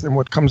earth and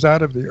what comes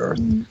out of the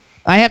earth.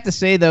 I have to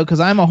say though, because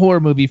I'm a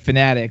horror movie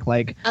fanatic,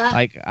 like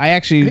I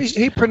actually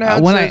he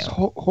pronounces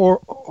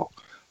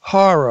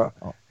horror.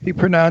 He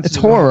pronounces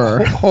it's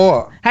horror.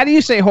 Horror. How do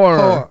you say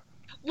horror?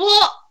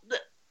 Well,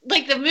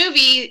 like the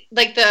movie,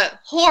 like the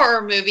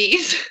horror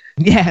movies.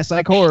 Yes,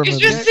 like horror movies.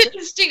 It's just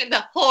interesting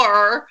the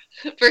horror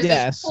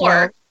versus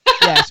horror.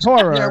 Yes,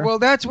 horror. Yeah, well,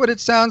 that's what it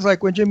sounds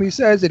like when Jimmy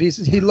says it. He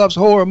says he loves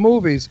horror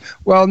movies.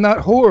 Well, not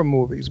horror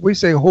movies. We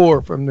say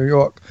horror from New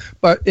York,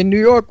 but in New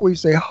York we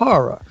say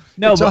horror.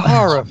 No, it's a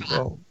horror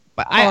film.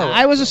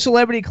 I was a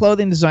celebrity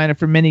clothing designer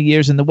for many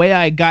years, and the way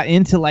I got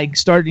into like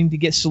starting to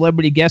get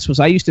celebrity guests was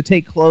I used to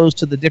take clothes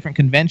to the different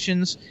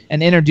conventions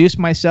and introduce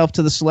myself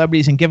to the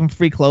celebrities and give them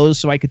free clothes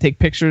so I could take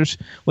pictures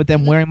with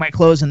them wearing my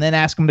clothes and then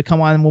ask them to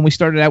come on. And when we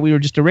started out, we were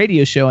just a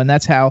radio show, and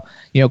that's how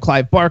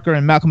Clive Barker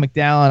and Malcolm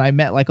McDowell and I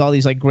met like all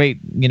these like great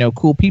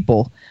cool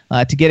people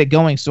to get it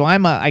going. So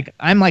I'm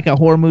like a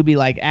horror movie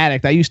like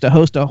addict. I used to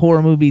host a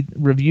horror movie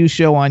review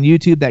show on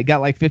YouTube that got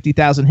like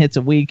 50,000 hits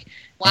a week.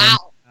 Wow.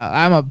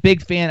 I'm a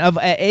big fan of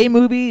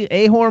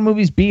A horror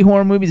movies, B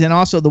horror movies, and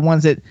also the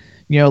ones that,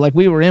 like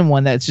we were in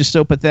one that's just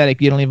so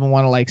pathetic you don't even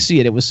want to like see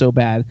it. It was so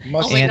bad.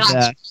 No, we're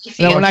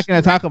not going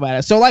to talk about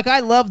it. So like I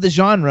love the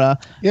genre.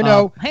 Hang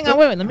on, wait a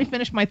minute. Let me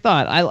finish my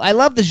thought. I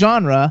love the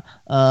genre,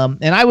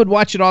 and I would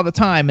watch it all the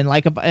time. And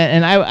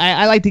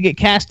I like to get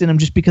cast in them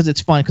just because it's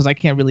fun because I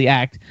can't really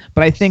act.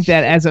 But I think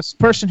that as a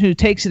person who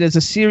takes it as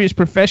a serious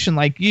profession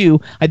like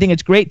you, I think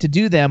it's great to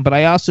do them. But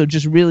I also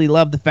just really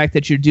love the fact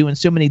that you're doing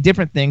so many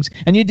different things.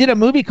 And you did a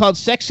movie called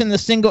Sex and the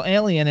Single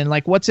Alien, and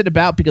like what's it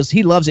about? Because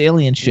he loves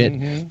alien shit.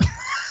 Mm-hmm.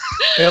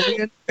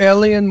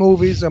 Alien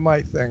movies are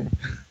my thing.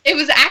 It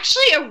was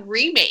actually a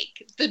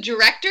remake. The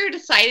director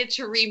decided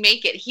to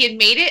remake it. He had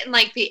made it in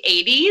like the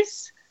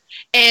 80s,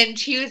 and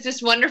he was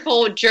this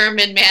wonderful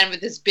German man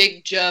with this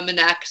big German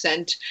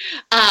accent.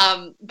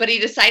 But he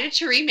decided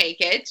to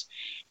remake it,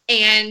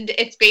 and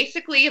it's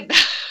basically about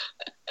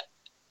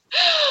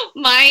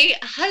my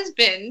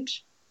husband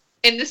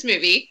in this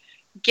movie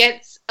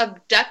gets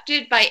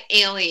abducted by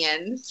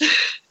aliens,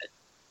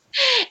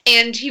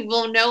 and he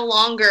will no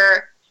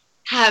longer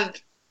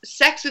have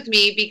sex with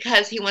me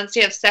because he wants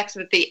to have sex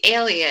with the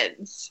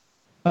aliens.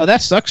 Oh,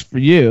 that sucks for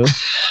you.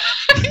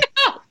 I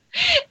know.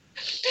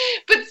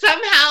 But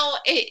somehow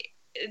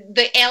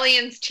the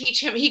aliens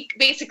teach him. He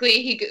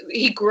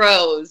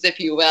grows, if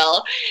you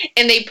will,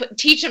 and they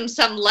teach him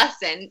some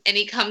lesson, and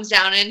he comes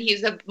down and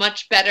he's a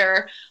much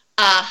better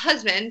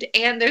husband,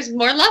 and there's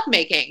more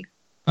lovemaking.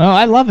 Oh,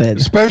 I love it.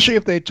 Especially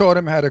if they taught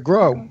him how to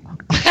grow.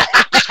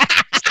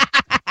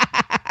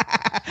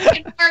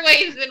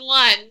 ways in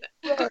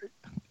one.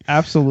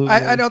 Absolutely.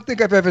 I don't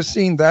think I've ever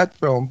seen that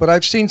film, but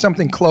I've seen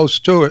something close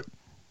to it.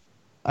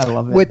 I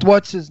love it. With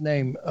what's his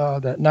name?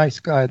 That nice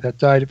guy that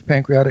died of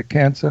pancreatic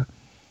cancer.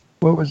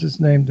 What was his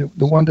name?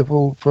 The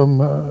wonderful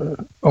from.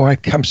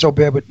 I'm so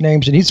bad with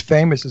names, and he's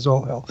famous as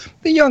all hell.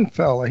 The young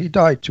fella. He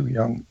died too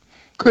young.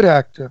 Good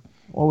actor.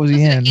 What was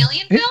he in? An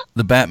alien film?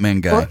 The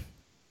Batman guy. What?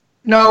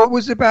 No, it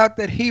was about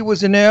that he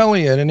was an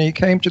alien, and he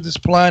came to this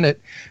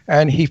planet,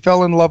 and he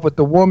fell in love with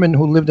the woman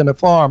who lived in a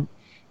farm,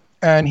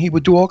 and he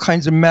would do all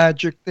kinds of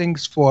magic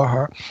things for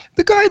her.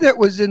 The guy that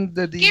was in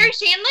the Gary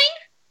Shandling?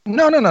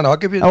 No. I'll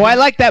give you. Oh, I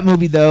like that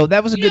movie though.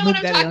 That was a You good know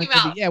movie. what I'm talking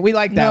about. Yeah, we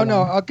like that. No,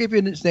 one. I'll give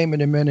you his name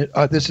in a minute.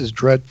 This is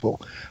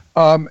dreadful.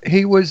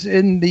 He was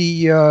in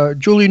the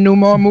Julie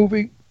Newmar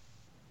movie.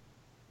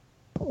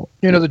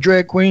 You know, the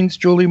drag queens,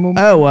 Julie Newmar.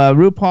 Oh,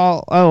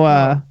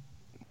 RuPaul.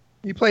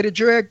 He played a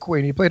drag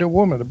queen. He played a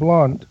woman, a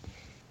blonde.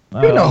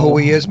 You know who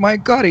he is. My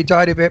God, he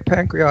died of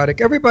pancreatic.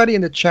 Everybody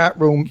in the chat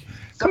room,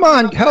 come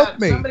on, help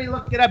me. Somebody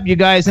look it up, you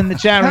guys in the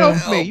chat room.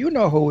 Help me. You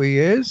know who he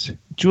is.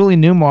 Julie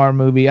Newmar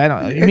movie. I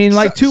don't. You mean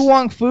like Tu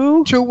Wong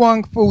Fu? Tu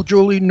Wong Fu,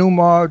 Julie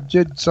Newmar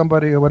did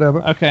somebody or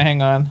whatever. Okay,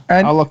 hang on.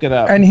 And- I'll look it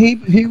up. And he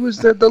was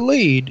the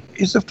lead.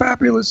 He's a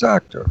fabulous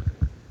actor.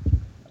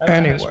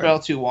 Anyway. Spell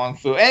Tu Wong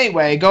Fu.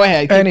 Anyway, go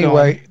ahead. Keep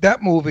Anyway, going.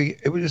 that movie,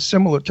 it was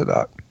similar to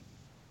that.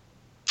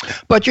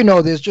 But, you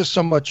know, there's just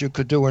so much you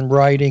could do in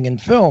writing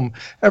and film.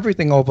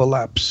 Everything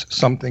overlaps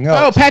something else.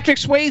 Oh, Patrick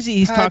Swayze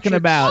he's talking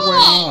about.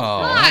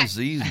 Oh, that was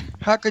easy.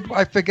 How could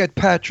I forget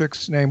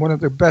Patrick's name? One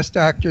of the best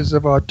actors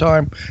of our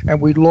time,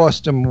 and we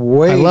lost him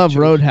way I love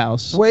too,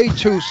 Roadhouse. way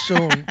too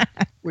soon.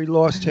 We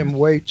lost him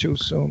way too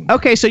soon.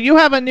 Okay, so you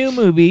have a new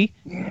movie.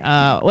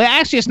 Well,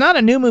 actually, it's not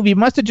a new movie. It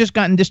must have just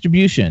gotten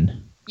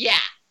distribution. Yeah.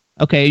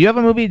 Okay, you have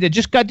a movie that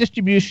just got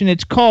distribution.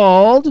 It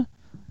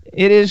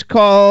is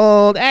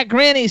called At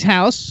Granny's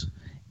House,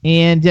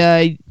 and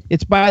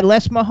it's by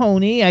Les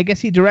Mahoney. I guess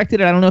he directed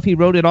it. I don't know if he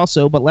wrote it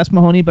also, but Les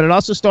Mahoney. But it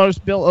also stars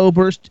Bill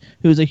Oberst,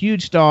 who's a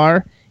huge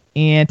star.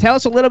 And tell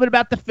us a little bit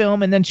about the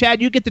film, and then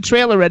Chad, you get the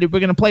trailer ready. We're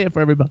going to play it for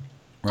everybody.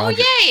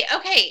 Roger. Oh, yay.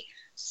 Okay.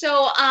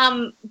 So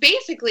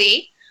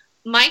basically,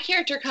 my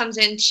character comes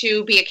in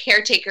to be a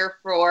caretaker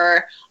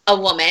for a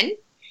woman,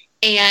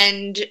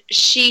 and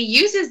she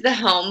uses the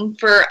home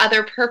for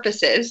other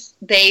purposes.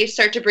 They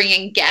start to bring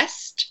in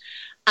guests,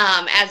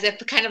 as if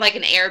kind of like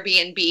an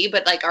Airbnb,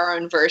 but like our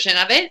own version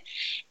of it.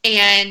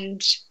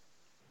 And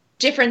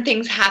different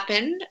things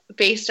happen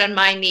based on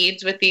my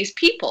needs with these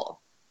people.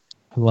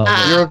 I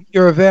love it.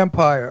 You're a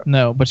vampire.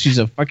 No, but she's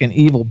a fucking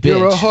evil bitch.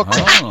 You're a hooker.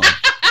 Oh.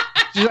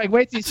 She's like,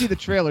 wait till you see the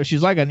trailer.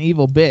 She's like an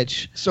evil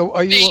bitch. So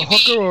are you a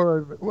hooker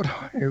or what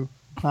are you?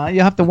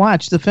 You have to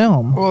watch the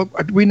film. Well,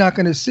 we're not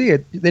going to see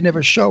it. They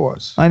never show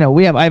us. I know.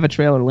 I have a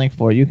trailer link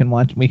for it. You can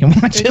watch. We can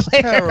watch It's it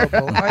later.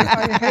 terrible.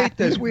 I hate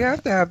this. We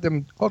have to have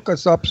them hook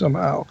us up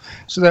somehow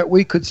so that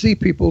we could see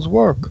people's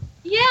work.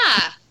 Yeah.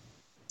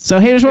 So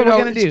here's what we're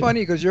gonna it's do.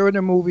 funny because you're in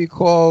a movie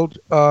called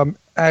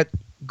At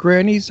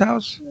Granny's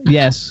House,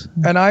 Yes.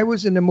 and I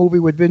was in a movie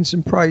with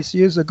Vincent Price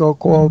years ago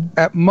called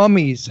At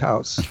Mummy's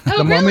House. Oh,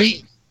 The really?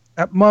 Mummy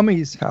at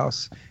Mummy's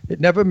House. It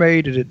never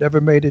made it. It never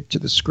made it to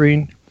the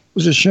screen. It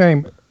was a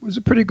shame. It was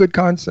a pretty good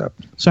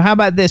concept. So how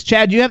about this,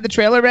 Chad? You have the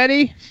trailer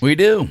ready? We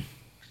do.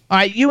 All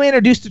right. You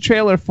introduce the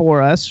trailer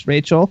for us,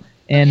 Rachel,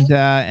 and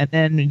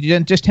then you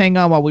just hang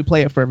on while we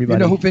play it for You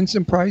everybody. know who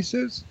Vincent Price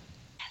is?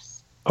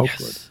 Oh,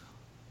 good.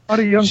 A lot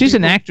of young She's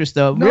an people- actress,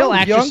 though. No, Real young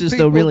actresses, though,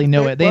 people really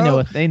know think- it. They know well,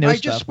 it. They know I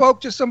stuff. just spoke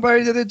to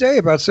somebody the other day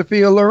about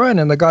Sophia Loren,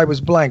 and the guy was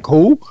blank.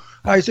 Who?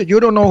 I said, you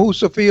don't know who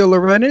Sophia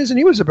Loren is? And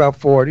he was about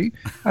 40.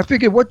 I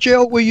figured, what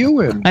jail were you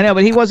in? I know,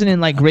 but he wasn't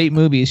in like great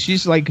movies.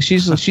 She's like more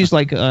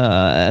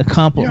I know,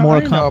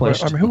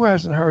 accomplished. but, who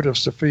hasn't heard of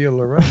Sophia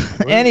Loren?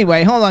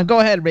 Anyway, hold on. Go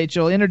ahead,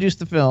 Rachel. Introduce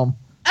the film.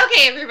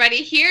 Okay,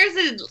 everybody. Here's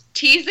a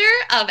teaser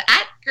of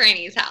At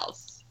Granny's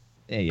House.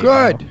 There you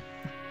Good. go.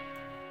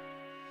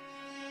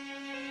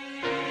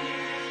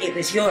 It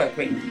was your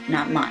agreement,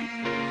 not mine.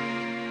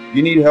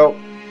 You need help,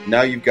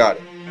 now you've got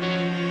it.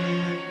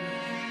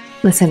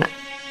 Listen,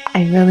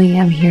 I really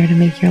am here to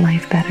make your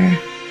life better.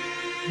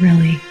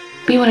 Really.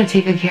 We want to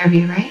take good care of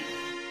you, right?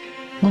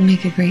 We'll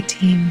make a great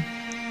team.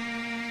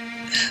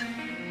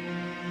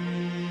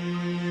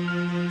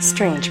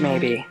 Strange,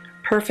 maybe.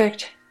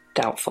 Perfect,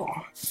 doubtful.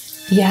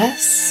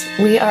 Yes,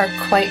 we are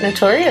quite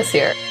notorious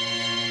here.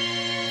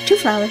 2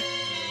 flowers.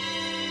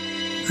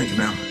 Thank you,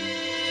 ma'am.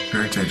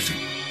 Very tasty.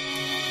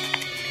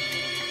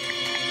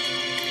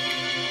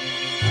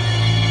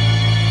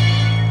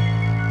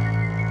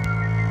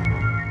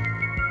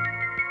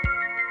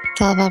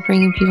 It's all about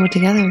bringing people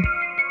together.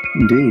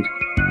 Indeed.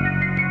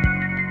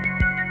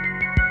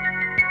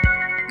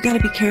 You gotta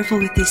be careful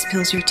with these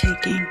pills you're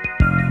taking.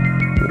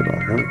 What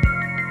about her?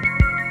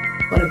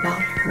 What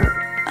about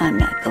her? I'm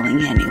not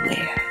going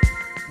anywhere.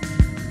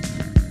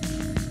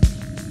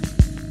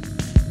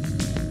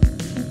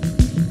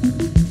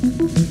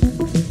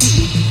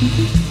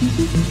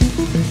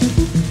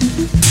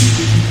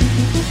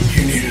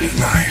 You needed a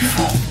knife.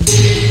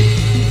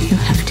 You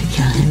have to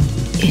kill him.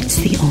 It's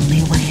the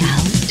only way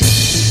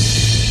out.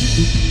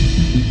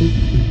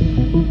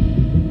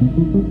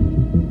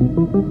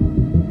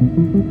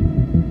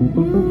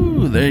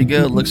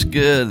 go. Looks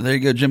good. There you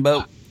go,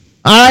 Jimbo.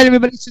 All right,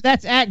 everybody. So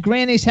that's At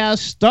Granny's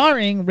House,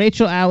 starring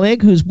Rachel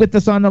Alig, who's with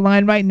us on the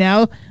line right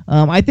now.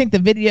 I think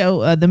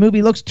the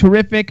movie looks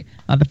terrific.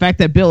 The fact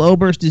that Bill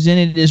Oberst is in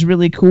it is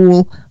really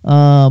cool.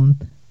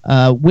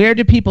 Where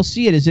do people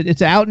see it?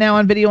 It's out now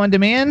on video on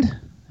demand?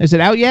 Is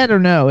it out yet or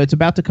no? It's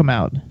about to come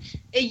out.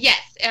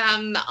 Yes,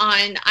 on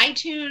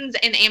iTunes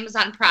and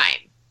Amazon Prime.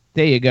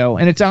 There you go.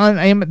 And it's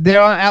on.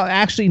 They're out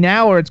actually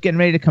now, or it's getting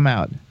ready to come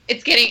out.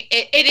 It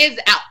is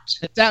out.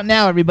 It's out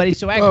now, everybody.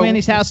 So At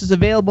Granny's House is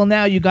available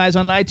now, you guys,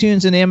 on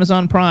iTunes and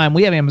Amazon Prime.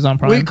 We have Amazon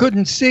Prime. We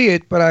couldn't see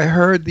it, but I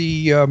heard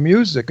the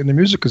music, and the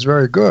music is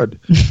very good.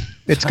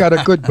 It's got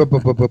a good,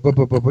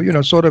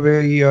 sort of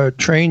a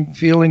train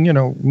feeling,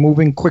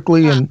 moving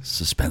quickly and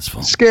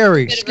suspenseful,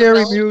 scary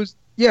music.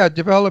 Yeah,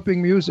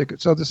 developing music.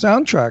 So the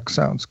soundtrack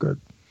sounds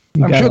good.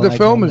 I'm sure the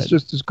film is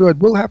just as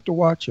good. We'll have to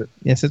watch it.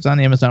 Yes, it's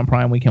on Amazon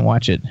Prime. We can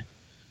watch it.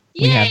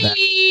 We have that.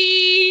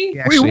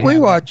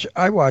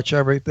 I watch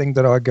everything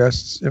that our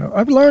guests,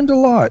 I've learned a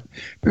lot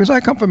because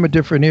I come from a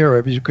different era.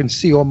 As you can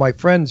see, all my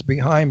friends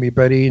behind me,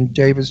 Betty and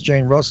Davis,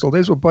 Jane Russell,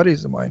 these were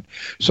buddies of mine.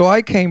 So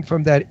I came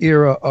from that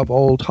era of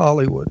old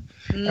Hollywood.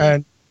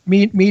 And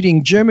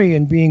meeting Jimmy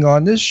and being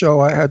on this show,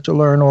 I had to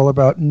learn all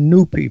about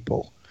new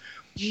people.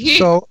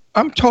 So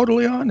I'm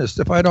totally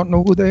honest. If I don't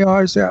know who they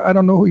are, I say, I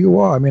don't know who you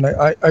are. I mean,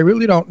 I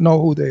really don't know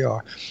who they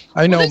are.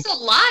 I know there's a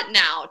lot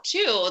now,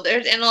 too.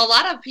 And a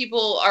lot of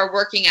people are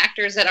working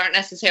actors that aren't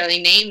necessarily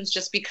names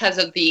just because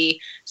of the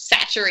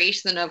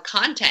saturation of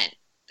content.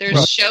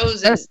 There's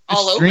shows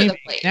all over the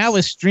place. Now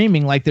with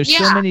streaming, there's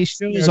so many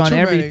shows on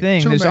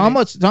everything. There's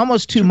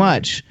almost too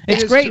much.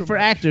 It's great for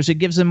actors. It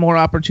gives them more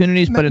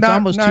opportunities, but it's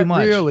almost too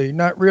much.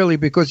 Not really,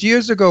 because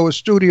years ago a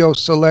studio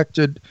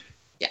selected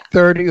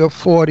 30 or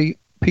 40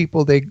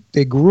 people they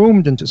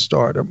groomed into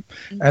stardom,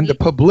 and the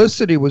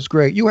publicity was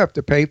great. You have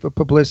to pay for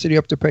publicity, you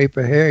have to pay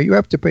for hair, you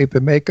have to pay for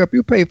makeup,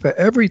 you pay for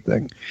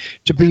everything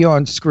to be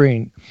on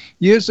screen.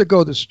 Years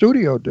ago the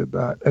studio did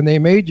that, and they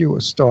made you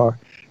a star.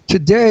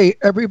 Today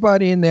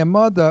everybody and their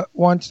mother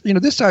wants,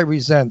 this I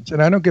resent,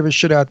 and I don't give a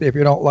shit out there if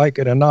you don't like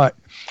it or not.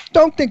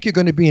 Don't think you're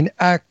going to be an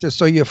actor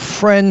so your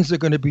friends are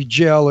going to be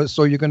jealous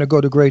or you're going to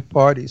go to great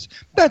parties.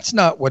 That's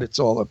not what it's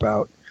all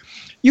about.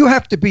 You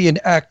have to be an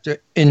actor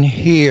in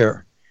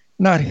here,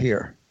 not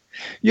here.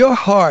 Your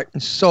heart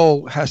and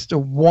soul has to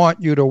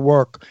want you to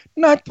work,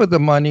 not for the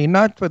money,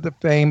 not for the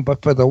fame,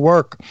 but for the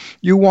work.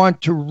 You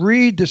want to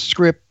read the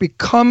script,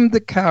 become the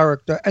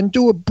character, and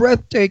do a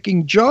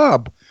breathtaking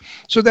job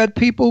so that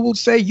people will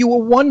say you were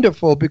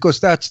wonderful,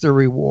 because that's the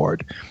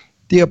reward.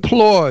 The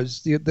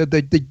applause,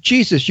 the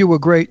Jesus, you were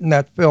great in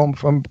that film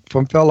from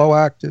fellow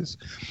actors.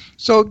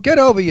 So get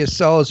over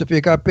yourselves if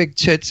you got big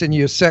tits and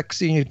you're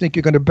sexy and you think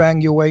you're going to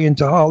bang your way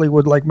into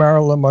Hollywood like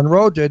Marilyn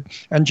Monroe did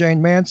and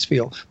Jane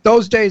Mansfield.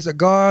 Those days are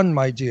gone,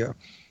 my dear.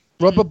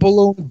 Rubber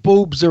balloon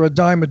boobs are a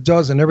dime a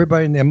dozen.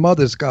 Everybody and their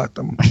mother's got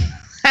them.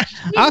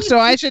 Also,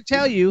 I should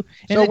tell you.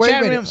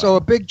 So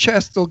a big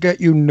chest will get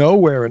you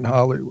nowhere in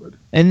Hollywood.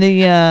 In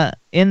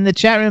the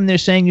chat room, they're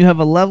saying you have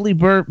a lovely,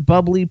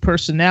 bubbly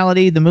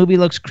personality. The movie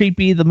looks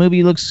creepy. The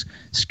movie looks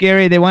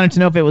scary. They wanted to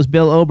know if it was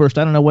Bill Oberst.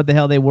 I don't know what the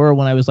hell they were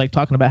when I was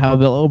talking about how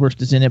Bill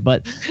Oberst is in it,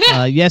 but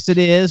yes, it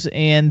is,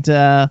 and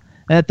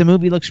that the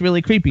movie looks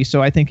really creepy.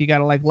 So I think you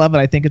gotta love it.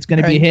 I think it's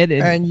going to be a hit.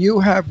 And you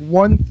have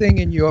one thing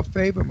in your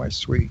favor, my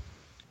sweet.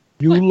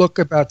 You look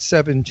about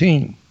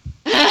 17.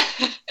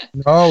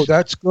 No,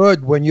 that's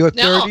good. When you're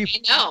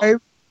 35,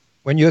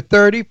 when you're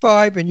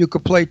 35 and you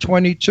could play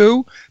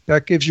 22,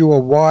 that gives you a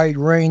wide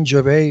range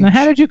of age. Now,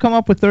 how did you come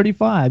up with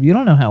 35? You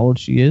don't know how old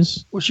she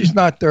is. Well, she's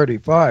not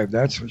 35,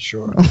 that's for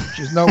sure.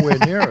 She's nowhere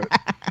near it.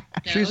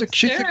 She's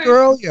a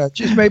girl, yeah.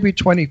 She's maybe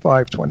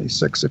 25,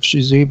 26 if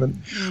she's even.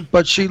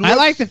 But she looks, I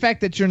like the fact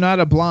that you're not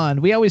a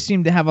blonde. We always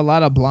seem to have a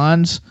lot of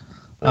blondes.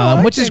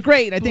 Which is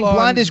great. I think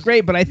blonde is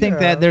great, but I think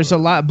that there's a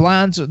lot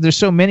blondes. There's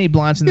so many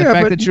blondes, and the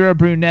fact that you're a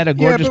brunette, a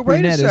gorgeous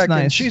brunette, is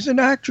nice. She's an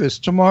actress.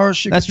 Tomorrow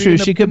she. That's true.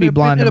 She could be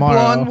blonde tomorrow. In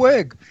a blonde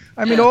wig.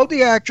 I mean, all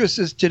the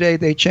actresses today,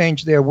 they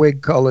change their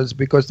wig colors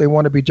because they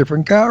want to be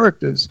different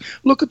characters.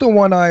 Look at the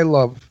one I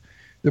love,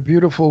 the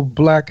beautiful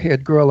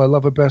black-haired girl. I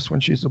love her best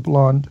when she's a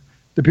blonde.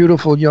 The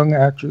beautiful young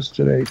actress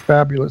today,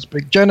 fabulous,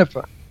 big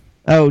Jennifer.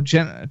 Oh,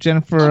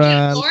 Jennifer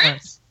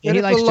Lawrence.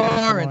 Jennifer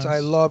Lawrence. I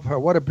love her.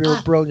 What a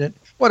brilliant.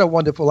 What a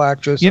wonderful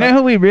actress. You know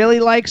who he really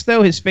likes,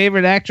 though? His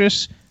favorite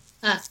actress?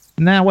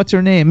 Now, what's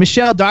her name?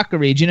 Michelle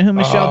Dockery. Do you know who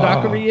Michelle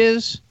Dockery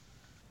is?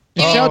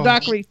 Michelle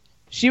Dockery.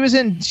 She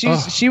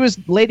was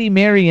Lady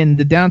Mary in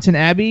the Downton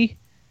Abbey.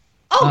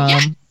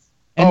 Yes.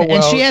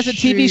 And she has a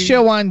TV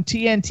show on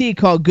TNT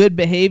called Good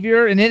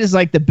Behavior, and it is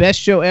the best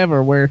show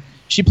ever, where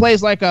She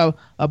plays like a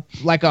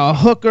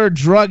hooker,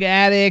 drug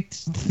addict,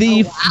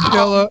 thief,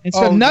 killer. and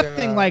so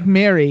nothing like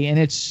Mary, and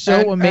it's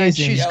so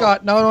amazing. And she's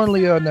got not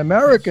only an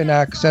American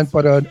accent,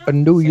 but a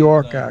New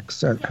York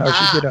accent. How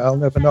she did it, I'll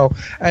never know.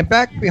 And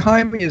back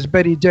behind me is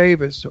Betty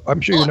Davis. I'm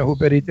sure you know who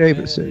Betty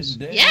Davis is.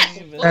 Yes.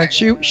 And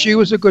she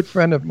was a good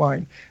friend of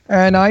mine.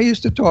 And I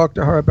used to talk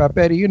to her about,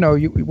 Betty, you know,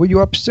 were you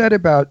upset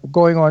about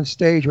going on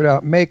stage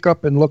without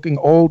makeup and looking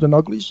old and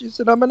ugly? She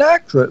said, I'm an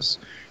actress.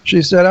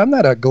 She said, I'm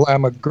not a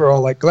glamour girl,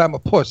 like glamour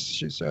puss,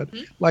 she said,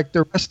 like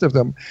the rest of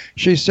them.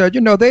 She said,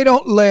 you know, they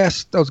don't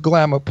last, those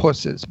glamour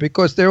pusses,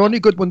 because they're only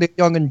good when they're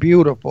young and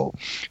beautiful.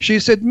 She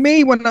said,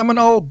 me, when I'm an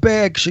old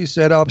bag, she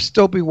said, I'll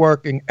still be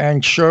working.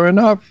 And sure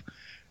enough,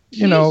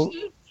 you know,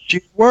 she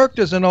worked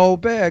as an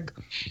old bag.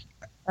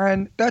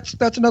 And that's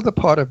another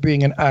part of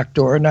being an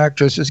actor or an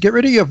actress, is get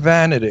rid of your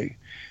vanity.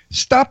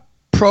 Stop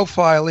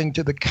profiling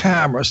to the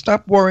camera.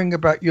 Stop worrying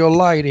about your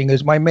lighting.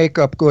 Is my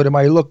makeup good? Am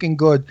I looking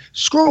good?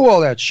 Screw all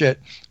that shit.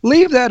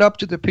 Leave that up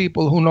to the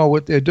people who know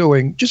what they're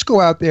doing. Just go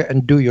out there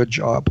and do your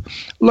job.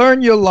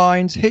 Learn your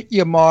lines, hit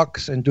your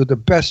marks, and do the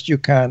best you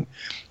can.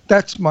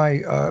 That's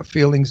my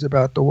feelings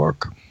about the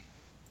work.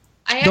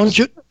 Don't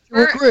you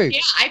agree?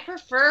 Yeah, I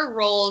prefer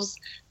roles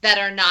that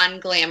are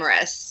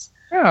non-glamorous.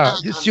 Yeah,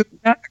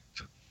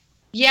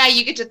 yeah,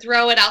 you get to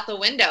throw it out the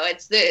window.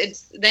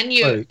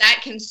 That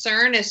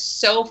concern is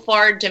so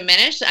far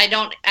diminished. I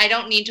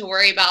don't need to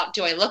worry about,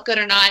 do I look good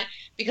or not,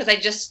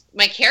 because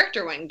my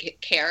character wouldn't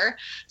care.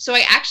 So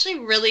I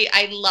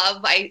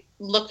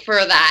look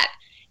for that.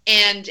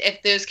 And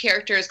if those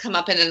characters come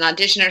up in an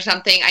audition or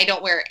something, I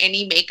don't wear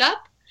any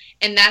makeup.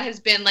 And that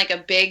has been like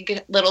a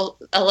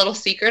little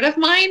secret of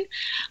mine,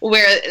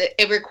 where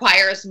it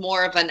requires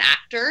more of an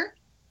actor,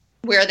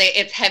 where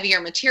it's heavier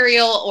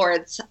material, or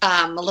it's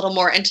a little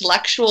more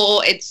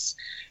intellectual, it's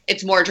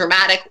more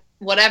dramatic,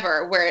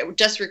 whatever, where it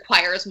just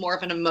requires more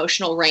of an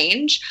emotional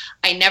range.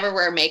 I never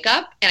wear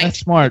makeup, and That's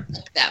smart.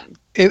 Them.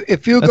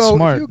 If you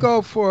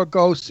go for a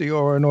go-see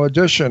or an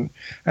audition,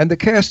 and the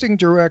casting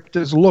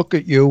directors look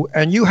at you,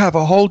 and you have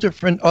a whole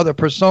different other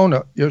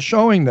persona you're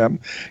showing them,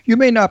 you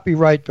may not be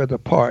right for the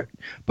part.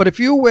 But if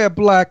you wear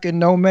black and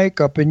no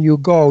makeup and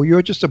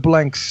you're just a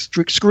blank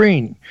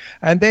screen,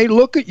 and they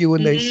look at you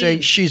and they say,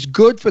 she's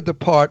good for the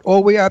part.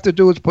 All we have to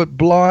do is put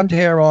blonde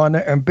hair on her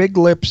and big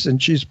lips,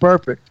 and she's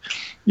perfect.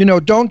 You know,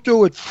 don't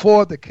do it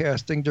for the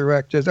casting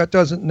directors. That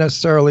doesn't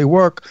necessarily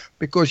work,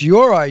 because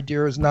your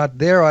idea is not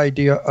their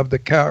idea of the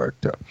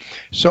character.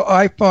 So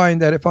I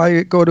find that if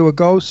I go to a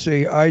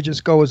go-see, I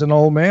just go as an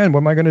old man.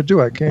 What am I going to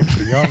do? I can't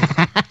be young.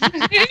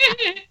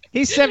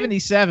 He's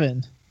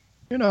 77.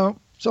 You know.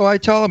 So I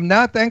tell them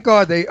now, thank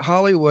God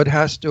Hollywood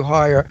has to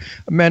hire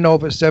men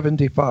over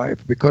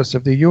 75 because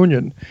of the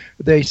union.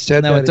 They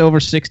said no, it's over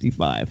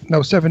 65.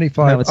 No,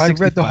 75. No, it's I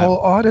 65. read the whole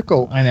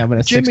article. I know, but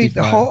it's Jimmy, 65.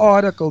 the whole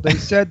article, they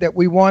said that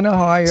we want to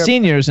hire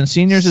seniors, and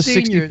seniors is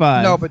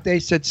 65. No, but they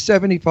said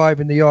 75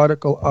 in the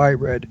article I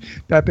read,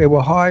 that they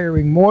were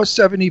hiring more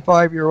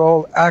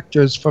 75-year-old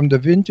actors from the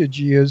vintage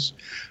years.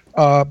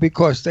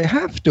 Because they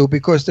have to,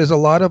 because there's a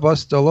lot of us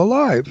still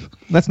alive.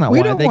 That's not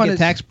why they get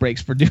tax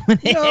breaks for doing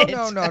it.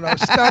 No.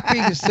 Stop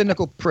being a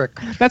cynical prick.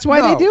 That's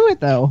why they do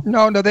it, though.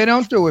 No, they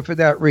don't do it for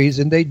that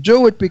reason. They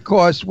do it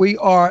because we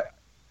are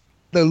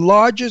the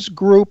largest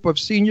group of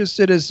senior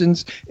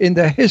citizens in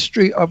the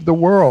history of the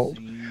world.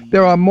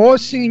 There are more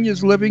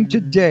seniors living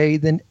today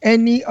than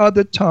any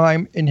other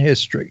time in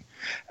history.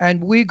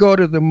 And we go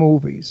to the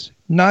movies,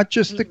 not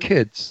just the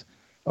kids.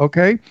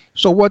 Okay,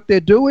 so what they're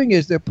doing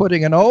is they're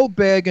putting an old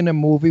bag in a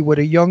movie with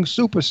a young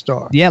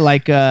superstar. Yeah,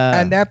 like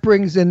and that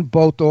brings in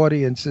both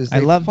audiences. They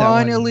I love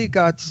finally that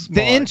one. got smart.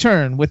 The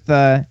Intern with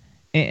Robert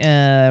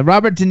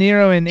De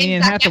Niro and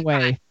Anne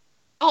Hathaway.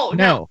 Oh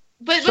no!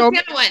 But what's the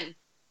other one?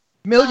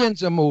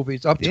 Millions of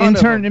movies.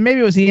 Maybe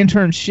it was The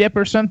Internship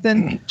or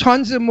something.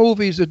 Tons of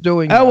movies are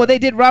doing. Oh well, they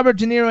did Robert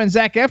De Niro and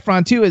Zac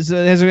Efron too, as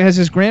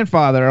his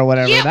grandfather or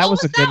whatever. Yeah, that what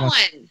was a good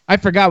one. I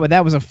forgot, but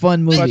that was a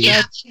fun movie. But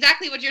yeah,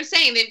 exactly what you're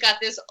saying. They've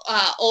got this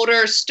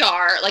older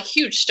star, like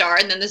huge star,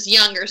 and then this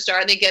younger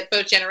star. And they get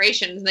both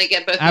generations, and they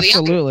get both.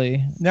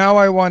 Absolutely. Now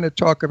I want to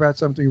talk about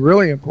something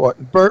really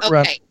important. Burt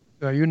Reynolds.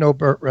 You know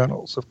Burt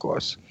Reynolds, of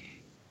course.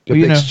 The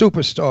big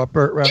superstar,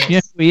 Burt Reynolds.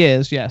 Yes, he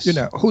is, yes. You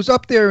know, who's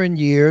up there in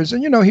years,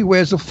 and, you know, he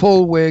wears a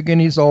full wig, and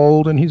he's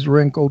old, and he's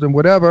wrinkled, and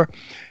whatever.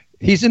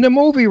 He's in a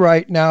movie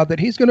right now that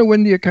he's going to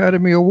win the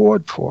Academy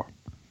Award for.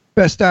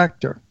 Best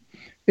Actor.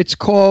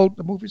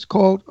 The movie's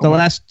called The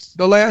Last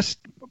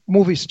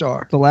Movie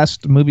Star. The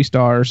Last Movie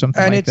Star or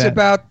something and like that. And it's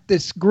about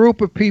this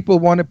group of people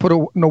want to put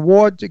an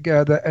award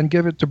together and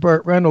give it to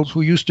Burt Reynolds,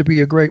 who used to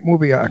be a great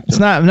movie actor. It's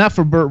not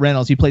for Burt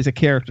Reynolds. He plays a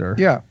character.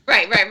 Yeah.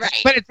 Right.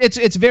 But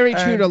it's very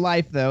true to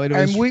life, though.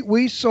 And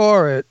we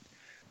saw it,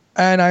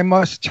 and I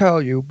must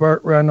tell you,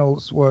 Burt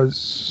Reynolds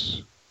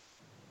was...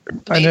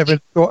 I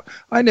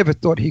never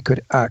thought he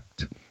could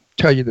act,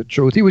 tell you the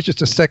truth. He was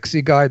just a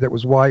sexy guy that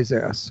was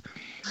wise-ass.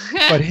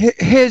 But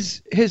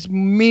his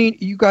mean,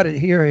 you got to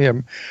hear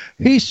him.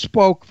 He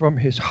spoke from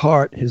his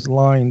heart, his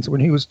lines,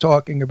 when he was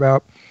talking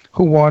about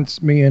who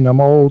wants me and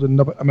I'm old and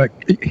I'm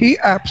like, he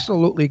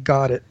absolutely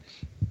got it.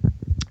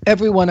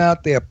 Everyone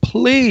out there,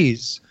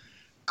 please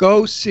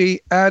go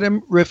see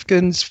Adam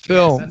Rifkin's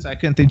film. Yes, I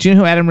couldn't think. Do you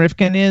know who Adam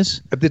Rifkin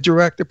is? The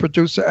director,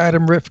 producer,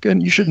 Adam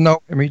Rifkin. You should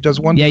know him. He does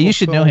wonderful. Yeah, you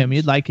should know films. him.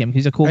 You'd like him.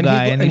 He's a cool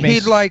guy. And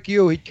he'd like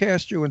you. He'd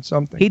cast you in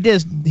something. He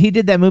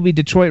did that movie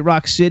Detroit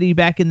Rock City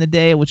back in the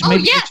day, which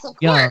maybe yes, of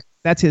course.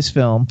 That's his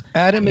film.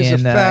 Adam is a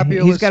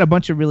fabulous. He's got a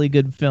bunch of really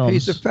good films.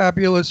 He's a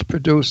fabulous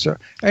producer.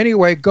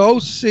 Anyway, go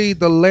see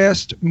The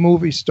Last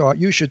Movie Star.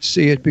 You should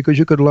see it because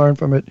you could learn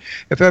from it.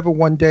 If ever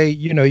one day,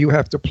 you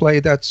have to play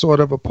that sort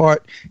of a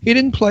part. He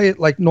didn't play it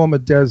like Norma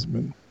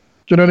Desmond.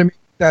 Do you know what I mean?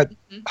 That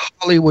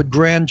Hollywood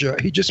grandeur.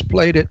 He just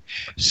played it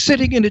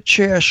sitting in a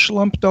chair,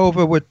 slumped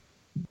over with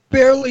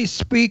barely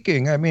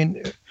speaking. I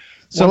mean.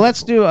 So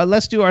let's do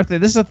our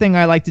thing. This is a thing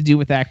I like to do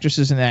with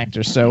actresses and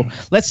actors. So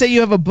let's say you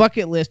have a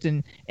bucket list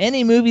and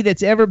any movie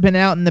that's ever been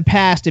out in the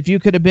past, if you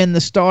could have been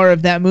the star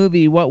of that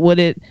movie, what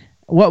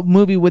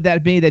movie would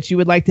that be that you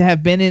would like to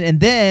have been in? And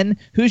then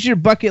who's your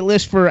bucket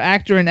list for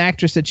actor and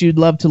actress that you'd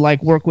love to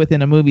like work with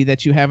in a movie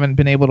that you haven't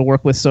been able to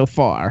work with so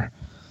far?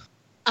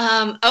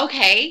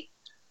 Okay.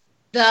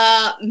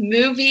 The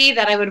movie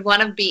that I would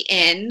want to be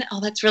in. Oh,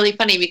 that's really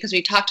funny because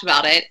we talked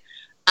about it.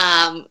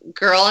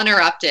 Girl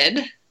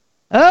Interrupted.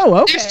 Oh,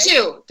 okay.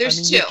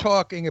 There's two. You're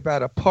talking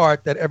about a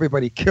part that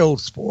everybody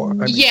kills for.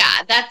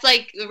 That's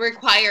like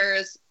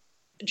requires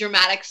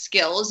dramatic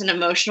skills and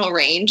emotional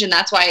range, and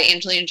that's why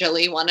Angelina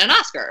Jolie won an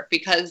Oscar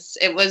because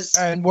it was.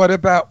 And what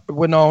about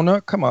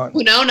Winona? Come on.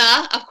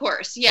 Winona, of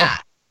course, yeah.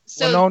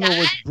 So Winona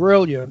was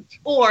brilliant.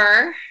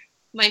 Or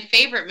my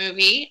favorite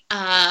movie,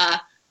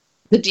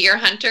 The Deer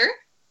Hunter.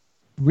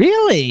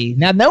 Really?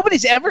 Now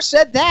nobody's ever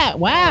said that.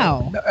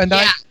 Wow. And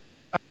I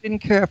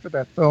didn't care for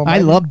that film. I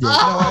loved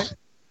it.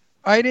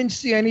 I didn't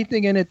see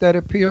anything in it that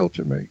appealed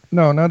to me.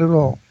 No, not at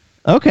all.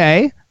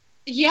 Okay.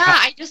 Yeah,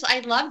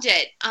 I loved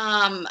it.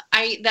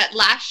 That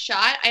last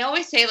shot, I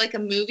always say like a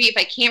movie, if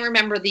I can't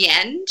remember the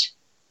end,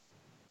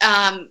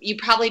 you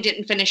probably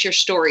didn't finish your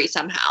story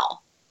somehow.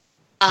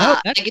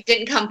 Like it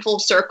didn't come full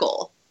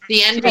circle.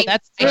 The ending,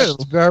 that's true.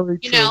 Very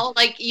true. You know,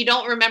 like you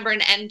don't remember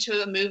an end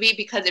to a movie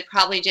because it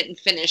probably didn't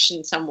finish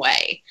in some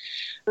way.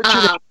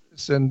 And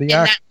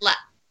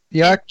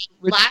the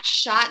last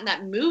shot in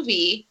that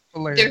movie,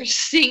 they're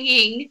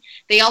singing.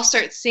 They all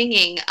start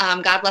singing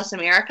 "God Bless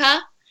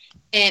America,"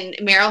 and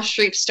Meryl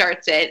Streep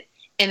starts it,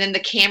 and then the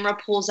camera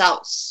pulls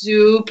out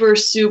super,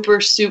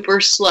 super, super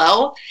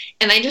slow,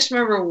 and I just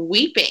remember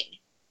weeping,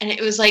 and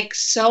it was like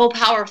so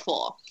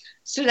powerful.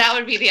 So that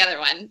would be the other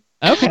one.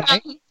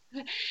 Okay.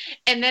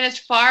 And then as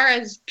far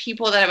as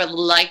people that I would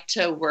like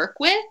to work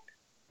with,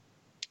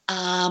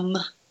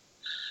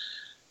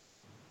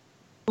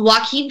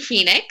 Joaquin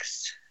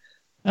Phoenix.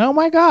 Oh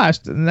my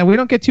gosh! No, we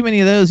don't get too many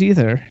of those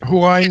either.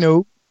 Who I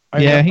knew. I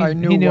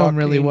knew he knew Joaquin him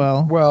really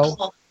well.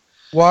 Well,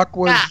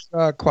 Joaquin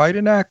was quite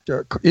an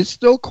actor. Is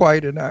still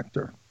quite an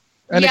actor,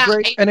 and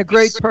a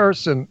great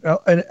person.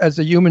 And as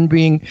a human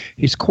being,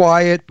 he's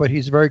quiet, but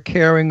he's very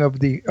caring of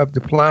the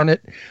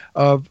planet,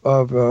 of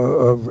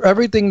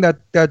everything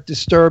that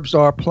disturbs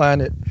our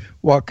planet.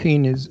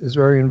 Joaquin is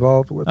very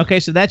involved with. Okay,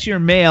 so that's your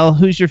male.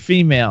 Who's your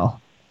female?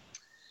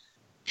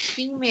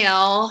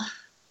 Female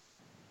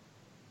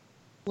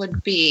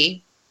would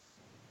be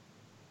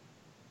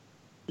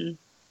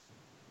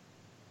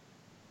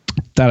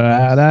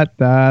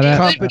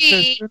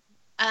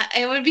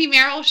It would be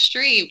Meryl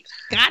Streep.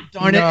 God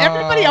darn it.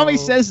 Everybody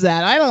always says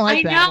that. I don't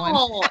like that one. I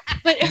know.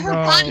 But her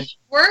body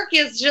work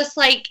is just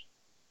like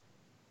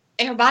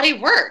her body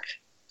work.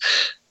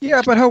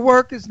 Yeah, but her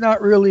work is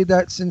not really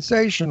that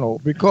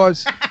sensational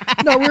because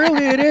no,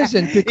 really it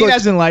isn't. Because he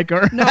doesn't like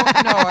her. No,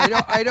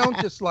 I don't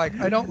dislike.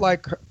 I don't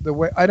like her, the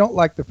way. I don't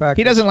like the fact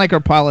he doesn't like her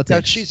politics.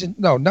 That she's in,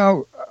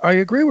 no. I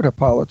agree with her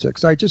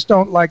politics. I just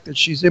don't like that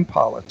she's in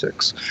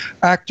politics.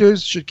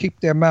 Actors should keep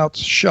their mouths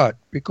shut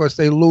because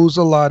they lose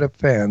a lot of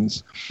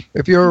fans.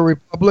 If you're a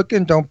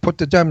Republican, don't put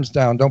the Dems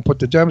down. Don't put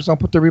the Dems. Don't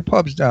put the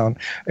Repubs down.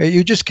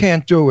 You just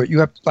can't do it. You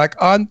have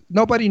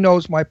nobody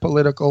knows my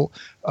political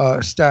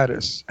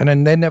status, and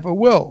then they never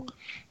will.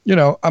 You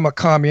know, I'm a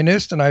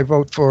communist and I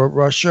vote for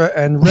Russia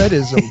and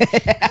Redism.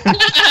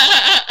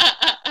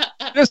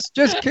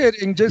 Just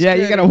kidding. Kidding.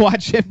 You got to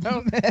watch it.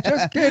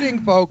 Just kidding,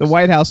 folks. The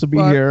White House will be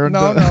here.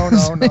 No.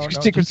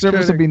 Secret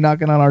Service will be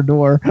knocking on our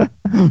door.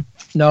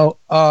 No.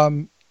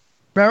 Meryl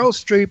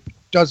Streep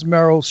does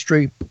Meryl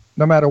Streep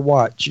no matter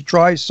what. She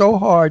tries so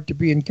hard to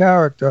be in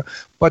character,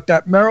 but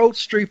that Meryl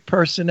Streep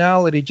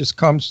personality just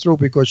comes through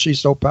because she's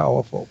so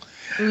powerful.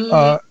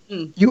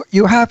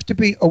 You have to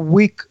be a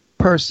weak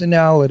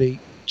personality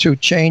to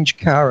change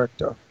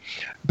character.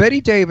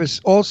 Betty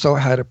Davis also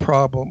had a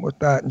problem with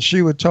that, and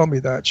she would tell me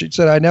that. She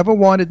said, I never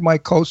wanted my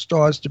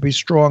co-stars to be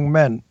strong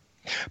men,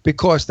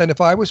 because then if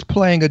I was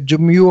playing a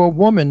demure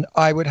woman,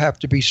 I would have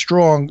to be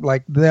strong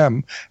like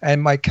them,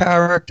 and my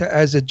character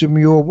as a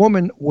demure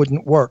woman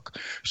wouldn't work.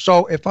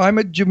 So if I'm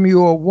a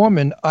demure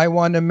woman, I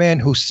want a man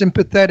who's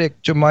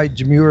sympathetic to my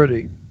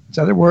demurity. Is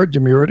that a word,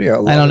 demurity? I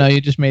don't know.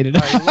 You just made it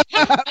up.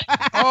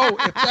 Oh,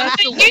 if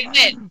that's the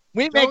way,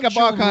 we make up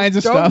all kinds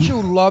of don't stuff.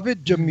 you love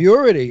it?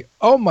 Demurity.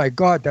 Oh my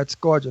God, that's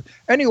gorgeous.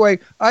 Anyway,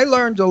 I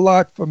learned a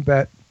lot from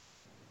Bet.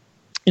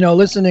 You know,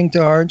 listening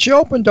to her, and she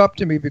opened up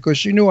to me because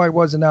she knew I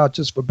wasn't out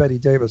just for Betty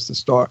Davis to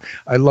star.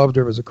 I loved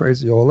her as a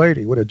crazy old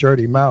lady with a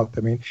dirty mouth.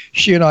 I mean,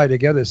 she and I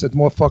together said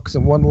more fucks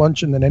in one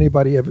luncheon than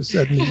anybody ever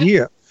said in a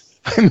year.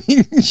 I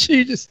mean,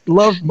 she just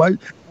loved my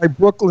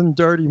Brooklyn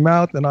dirty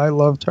mouth, and I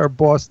loved her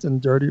Boston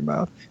dirty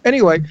mouth.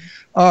 Anyway,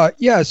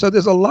 yeah, so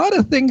there's a lot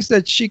of things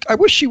that I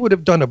wish she would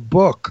have done a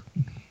book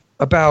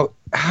about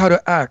how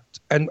to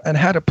act and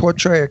how to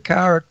portray a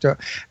character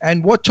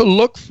and what to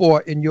look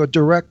for in your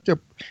director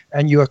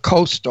and your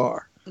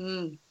co-star.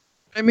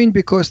 I mean,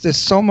 because there's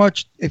so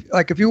much,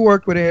 if you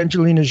work with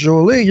Angelina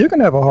Jolie, you're going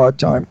to have a hard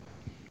time.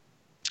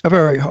 A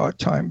very hard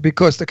time,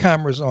 because the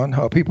camera's on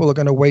her. People are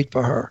going to wait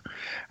for her.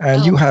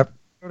 And you have,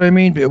 you know what I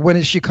mean? When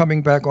is she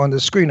coming back on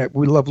the screen?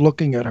 We love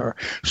looking at her.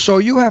 So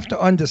you have to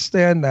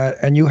understand that,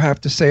 and you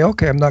have to say,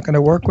 okay, I'm not going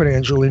to work with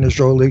Angelina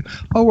Jolie.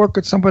 I'll work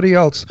with somebody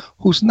else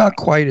who's not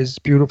quite as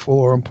beautiful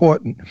or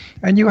important.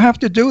 And you have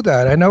to do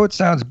that. I know it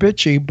sounds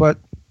bitchy, but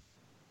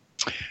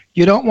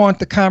you don't want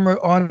the camera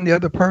on the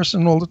other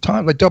person all the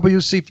time. Like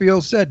W.C.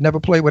 Fields said, never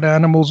play with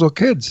animals or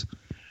kids,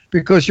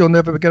 because you'll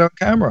never get on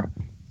camera.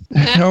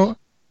 You know?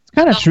 It's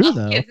kind of true,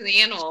 though. Kids and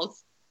the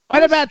animals.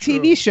 What about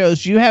TV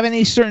shows? Do you have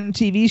any certain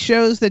TV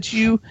shows that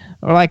you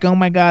are like, oh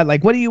my God,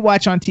 like what do you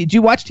watch on TV? Do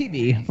you watch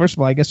TV? First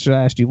of all, I guess I should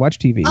ask, do you watch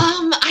TV?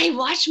 I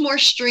watch more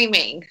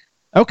streaming.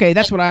 Okay,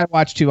 that's what I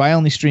watch too. I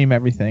only stream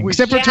everything.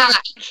 Except for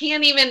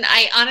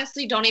I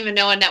honestly don't even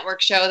know a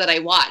network show that I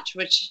watch,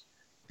 which,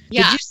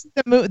 yeah. Did you see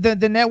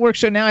the network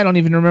show now? I don't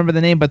even remember the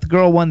name, but the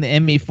girl won the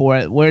Emmy for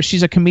it, where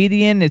she's a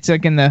comedian. It's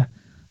like in the,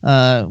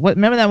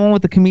 remember that one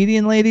with the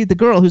comedian lady? The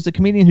girl who's the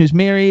comedian who's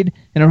married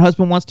and her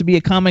husband wants to be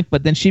a comic,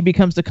 but then she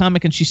becomes the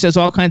comic and she says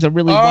all kinds of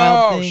really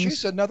wild things.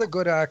 She's another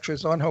good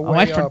actress on her way Oh,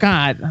 I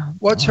forgot.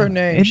 What's her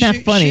name? Isn't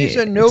that funny? She's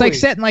a newie. It's like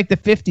set in like the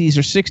 50s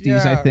or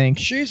 60s, I think.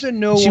 She's a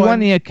new She one. won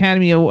the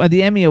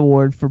the Emmy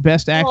Award for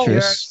Best Actress.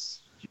 yes.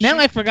 Now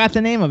I forgot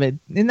the name of it.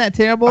 Isn't that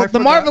terrible? I The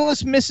forgot.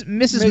 Marvelous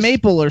Mrs.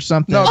 Maple or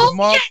something.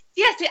 No,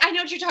 Yes, I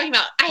know what you're talking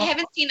about. I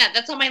haven't seen that.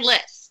 That's on my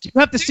list. You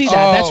have to see that.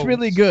 That's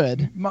really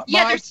good.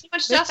 Yeah, there's so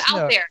much stuff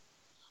out there.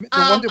 The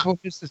wonderful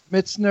Mrs.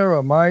 Mitzner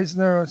or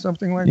Meisner or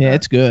something like that. Yeah,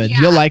 it's good. Yeah.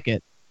 You'll like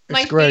it.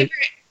 My great.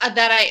 favorite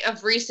that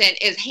of recent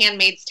is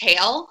Handmaid's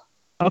Tale.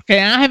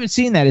 Okay, I haven't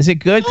seen that. Is it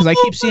good? Because I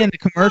keep seeing the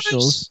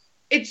commercials.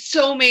 It's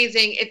so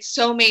amazing. It's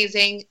so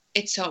amazing.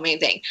 It's so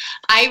amazing.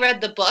 I read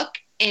the book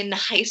in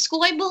high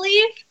school, I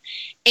believe,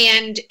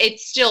 and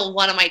it's still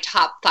one of my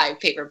top 5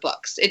 favorite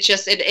books. It's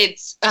just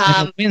it's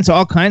And it wins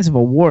all kinds of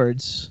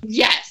awards.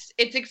 yes,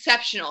 it's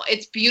exceptional.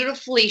 It's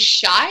beautifully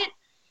shot.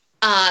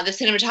 The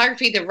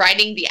cinematography, the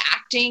writing, the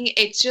acting,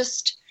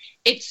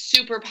 it's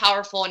super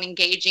powerful and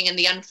engaging, and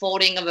the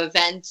unfolding of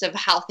events of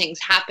how things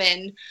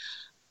happen.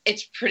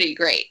 It's pretty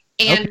great.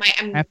 And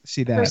Okay, I have to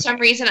see that. for some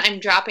reason, I'm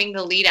dropping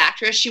the lead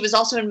actress. She was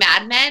also in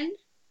Mad Men.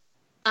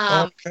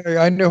 Okay,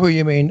 I know who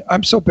you mean.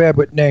 I'm so bad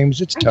with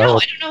names. It's I terrible.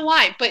 don't know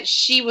why, but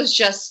she was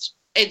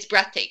it's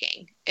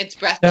breathtaking. It's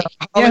breathtaking.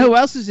 Yeah, who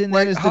else is in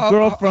that? Is the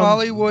girl from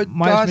Hollywood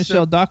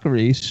Michelle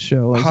Dockery's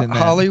show is in that.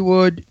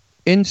 Hollywood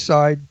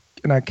Inside,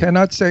 and I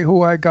cannot say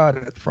who I got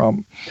it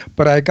from,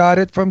 but I got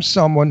it from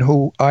someone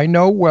who I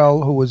know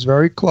well, who was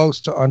very close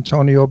to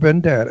Antonio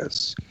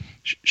Banderas.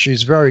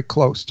 She's very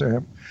close to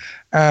him.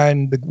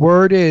 And the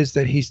word is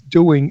that he's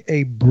doing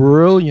a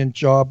brilliant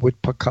job with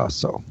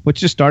Picasso. Which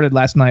just started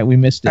last night. We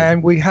missed it.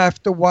 And we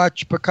have to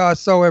watch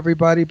Picasso,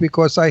 everybody,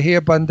 because I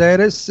hear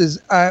Banderas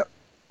is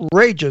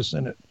outrageous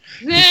in it.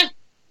 He's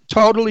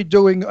totally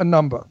doing a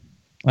number.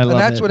 I love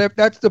and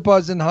that's the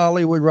buzz in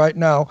Hollywood right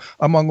now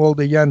among all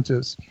the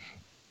yentas.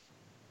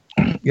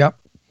 Yep.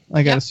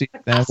 I got to see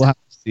that. We'll have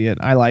to see it.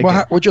 I like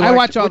it. Would you I like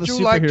watch to, all would the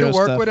you like to superhero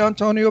work stuff. with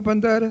Antonio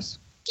Banderas?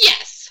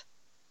 Yes.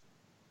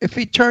 If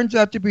he turns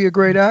out to be a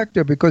great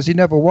actor, because he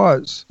never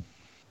was.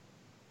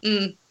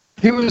 He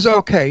was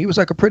okay. He was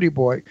like a pretty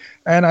boy.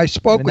 And I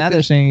spoke But with now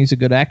they're saying he's a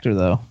good actor,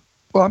 though.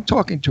 Well, I'm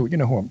talking to, you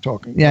know who I'm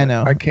talking to. Yeah, I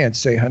know. I can't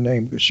say her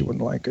name because she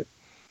wouldn't like it.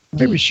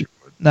 Maybe she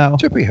would. No.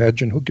 Tippi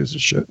Hedren, who gives a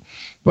shit?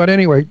 But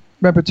anyway,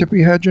 remember Tippi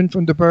Hedren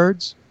from The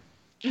Birds?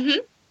 Mm-hmm.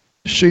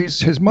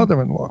 She's his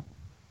mother-in-law.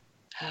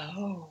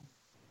 Oh.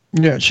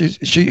 Yeah,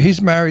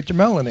 he's married to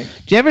Melanie.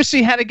 Do you ever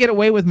see How to Get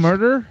Away with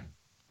Murder?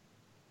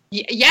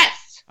 Yes.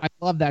 I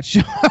love that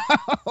show.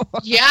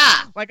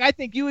 Yeah. Like, I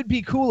think you would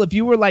be cool if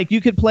you were like, you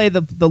could play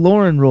the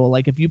Lauren role.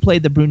 Like, if you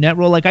played the brunette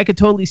role, like, I could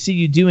totally see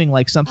you doing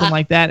like something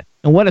like that.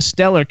 And what a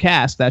stellar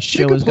cast that She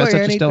show could has got play such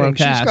anything. a stellar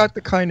cast. She's got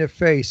the kind of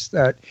face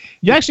that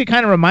You actually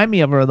kind of remind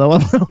me of her, though,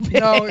 a little bit.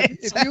 No,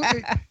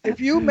 if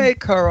you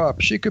make her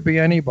up, she could be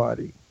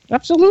anybody.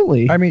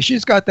 Absolutely. I mean,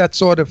 she's got that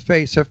sort of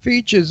face. Her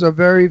features are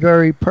very,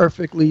 very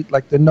perfectly,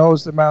 like the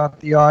nose, the mouth,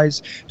 the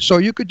eyes. So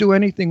you could do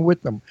anything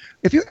with them.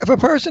 If a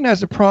person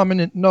has a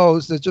prominent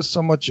nose, there's just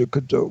so much you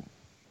could do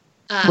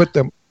with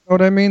them. You know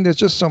what I mean? There's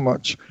just so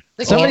much.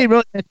 Somebody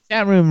wrote in the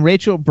chat room,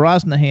 Rachel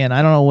Brosnahan.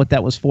 I don't know what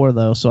that was for,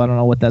 though, so I don't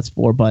know what that's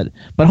for. But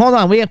hold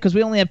on, because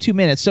we only have 2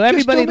 minutes. So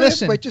everybody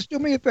listen. Just do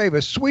me a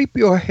favor. Sweep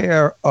your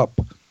hair up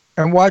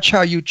and watch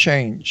how you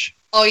change.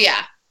 Oh,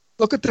 yeah.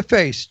 Look at the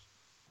face.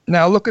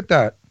 Now look at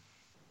that.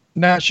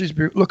 Now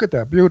look at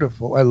that.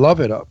 Beautiful. I love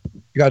it up.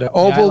 You got an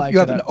oval. You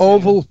have an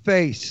oval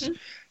face.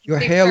 Your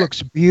hair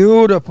looks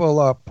beautiful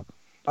up.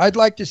 I'd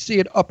like to see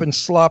it up and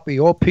sloppy,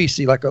 all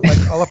piecey, like a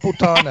la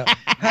putana,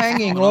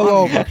 hanging all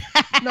over.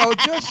 No,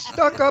 just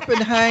stuck up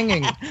and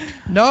hanging.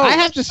 No, I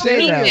have to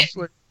say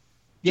that.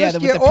 Yeah,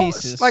 with the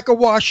pieces. Like a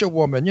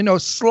washerwoman,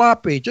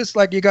 sloppy, just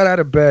like you got out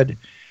of bed.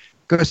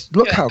 Because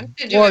look how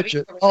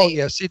gorgeous. Oh,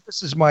 yeah, see,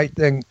 this is my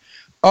thing.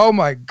 Oh,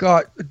 my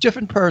God, a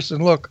different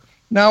person. Look.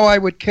 Now I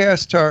would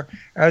cast her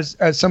as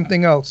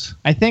something else.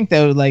 I think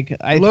though, look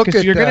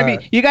at you're gonna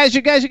be you guys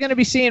are gonna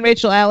be seeing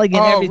Rachel Alig in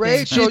everything.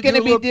 Rachel, she's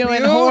gonna be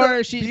doing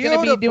horror. She's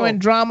gonna be doing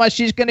drama.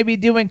 She's gonna be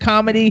doing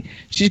comedy.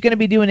 She's gonna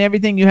be doing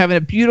everything. You have a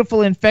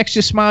beautiful,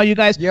 infectious smile, you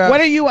guys. Yes. What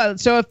are you?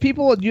 So if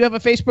people, do you have a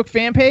Facebook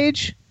fan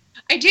page?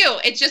 I do.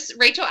 It's just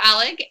Rachel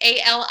Alig,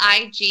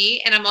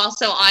 ALIG, and I'm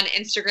also on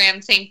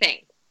Instagram. Same thing.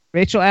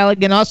 Rachel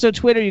Alig, and also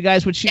Twitter, you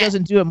guys, which she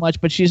doesn't do it much,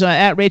 but she's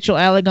at Rachel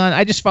Alig on.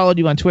 I just followed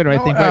you on Twitter, I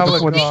think, right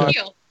before the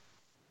show.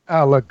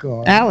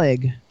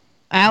 Alig.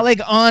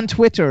 Alig on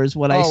Twitter is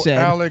what I said.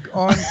 Alig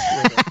on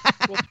Twitter.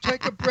 We'll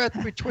take a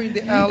breath between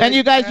the Alig. And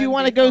you guys, you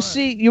want to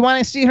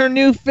see her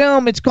new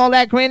film. It's called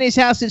At Granny's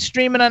House. It's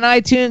streaming on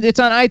iTunes. It's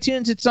on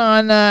iTunes. It's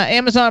on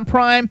Amazon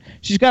Prime.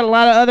 She's got a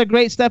lot of other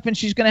great stuff, and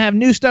she's going to have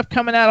new stuff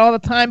coming out all the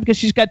time because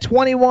she's got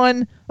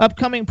 21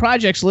 upcoming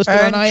projects listed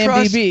on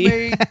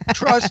IMDb.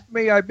 Trust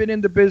me, I've been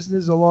in the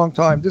business a long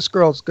time. This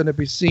girl's going to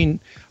be seen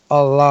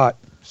a lot.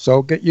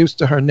 So get used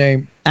to her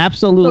name.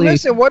 Absolutely. So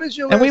listen, what is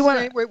your last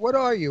name? Wait, what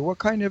are you? What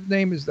kind of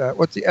name is that?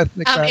 What's the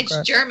ethnic background?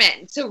 It's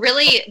German. So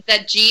really,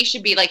 that G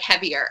should be like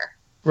heavier.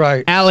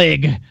 Right.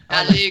 Alig.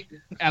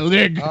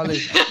 Alig.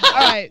 All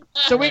right.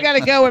 So we got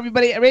to go,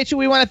 everybody. Rachel,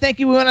 we want to thank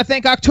you. We want to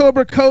thank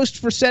October Coast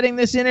for setting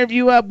this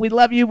interview up. We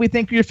love you. We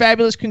think you're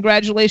fabulous.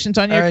 Congratulations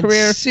on your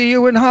career. See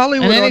you in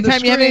Hollywood. And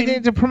anytime you have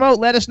anything to promote,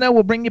 let us know.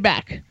 We'll bring you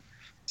back.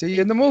 See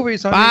you in the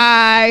movies, honey.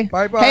 Bye.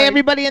 Bye-bye. Hey,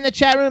 everybody in the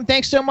chat room,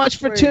 thanks so much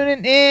for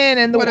tuning in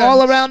and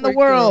all around the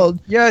world.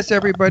 Yes,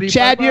 everybody.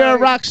 Chad, bye-bye. You're a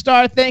rock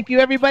star. Thank you,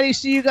 everybody.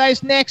 See you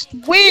guys next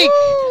week.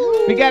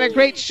 Woo! We got a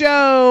great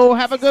show.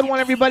 Have a good one,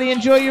 everybody.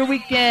 Enjoy your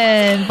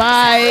weekend.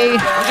 Bye.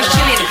 I'm just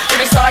chilling.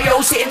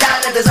 Yo, sitting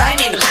down and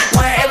designing.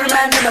 Why every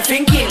man never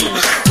thinking,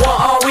 what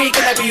are we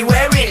gonna be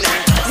wearing?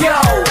 Yo,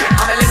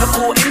 I'm a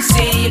Liverpool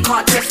MC. You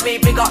can't test me.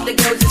 Big up the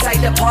girls inside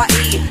the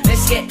party.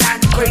 Let's get down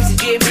to crazy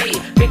Jimmy.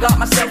 Big up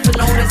myself and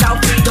known as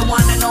Alfie, the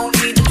one and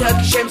only, the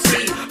Turkish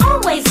MC.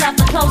 Always love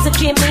the clothes of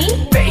Jimmy.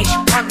 Bitch,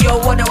 I'm your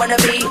one I wanna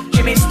be.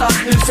 Jimmy Star's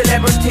new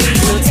celebrity.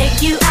 We'll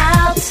take you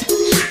out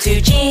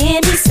to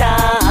Jimmy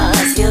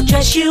Star's. He'll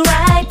dress you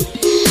right.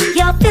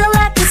 You'll feel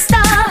like a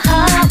star.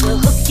 We'll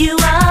hook you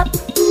up.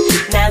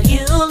 Now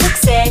you look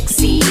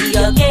sexy.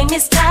 Your game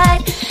is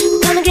tight.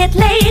 Gonna get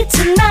laid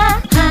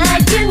tonight.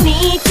 You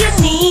need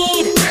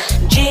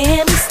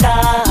Jimmy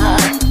Star.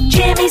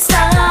 Jimmy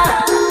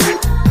Star.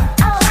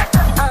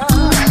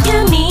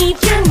 You need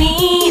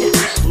Jimmy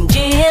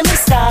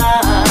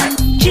Star.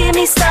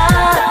 Jimmy Star.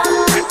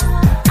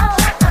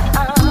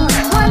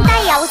 One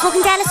day I was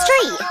walking down the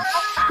street.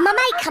 My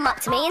mate come up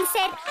to me and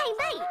said, "Hey,